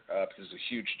longer because he's a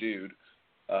huge dude,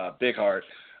 big heart.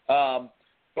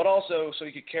 But also so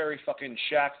he could carry fucking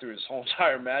Shaq through his whole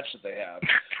entire match that they have.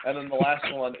 And then the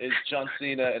last one is John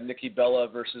Cena and Nikki Bella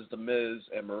versus The Miz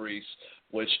and Maurice,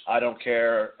 which I don't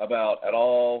care about at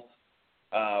all.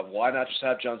 Why not just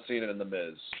have John Cena and The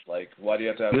Miz? Like, why do you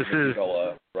have to have Nikki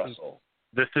Bella wrestle?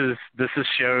 This is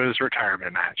Show's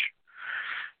retirement match,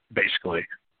 basically.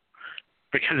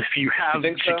 Because if you have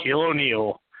Shaquille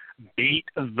O'Neal beat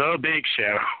The Big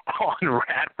Show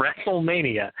at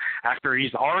WrestleMania after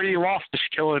he's already lost to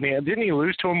Shaquille O'Neal, didn't he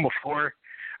lose to him before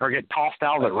or get tossed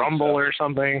out of the Rumble or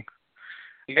something?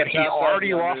 He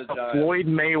already lost to Floyd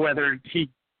Mayweather. He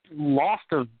lost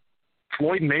to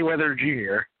Floyd Mayweather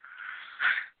Jr.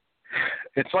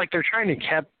 It's like they're trying to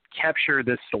capture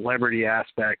this celebrity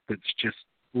aspect that's just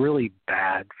really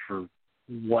bad for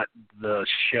what the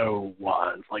show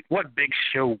was, like what Big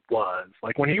Show was.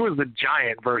 Like when he was the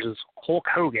Giant versus Hulk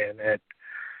Hogan at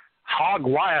Hog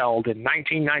Wild in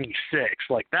 1996,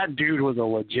 like that dude was a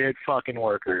legit fucking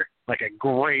worker, like a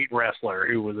great wrestler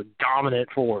who was a dominant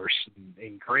force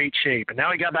in great shape. And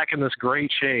now he got back in this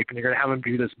great shape, and you're going to have him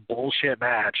do this bullshit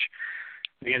match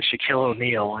against Shaquille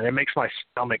O'Neal, and it makes my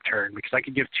stomach turn because I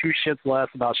could give 2 shits less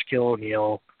about Shaquille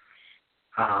O'Neal.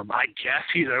 I guess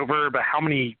he's over, but how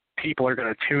many people are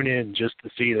going to tune in just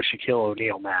to see the Shaquille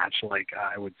O'Neal match? Like,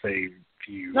 I would say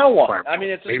few. No one. I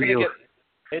mean, it's just going to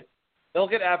get they'll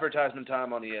get advertisement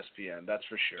time on ESPN, that's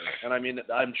for sure. And I mean,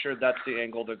 I'm sure that's the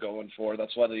angle they're going for.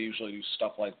 That's why they usually do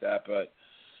stuff like that, but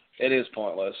it is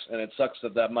pointless, and it sucks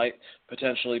that might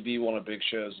potentially be one of Big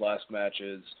Show's last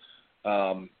matches.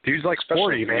 Dude's like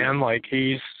 40, man. Like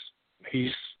he's.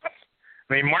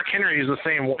 I mean, Mark Henry is the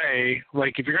same way.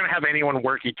 Like if you're gonna have anyone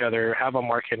work each other, have a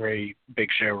Mark Henry Big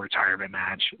Show retirement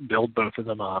match. Build both of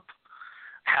them up.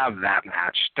 Have that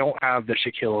match. Don't have the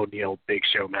Shaquille O'Neal Big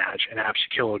Show match and have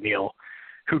Shaquille O'Neal,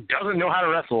 who doesn't know how to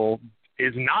wrestle,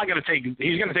 is not gonna take.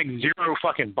 He's gonna take 0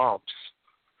 fucking bumps.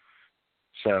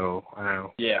 So I don't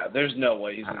know. Yeah, there's no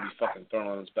way he's gonna be fucking thrown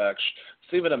on his back.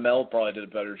 Stephen Amell probably did a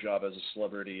better job as a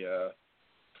celebrity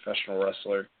professional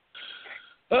wrestler.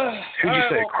 Who'd you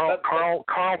say? Carl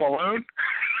Malone?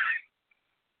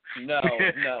 No,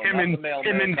 him and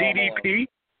DDP.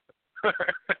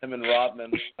 Him and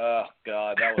Rodman. Oh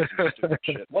God, that was some stupid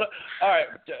shit. What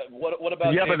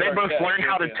about? Yeah, but they both learned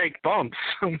how to take bumps.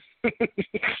 That's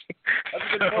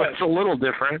a good point. It's a little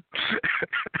different.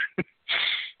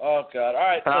 Oh God! All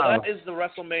right, so that is the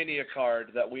WrestleMania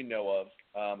card that we know of.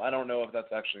 I don't know if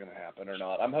that's actually going to happen or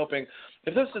not. I'm hoping,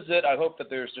 if this is it, I hope that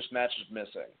there's just matches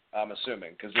missing. I'm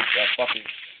assuming because it's a fucking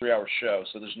 3-hour show,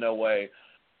 so there's no way.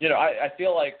 You know, I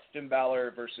feel like Finn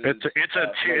Balor versus it's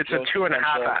a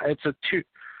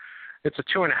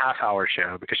 2.5 hour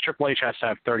show because Triple H has to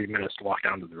have 30 minutes to walk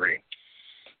down to the ring.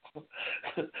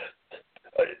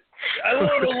 I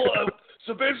want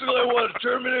so basically I want a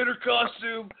Terminator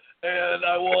costume, and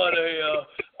I want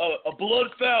a blood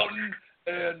fountain,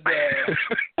 and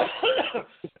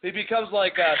he becomes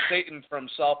like Satan from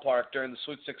South Park during the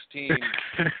Sweet 16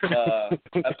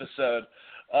 episode.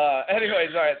 Anyways,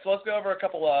 all right, so let's go over a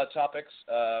couple topics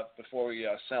before we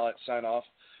sign off.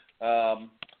 All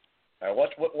right,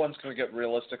 what ones can we get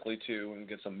realistically to and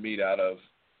get some meat out of?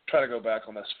 Try to go back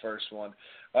on this first one.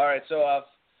 All right, so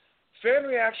fan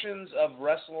reactions of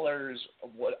wrestlers,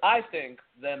 what I think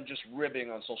them just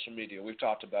ribbing on social media. We've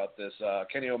talked about this.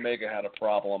 Kenny Omega had a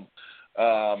problem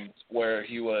where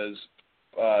he was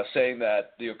saying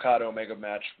that the Okada-Omega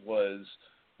match was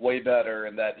way better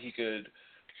and that he could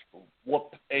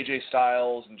whoop AJ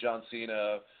Styles and John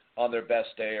Cena on their best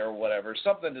day or whatever,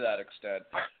 something to that extent.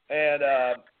 And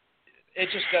it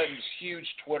just got this huge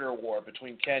Twitter war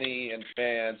between Kenny and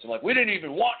fans, and like, we didn't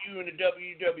even want you in the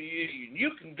WWE, and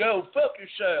you can go fuck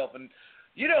yourself, and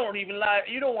you don't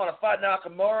want to fight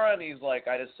Nakamura, and he's like,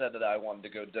 I just said that I wanted to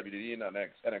go to WWE, not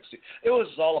NXT. It was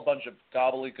all a bunch of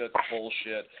gobbledygook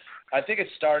bullshit. I think it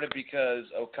started because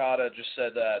Okada just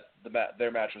said that their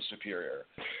match was superior,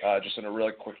 just in a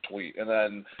really quick tweet, and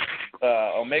then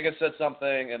Omega said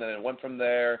something, and then it went from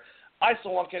there. I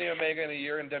still want Kenny Omega in a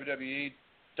year in WWE.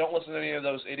 Don't listen to any of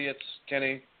those idiots,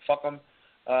 Kenny. Fuck them.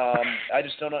 I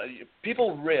just don't know.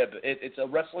 People rib. It's a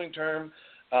wrestling term.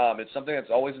 It's something that's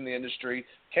always in the industry.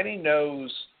 Kenny knows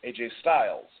AJ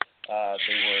Styles. They were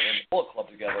in the Bullet Club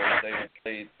together.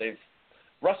 They've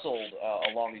wrestled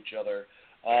along each other.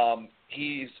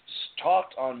 He's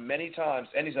talked on many times,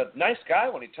 and he's a nice guy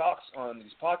when he talks on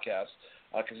these podcasts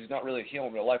because he's not really a heel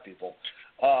in real life, people.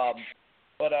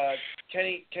 But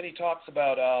Kenny talks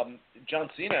about John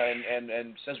Cena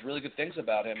and says really good things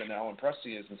about him and how impressed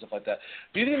he is and stuff like that.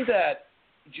 Do you think that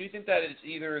it's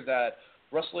either that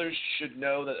wrestlers should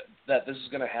know that this is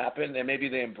going to happen and maybe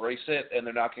they embrace it and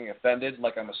they're not getting offended,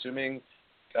 like I'm assuming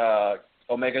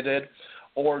Omega did,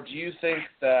 or do you think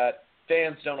that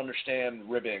fans don't understand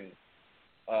ribbing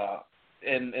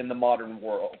in the modern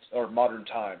world or modern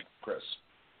time, Chris?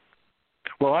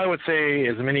 Well, I would say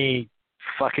as many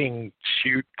fucking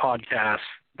shoot podcasts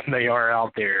they are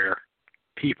out there,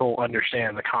 people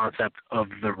understand the concept of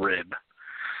the rib.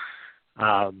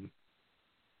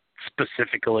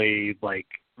 Specifically, like,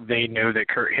 they know that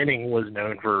Kurt Hennig was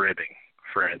known for ribbing,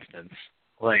 for instance.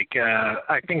 Like,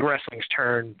 I think wrestling's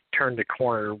turned a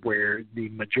corner where the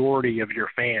majority of your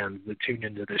fans that tune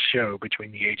into this show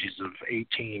between the ages of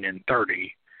 18 and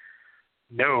 30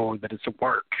 know that it's a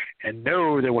work and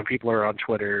know that when people are on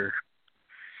Twitter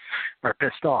are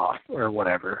pissed off or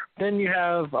whatever, then you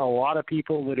have a lot of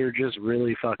people that are just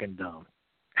really fucking dumb.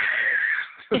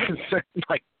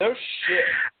 Like, no shit.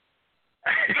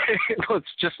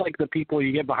 It's just like the people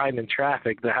you get behind in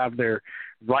traffic that have their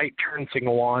right turn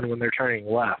signal on when they're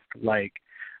turning left. Like,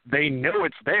 they know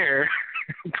it's there,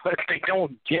 but they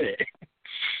don't get it.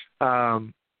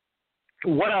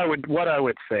 What I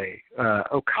would say,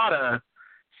 Okada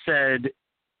said,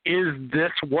 is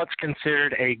this what's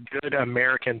considered a good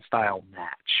American-style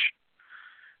match?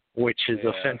 Which is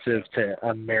offensive to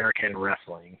American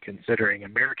wrestling, considering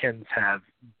Americans have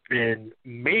been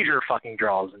major fucking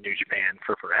draws in New Japan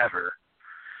for forever,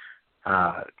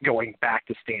 going back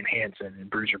to Stan Hansen and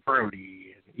Bruiser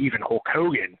Brody and even Hulk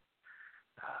Hogan.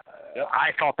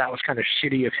 I thought that was kind of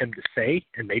shitty of him to say,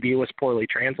 and maybe it was poorly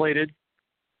translated.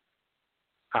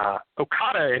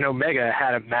 Okada and Omega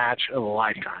had a match of a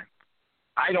lifetime.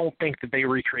 I don't think that they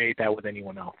recreate that with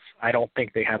anyone else. I don't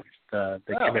think they have the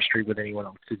chemistry with anyone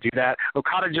else to do that.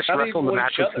 Okada just wrestled a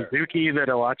match with Suzuki that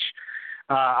I watched.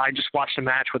 I just watched a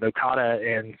match with Okada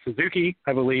and Suzuki,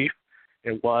 I believe.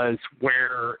 It was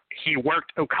where he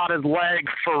worked Okada's leg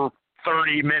for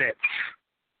 30 minutes,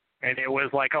 and it was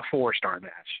like a 4-star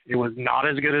match. It was not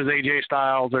as good as AJ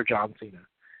Styles or John Cena.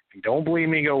 If you don't believe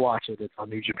me, go watch it. It's on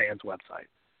New Japan's website.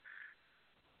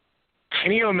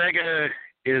 Kenny Omega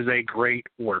is a great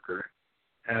worker.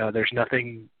 There's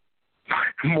nothing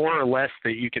more or less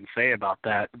that you can say about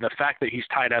that. The fact that he's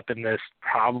tied up in this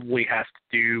probably has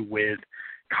to do with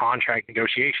contract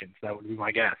negotiations. That would be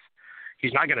my guess.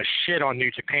 He's not going to shit on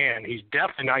New Japan. He's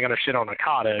definitely not going to shit on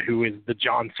Okada, who is the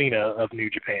John Cena of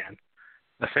New Japan,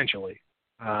 essentially.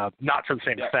 Not to the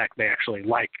same effect. They actually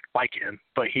like him,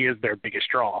 but he is their biggest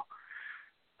draw.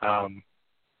 The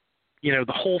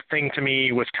whole thing to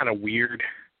me was kind of weird.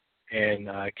 And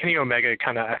Kenny Omega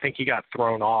I think he got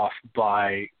thrown off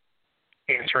by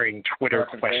answering Twitter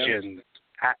questions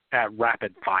at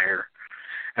rapid fire,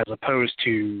 as opposed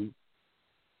to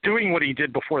doing what he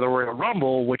did before the Royal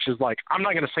Rumble, which is like, I'm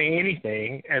not going to say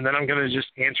anything, and then I'm going to just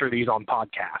answer these on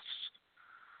podcasts.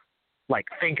 Like,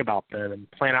 think about them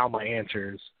and plan out my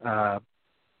answers.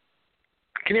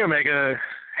 Kenny Omega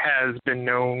has been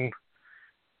known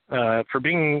for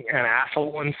being an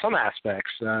asshole in some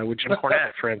aspects. With Jim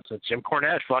Cornette, for instance. Jim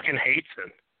Cornette fucking hates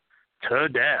him to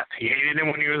death. He hated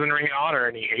him when he was in Ring of Honor,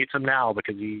 and he hates him now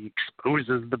because he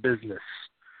exposes the business.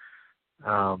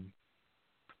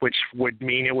 Which would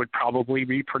mean it would probably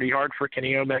be pretty hard for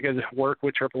Kenny Omega to work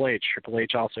with Triple H. Triple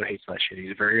H also hates that shit.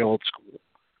 He's very old school.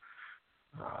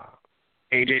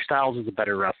 AJ Styles is a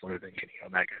better wrestler than Kenny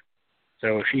Omega.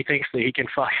 So if he thinks that he can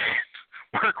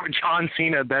work with John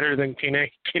Cena better than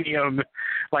Kenny Omega,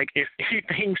 like if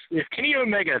Kenny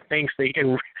Omega thinks that he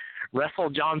can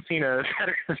wrestle John Cena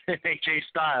better than AJ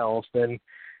Styles, then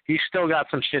he's still got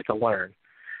some shit to learn.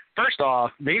 First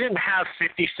off, they didn't have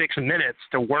 56 minutes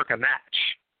to work a match.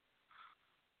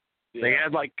 Yeah. They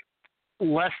had like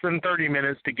less than 30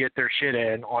 minutes to get their shit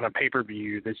in on a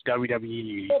pay-per-view that's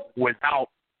WWE without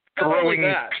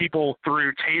throwing people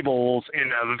through tables in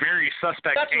a very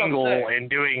suspect angle and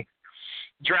doing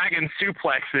dragon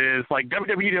suplexes. Like,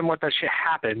 WWE didn't let that shit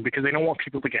happen because they don't want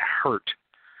people to get hurt.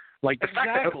 Like, the fact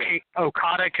that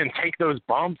Okada can take those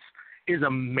bumps is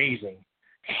amazing.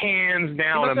 Hands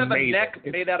down, he must amazing. Have a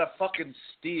neck made out of fucking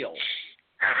steel.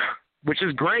 Which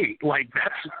is great. Like,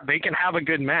 they can have a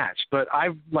good match. But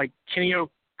Kenny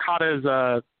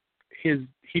Okada's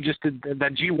he just did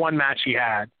that G1 match he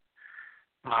had,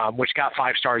 which got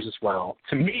 5 stars as well.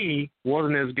 To me,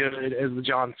 wasn't as good as the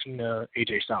John Cena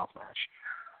AJ Styles match.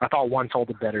 I thought one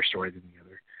told a better story than the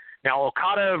other. Now,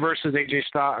 Okada versus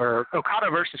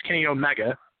Okada versus Kenny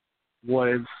Omega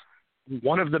was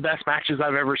one of the best matches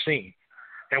I've ever seen.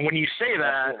 And when you say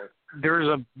that, there's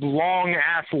a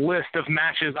long-ass list of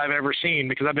matches I've ever seen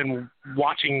because I've been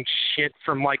watching shit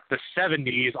from like the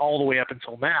 70s all the way up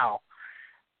until now.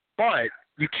 But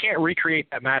you can't recreate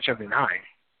that match every night.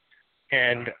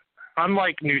 And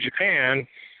unlike New Japan,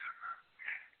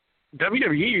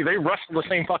 WWE, they wrestle the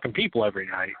same fucking people every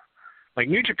night. Like,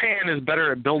 New Japan is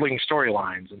better at building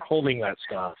storylines and holding that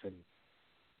stuff. And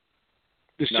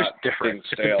it's just different.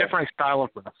 It's a different style of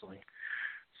wrestling.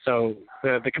 So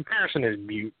the comparison is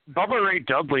mute. Bubba Ray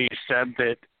Dudley said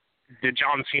that the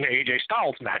John Cena AJ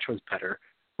Styles match was better,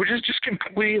 which is just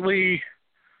completely,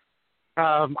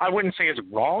 I wouldn't say it's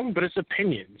wrong, but it's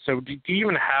opinion. So do you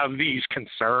even have these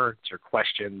concerns or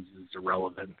questions is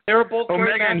irrelevant. They were both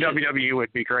Omega and WWE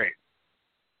would be great.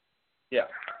 Yeah.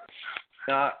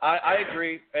 I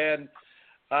agree. And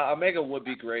Omega would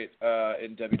be great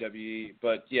in WWE.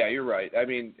 But, yeah, you're right. I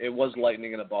mean, it was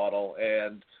lightning in a bottle,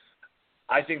 and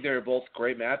I think they were both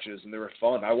great matches, and they were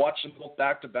fun. I watched them both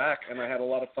back-to-back, and I had a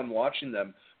lot of fun watching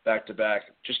them back-to-back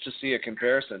just to see a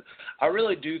comparison. I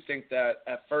really do think that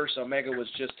at first Omega was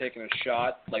just taking a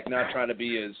shot, like not trying to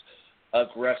be as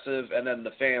aggressive, and then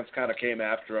the fans kind of came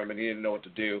after him, and he didn't know what to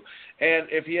do. And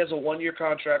if he has a 1-year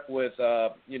contract with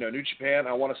New Japan,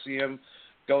 I want to see him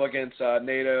go against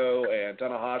Naito and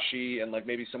Tanahashi and like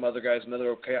maybe some other guys,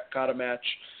 another Okada match,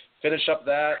 finish up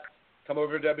that. Come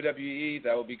over to WWE,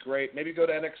 that would be great. Maybe go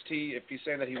to NXT. If he's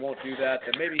saying that he won't do that,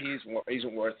 then maybe he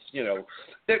isn't worth,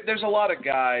 There's a lot of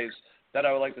guys that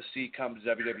I would like to see come to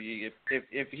WWE.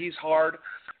 If he's hard,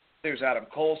 there's Adam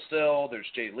Cole still, there's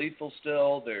Jay Lethal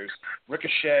still, there's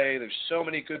Ricochet. There's so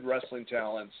many good wrestling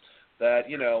talents that,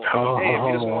 hey, if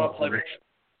he doesn't want to play,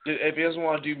 if he doesn't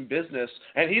want to do business,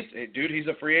 and he's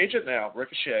a free agent now,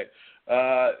 Ricochet. He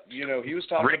was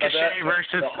talking Ricochet about that.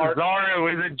 Ricochet versus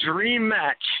Cesaro is a dream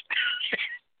match.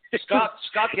 Scott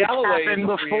Galloway is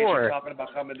a free before. agent talking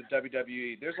about coming to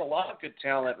WWE. There's a lot of good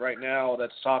talent right now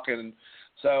that's talking.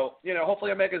 So,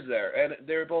 hopefully Omega's there. And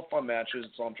they're both fun matches.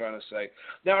 That's all I'm trying to say.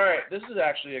 Now, all right, this is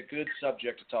actually a good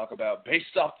subject to talk about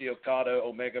based off the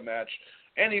Okada-Omega match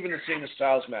and even the Cena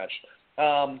Styles match.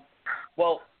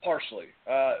 Well, partially.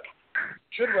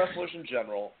 Should wrestlers in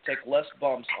general take less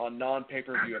bumps on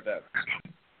non-pay-per-view events?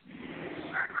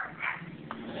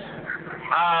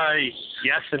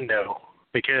 Yes and no.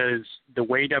 Because the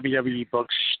way WWE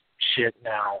books shit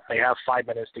now, they have 5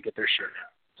 minutes to get their shit in.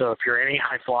 So if you're any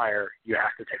high flyer, you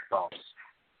have to take bumps.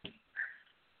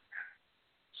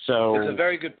 So it's a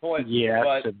very good point. Yes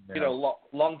but and no.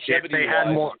 Longevity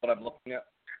is what I'm looking at.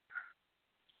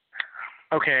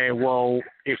 Okay, well,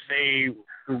 if they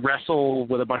wrestle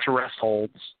with a bunch of rest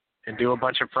holds and do a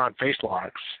bunch of front face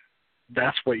locks,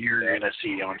 that's what you're going to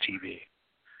see on TV.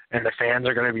 And the fans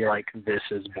are going to be like, this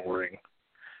is boring.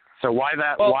 So while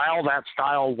that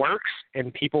style works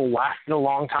and people lasted a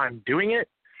long time doing it,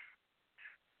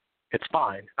 it's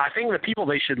fine. I think the people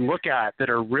they should look at that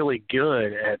are really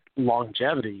good at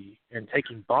longevity and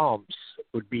taking bumps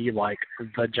would be like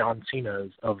the John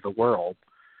Cenas of the world.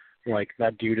 Like,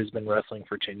 that dude has been wrestling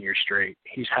for 10 years straight.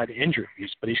 He's had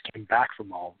injuries, but he's came back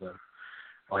from all of them.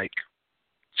 Like,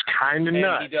 it's kind of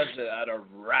nuts. And he does it at a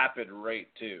rapid rate,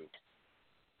 too.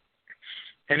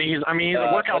 And he's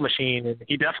a workout machine, and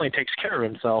he definitely takes care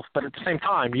of himself, but at the same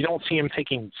time, you don't see him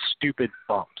taking stupid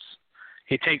bumps.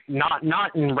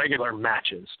 Not in regular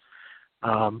matches.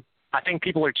 I think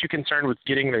people are too concerned with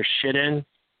getting their shit in,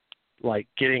 like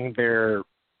getting their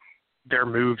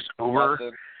moves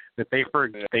over, that they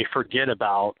forget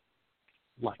about,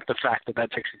 like, the fact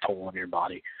that takes a toll on your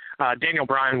body. Daniel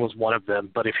Bryan was one of them,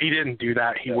 but if he didn't do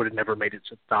that, he would have never made it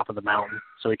to the top of the mountain,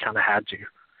 so he kind of had to.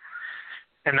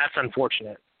 And that's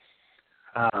unfortunate,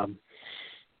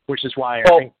 which is why I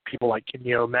think people like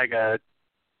Kenny Omega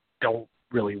don't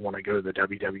really want to go to the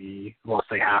WWE unless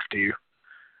they have to,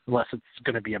 unless it's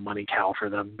going to be a money cow for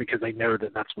them, because they know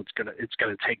that that's it's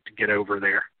going to take to get over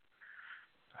there.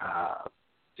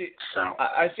 So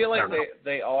I feel like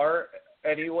they are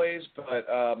anyways, but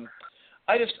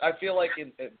I feel like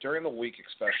during the week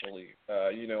especially,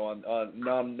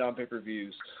 on non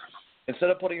pay-per-views,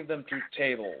 instead of putting them through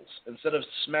tables, instead of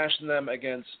smashing them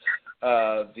against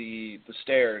the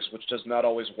stairs, which does not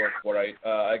always work right,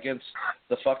 against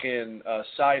the fucking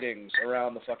sidings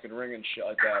around the fucking ring and shit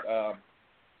like that,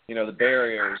 the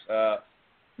barriers.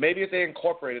 Maybe if they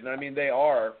incorporated, and I mean they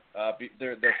are,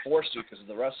 they're forced to because of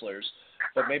the wrestlers,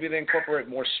 but maybe they incorporate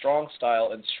more strong style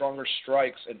and stronger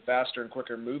strikes and faster and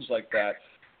quicker moves like that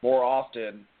more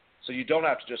often. So you don't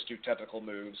have to just do technical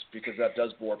moves, because that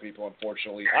does bore people,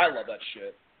 unfortunately. I love that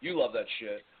shit. You love that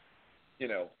shit.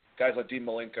 Guys like Dean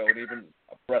Malenko and even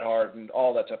Bret Hart and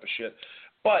all that type of shit.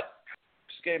 But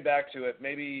just getting back to it,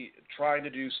 maybe trying to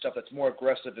do stuff that's more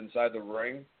aggressive inside the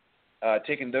ring,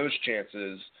 taking those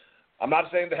chances. I'm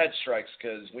not saying the head strikes,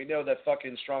 because we know that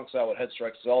fucking strong style with head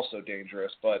strikes is also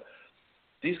dangerous, but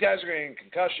these guys are getting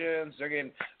concussions.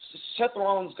 Seth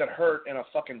Rollins got hurt in a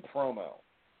fucking promo.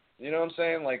 You know what I'm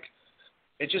saying? Like,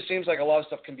 it just seems like a lot of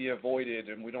stuff can be avoided,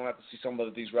 and we don't have to see some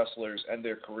of these wrestlers end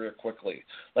their career quickly.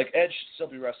 Like, Edge should still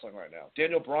be wrestling right now.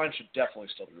 Daniel Bryan should definitely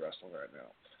still be wrestling right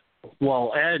now.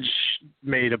 Well, Edge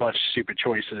made a bunch of stupid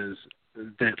choices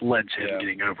that led to him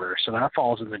getting over, so that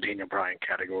falls in the Daniel Bryan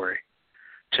category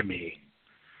to me.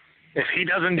 If he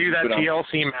doesn't do that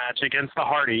TLC match against the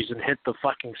Hardys and hit the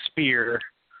fucking spear,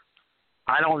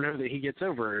 I don't know that he gets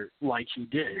over like he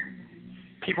did.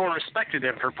 People respected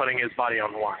him for putting his body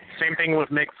on the line. Same thing with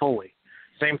Mick Foley.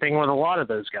 Same thing with a lot of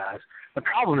those guys. The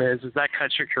problem is that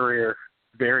cuts your career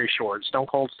very short. Stone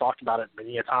Cold's talked about it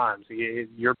many a times.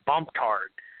 Your bump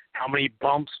card. How many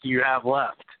bumps do you have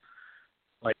left?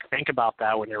 Like, think about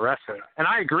that when you're wrestling. And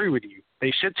I agree with you.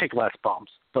 They should take less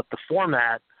bumps. But the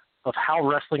format of how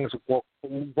wrestling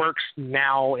works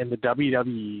now in the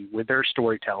WWE with their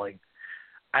storytelling,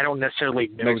 I don't necessarily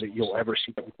know that you'll ever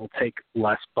see people take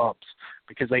less bumps,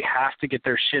 because they have to get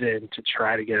their shit in to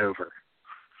try to get over.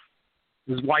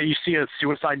 This is why you see a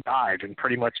suicide dive in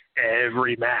pretty much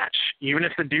every match. Even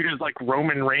if the dude is like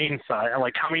Roman Reigns,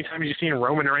 like, how many times have you seen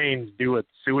Roman Reigns do a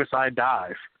suicide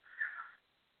dive?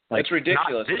 Like, it's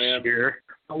ridiculous, not this man. year,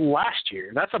 but last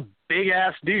year. That's a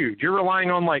big-ass dude. You're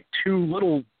relying on, like, two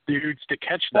little dudes to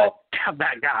catch that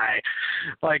guy.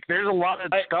 Like, there's a lot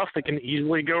of stuff that can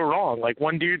easily go wrong. Like,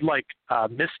 one dude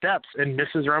missteps and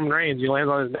misses Roman Reigns. He lands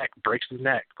on his neck, breaks his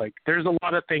neck. Like, there's a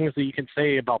lot of things that you can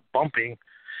say about bumping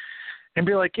and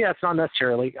be like, yeah, it's not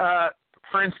necessarily.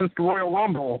 For instance, the Royal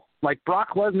Rumble, like Brock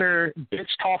Lesnar bitch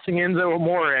tossing Enzo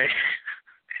Amore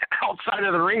outside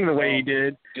of the ring the way he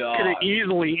did could have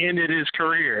easily ended his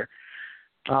career.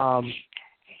 I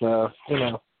just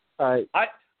feel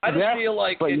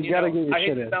like, but you gotta get your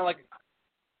shit in.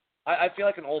 I feel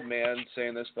like an old man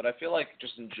saying this, but I feel like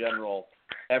just in general,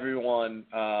 everyone.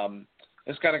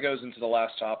 This kind of goes into the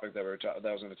last topic that that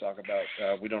I was going to talk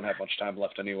about. We don't have much time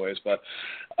left, anyways, but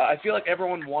I feel like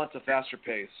everyone wants a faster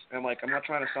pace. And like, I'm not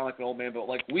trying to sound like an old man, but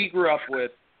like, we grew up with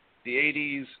the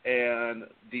 80s and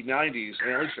the 90s,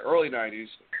 and at least the early 90s.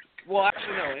 Well,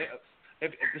 actually, no.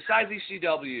 If besides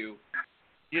ECW,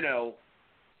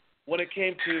 when it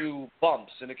came to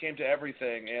bumps and it came to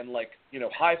everything and, like,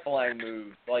 high flying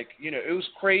moves, like, it was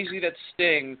crazy that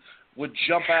Sting would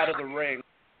jump out of the ring,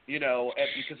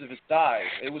 because of his size.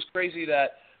 It was crazy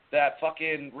that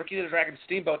fucking Ricky the Dragon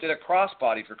Steamboat did a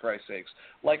crossbody, for Christ's sakes.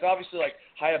 Like, obviously, like,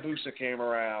 Hayabusa came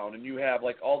around, and you have,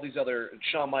 like, all these other,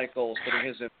 Shawn Michaels putting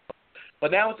his in.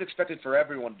 But now it's expected for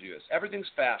everyone to do this. Everything's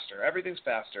faster.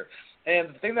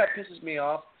 And the thing that pisses me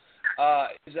off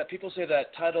is that people say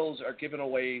that titles are given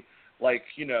away like,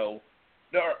 or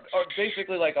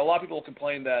basically, like, a lot of people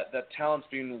complain that talent's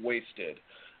being wasted.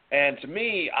 And to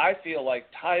me, I feel like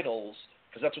titles,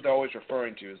 because that's what they're always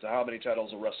referring to, is how many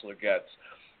titles a wrestler gets.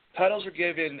 Titles are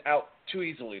given out too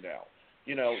easily now.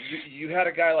 You had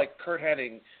a guy like Kurt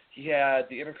Hennig. He had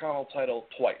the Intercontinental title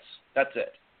twice. That's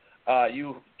it.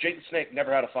 Jake the Snake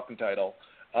never had a fucking title.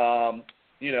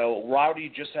 Rowdy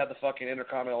just had the fucking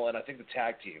Intercontinental and I think the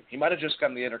tag team. He might have just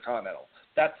gotten the Intercontinental.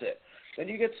 That's it. Then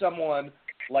you get someone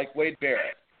like Wade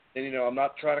Barrett. And, I'm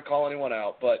not trying to call anyone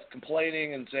out, but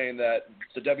complaining and saying that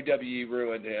the WWE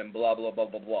ruined him, blah, blah, blah,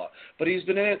 blah, blah. But he's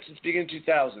been in it since the beginning of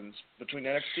 2000s, between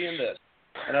NXT and this.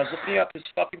 And I was looking up his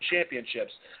fucking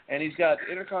championships, and he's got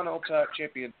Intercontinental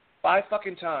champion 5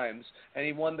 fucking times, and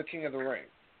he won the King of the Ring.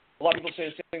 A lot of people say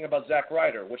the same thing about Zack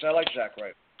Ryder, which I like Zack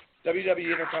Ryder.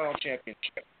 WWE Intercontinental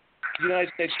Championship,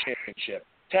 United States Championship,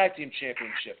 Tag Team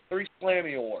Championship, 3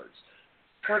 Slammy Awards.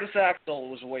 Curtis Axel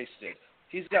was wasted.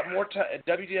 He's got more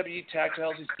WWE tag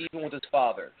titles. He's even with his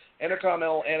father.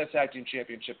 Intercontinental and a Tag Team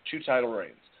Championship, 2 title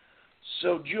reigns.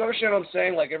 So do you understand what I'm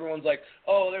saying? Like, everyone's like,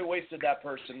 oh, they wasted that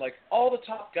person. Like, all the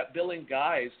top billing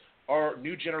guys are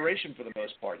new generation for the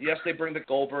most part. Yes, they bring the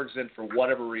Goldbergs in for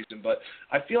whatever reason, but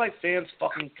I feel like fans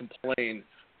fucking complain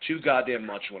too goddamn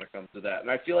much when it comes to that. And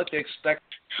I feel like they expect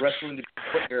wrestling to be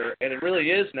quicker, and it really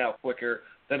is now quicker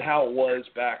than how it was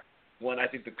back when I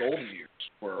think the golden years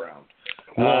were around.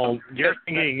 Well, you're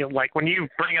thinking, like, when you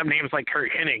bring up names like Kurt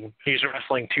Hennig, he's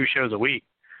wrestling 2 shows a week,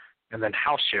 and then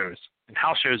house shows. And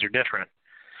house shows are different.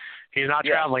 He's not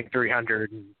traveling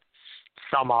 300 and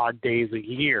some odd days a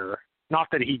year. Not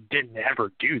that he didn't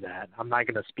ever do that. I'm not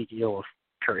going to speak ill of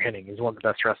Kurt Hennig. He's one of the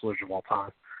best wrestlers of all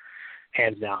time,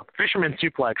 hands down. Fisherman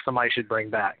suplex, somebody should bring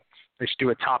back. They should do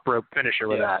a top rope finisher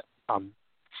with that. I'm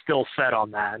still set on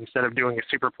that. Instead of doing a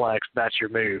superplex, that's your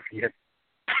move. You hit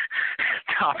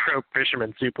top rope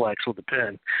fisherman suplex with a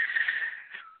pin.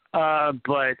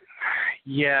 But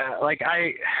yeah, like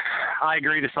I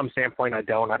agree to some standpoint. I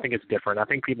don't. I think it's different. I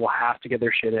think people have to get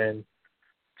their shit in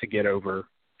to get over,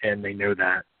 and they know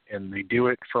that, and they do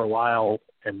it for a while,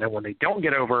 and then when they don't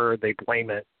get over, they blame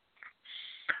it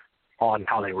on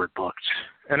how they were booked.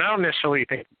 And I don't necessarily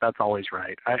think that's always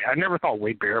right. I never thought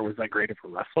Wade Barrett was that great of a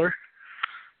wrestler.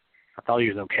 I thought he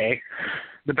was okay.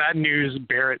 The bad news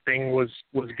Barrett thing was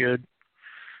good.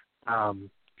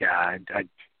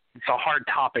 It's a hard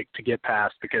topic to get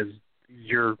past because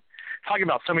you're talking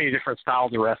about so many different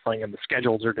styles of wrestling and the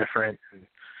schedules are different. And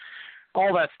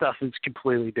all that stuff is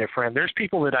completely different. There's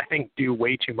people that I think do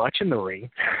way too much in the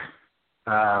ring.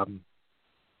 For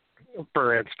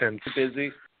instance,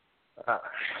 busy.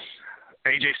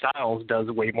 AJ Styles does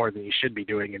way more than he should be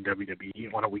doing in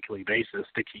WWE on a weekly basis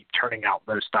to keep turning out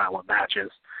those style of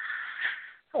matches.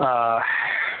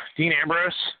 Dean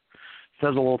Ambrose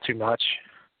does a little too much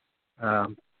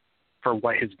for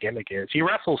what his gimmick is. He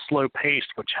wrestles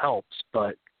slow-paced, which helps,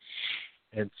 but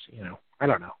it's, I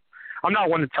don't know. I'm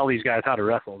not one to tell these guys how to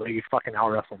wrestle. They fucking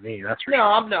out-wrestle me. That's for No,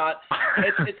 sure. I'm not.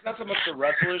 It's not so much the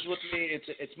wrestlers with me.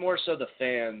 It's more so the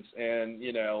fans and,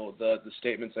 the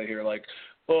statements I hear like,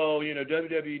 oh,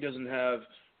 WWE doesn't have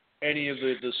any of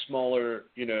the smaller,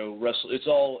 wrestlers. It's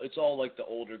all like the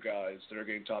older guys that are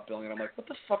getting top billing. And I'm like, what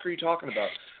the fuck are you talking about?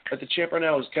 Like, the champ right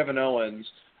now is Kevin Owens.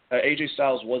 AJ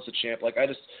Styles was the champ. Like,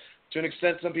 to an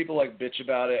extent, some people like bitch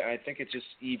about it. And I think it just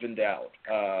evened out.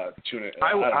 I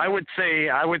would say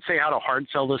how to hard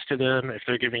sell this to them if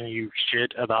they're giving you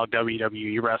shit about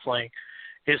WWE wrestling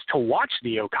is to watch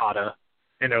the Okada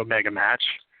and Omega match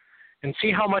and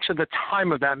see how much of the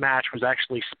time of that match was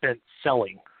actually spent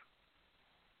selling.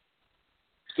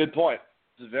 Good point.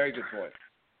 It's a very good point.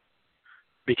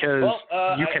 Because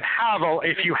you can have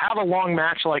if you have a long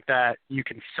match like that, you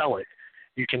can sell it.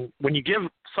 You can, when you give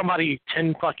somebody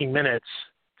 10 fucking minutes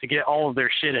to get all of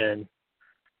their shit in,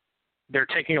 they're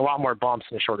taking a lot more bumps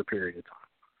in a shorter period of time.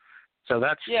 So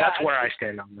that's where I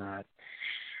stand on that.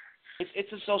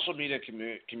 It's a social media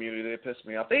community that pissed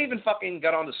me off. They even fucking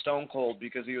got on to Stone Cold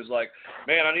because he was like,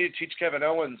 man, I need to teach Kevin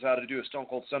Owens how to do a Stone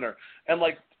Cold Center. And,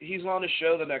 like, he's on his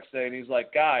show the next day, and he's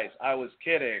like, guys, I was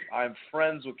kidding. I'm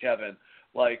friends with Kevin.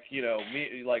 Like,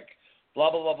 me, like, blah,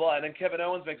 blah, blah, blah. And then Kevin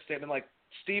Owens makes a statement like,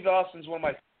 Steve Austin's one of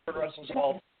my favorite wrestlers of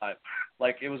all time.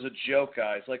 Like, it was a joke,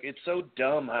 guys. Like, it's so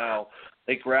dumb how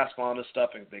they grasp onto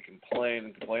stuff and they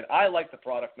complain. I like the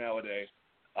product nowadays.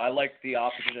 I like the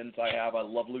options I have. I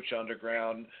love Lucha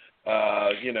Underground.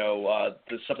 The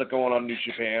stuff that's going on in New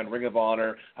Japan, Ring of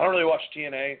Honor. I don't really watch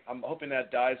TNA. I'm hoping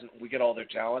that dies and we get all their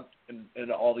talent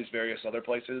in all these various other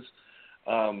places.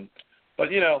 But,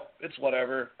 it's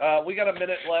whatever. We got a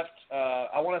minute left.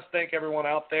 I want to thank everyone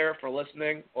out there for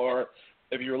listening, or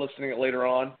if you're listening it later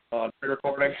on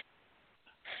pre-recording.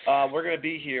 we're going to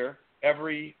be here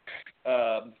every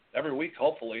week,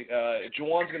 hopefully.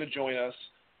 Juwan's going to join us.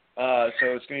 So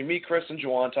it's going to be me, Chris, and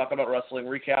Juwan talking about wrestling,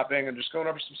 recapping, and just going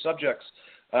over some subjects.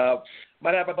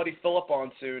 Might have my buddy Philip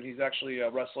on soon. He's actually a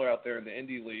wrestler out there in the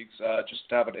indie leagues, just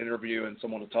to have an interview and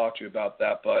someone to talk to about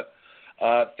that. But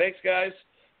thanks, guys,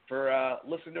 for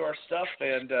listening to our stuff.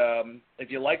 And if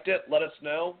you liked it, let us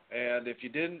know. And if you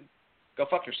didn't, go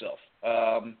fuck yourself.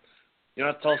 You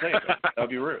don't have to tell us anything. That would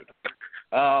be rude.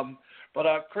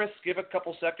 But Chris, give a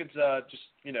couple seconds, just,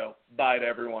 bye to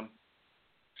everyone.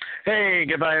 Hey,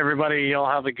 goodbye, everybody. Y'all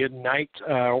have a good night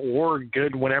or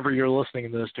good whenever you're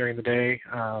listening to this during the day.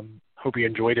 Hope you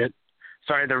enjoyed it.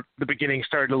 Sorry, the beginning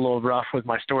started a little rough with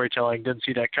my storytelling. Didn't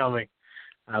see that coming.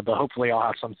 But hopefully I'll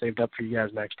have some saved up for you guys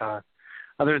next time.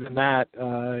 Other than that,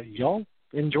 y'all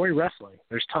enjoy wrestling.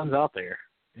 There's tons out there.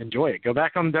 Enjoy it. Go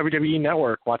back on the WWE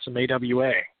Network. Watch some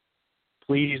AWA.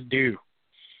 Please do.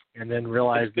 And then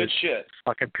realize good shit.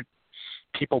 Fucking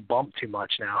people bump too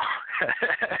much now,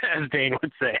 as Dane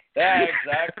would say. Yeah,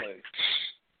 exactly.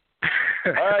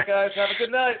 All right, guys. Have a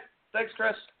good night. Thanks,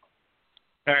 Chris.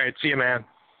 All right. See you, man.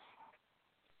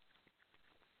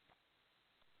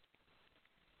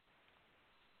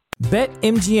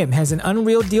 BetMGM has an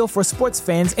unreal deal for sports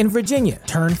fans in Virginia.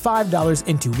 Turn $5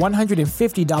 into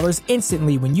 $150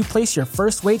 instantly when you place your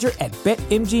first wager at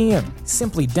BetMGM.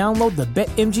 Simply download the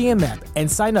BetMGM app and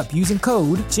sign up using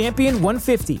code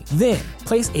Champion150. Then,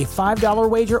 place a $5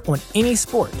 wager on any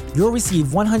sport. You'll receive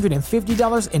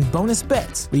 $150 in bonus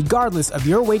bets, regardless of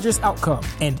your wager's outcome.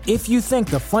 And if you think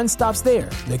the fun stops there,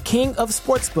 the king of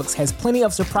sportsbooks has plenty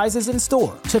of surprises in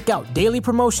store. Check out daily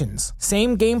promotions,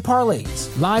 same-game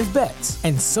parlays, live bets,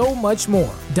 and so much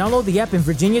more. Download the app in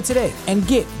Virginia today and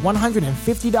get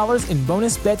 $150 in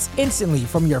bonus bets instantly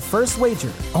from your first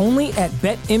wager. Only at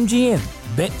BetMGM.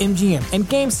 BetMGM and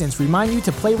GameSense remind you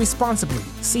to play responsibly.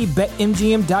 See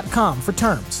BetMGM.com for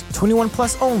terms. 21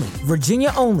 plus only.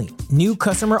 Virginia only. New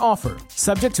customer offer.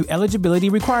 Subject to eligibility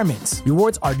requirements.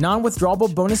 Rewards are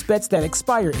non-withdrawable bonus bets that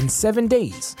expire in 7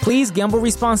 days. Please gamble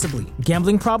responsibly.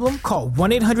 Gambling problem? Call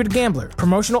 1-800-GAMBLER.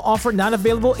 Promotional offer not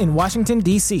available in Washington,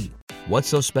 D.C. What's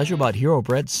so special about Hero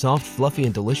Bread's soft, fluffy,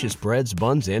 and delicious breads,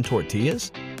 buns, and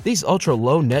tortillas? These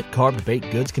ultra-low net-carb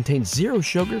baked goods contain zero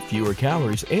sugar, fewer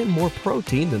calories, and more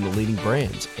protein than the leading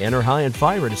brands, and are high in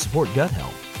fiber to support gut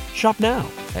health. Shop now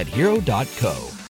at Hero.co.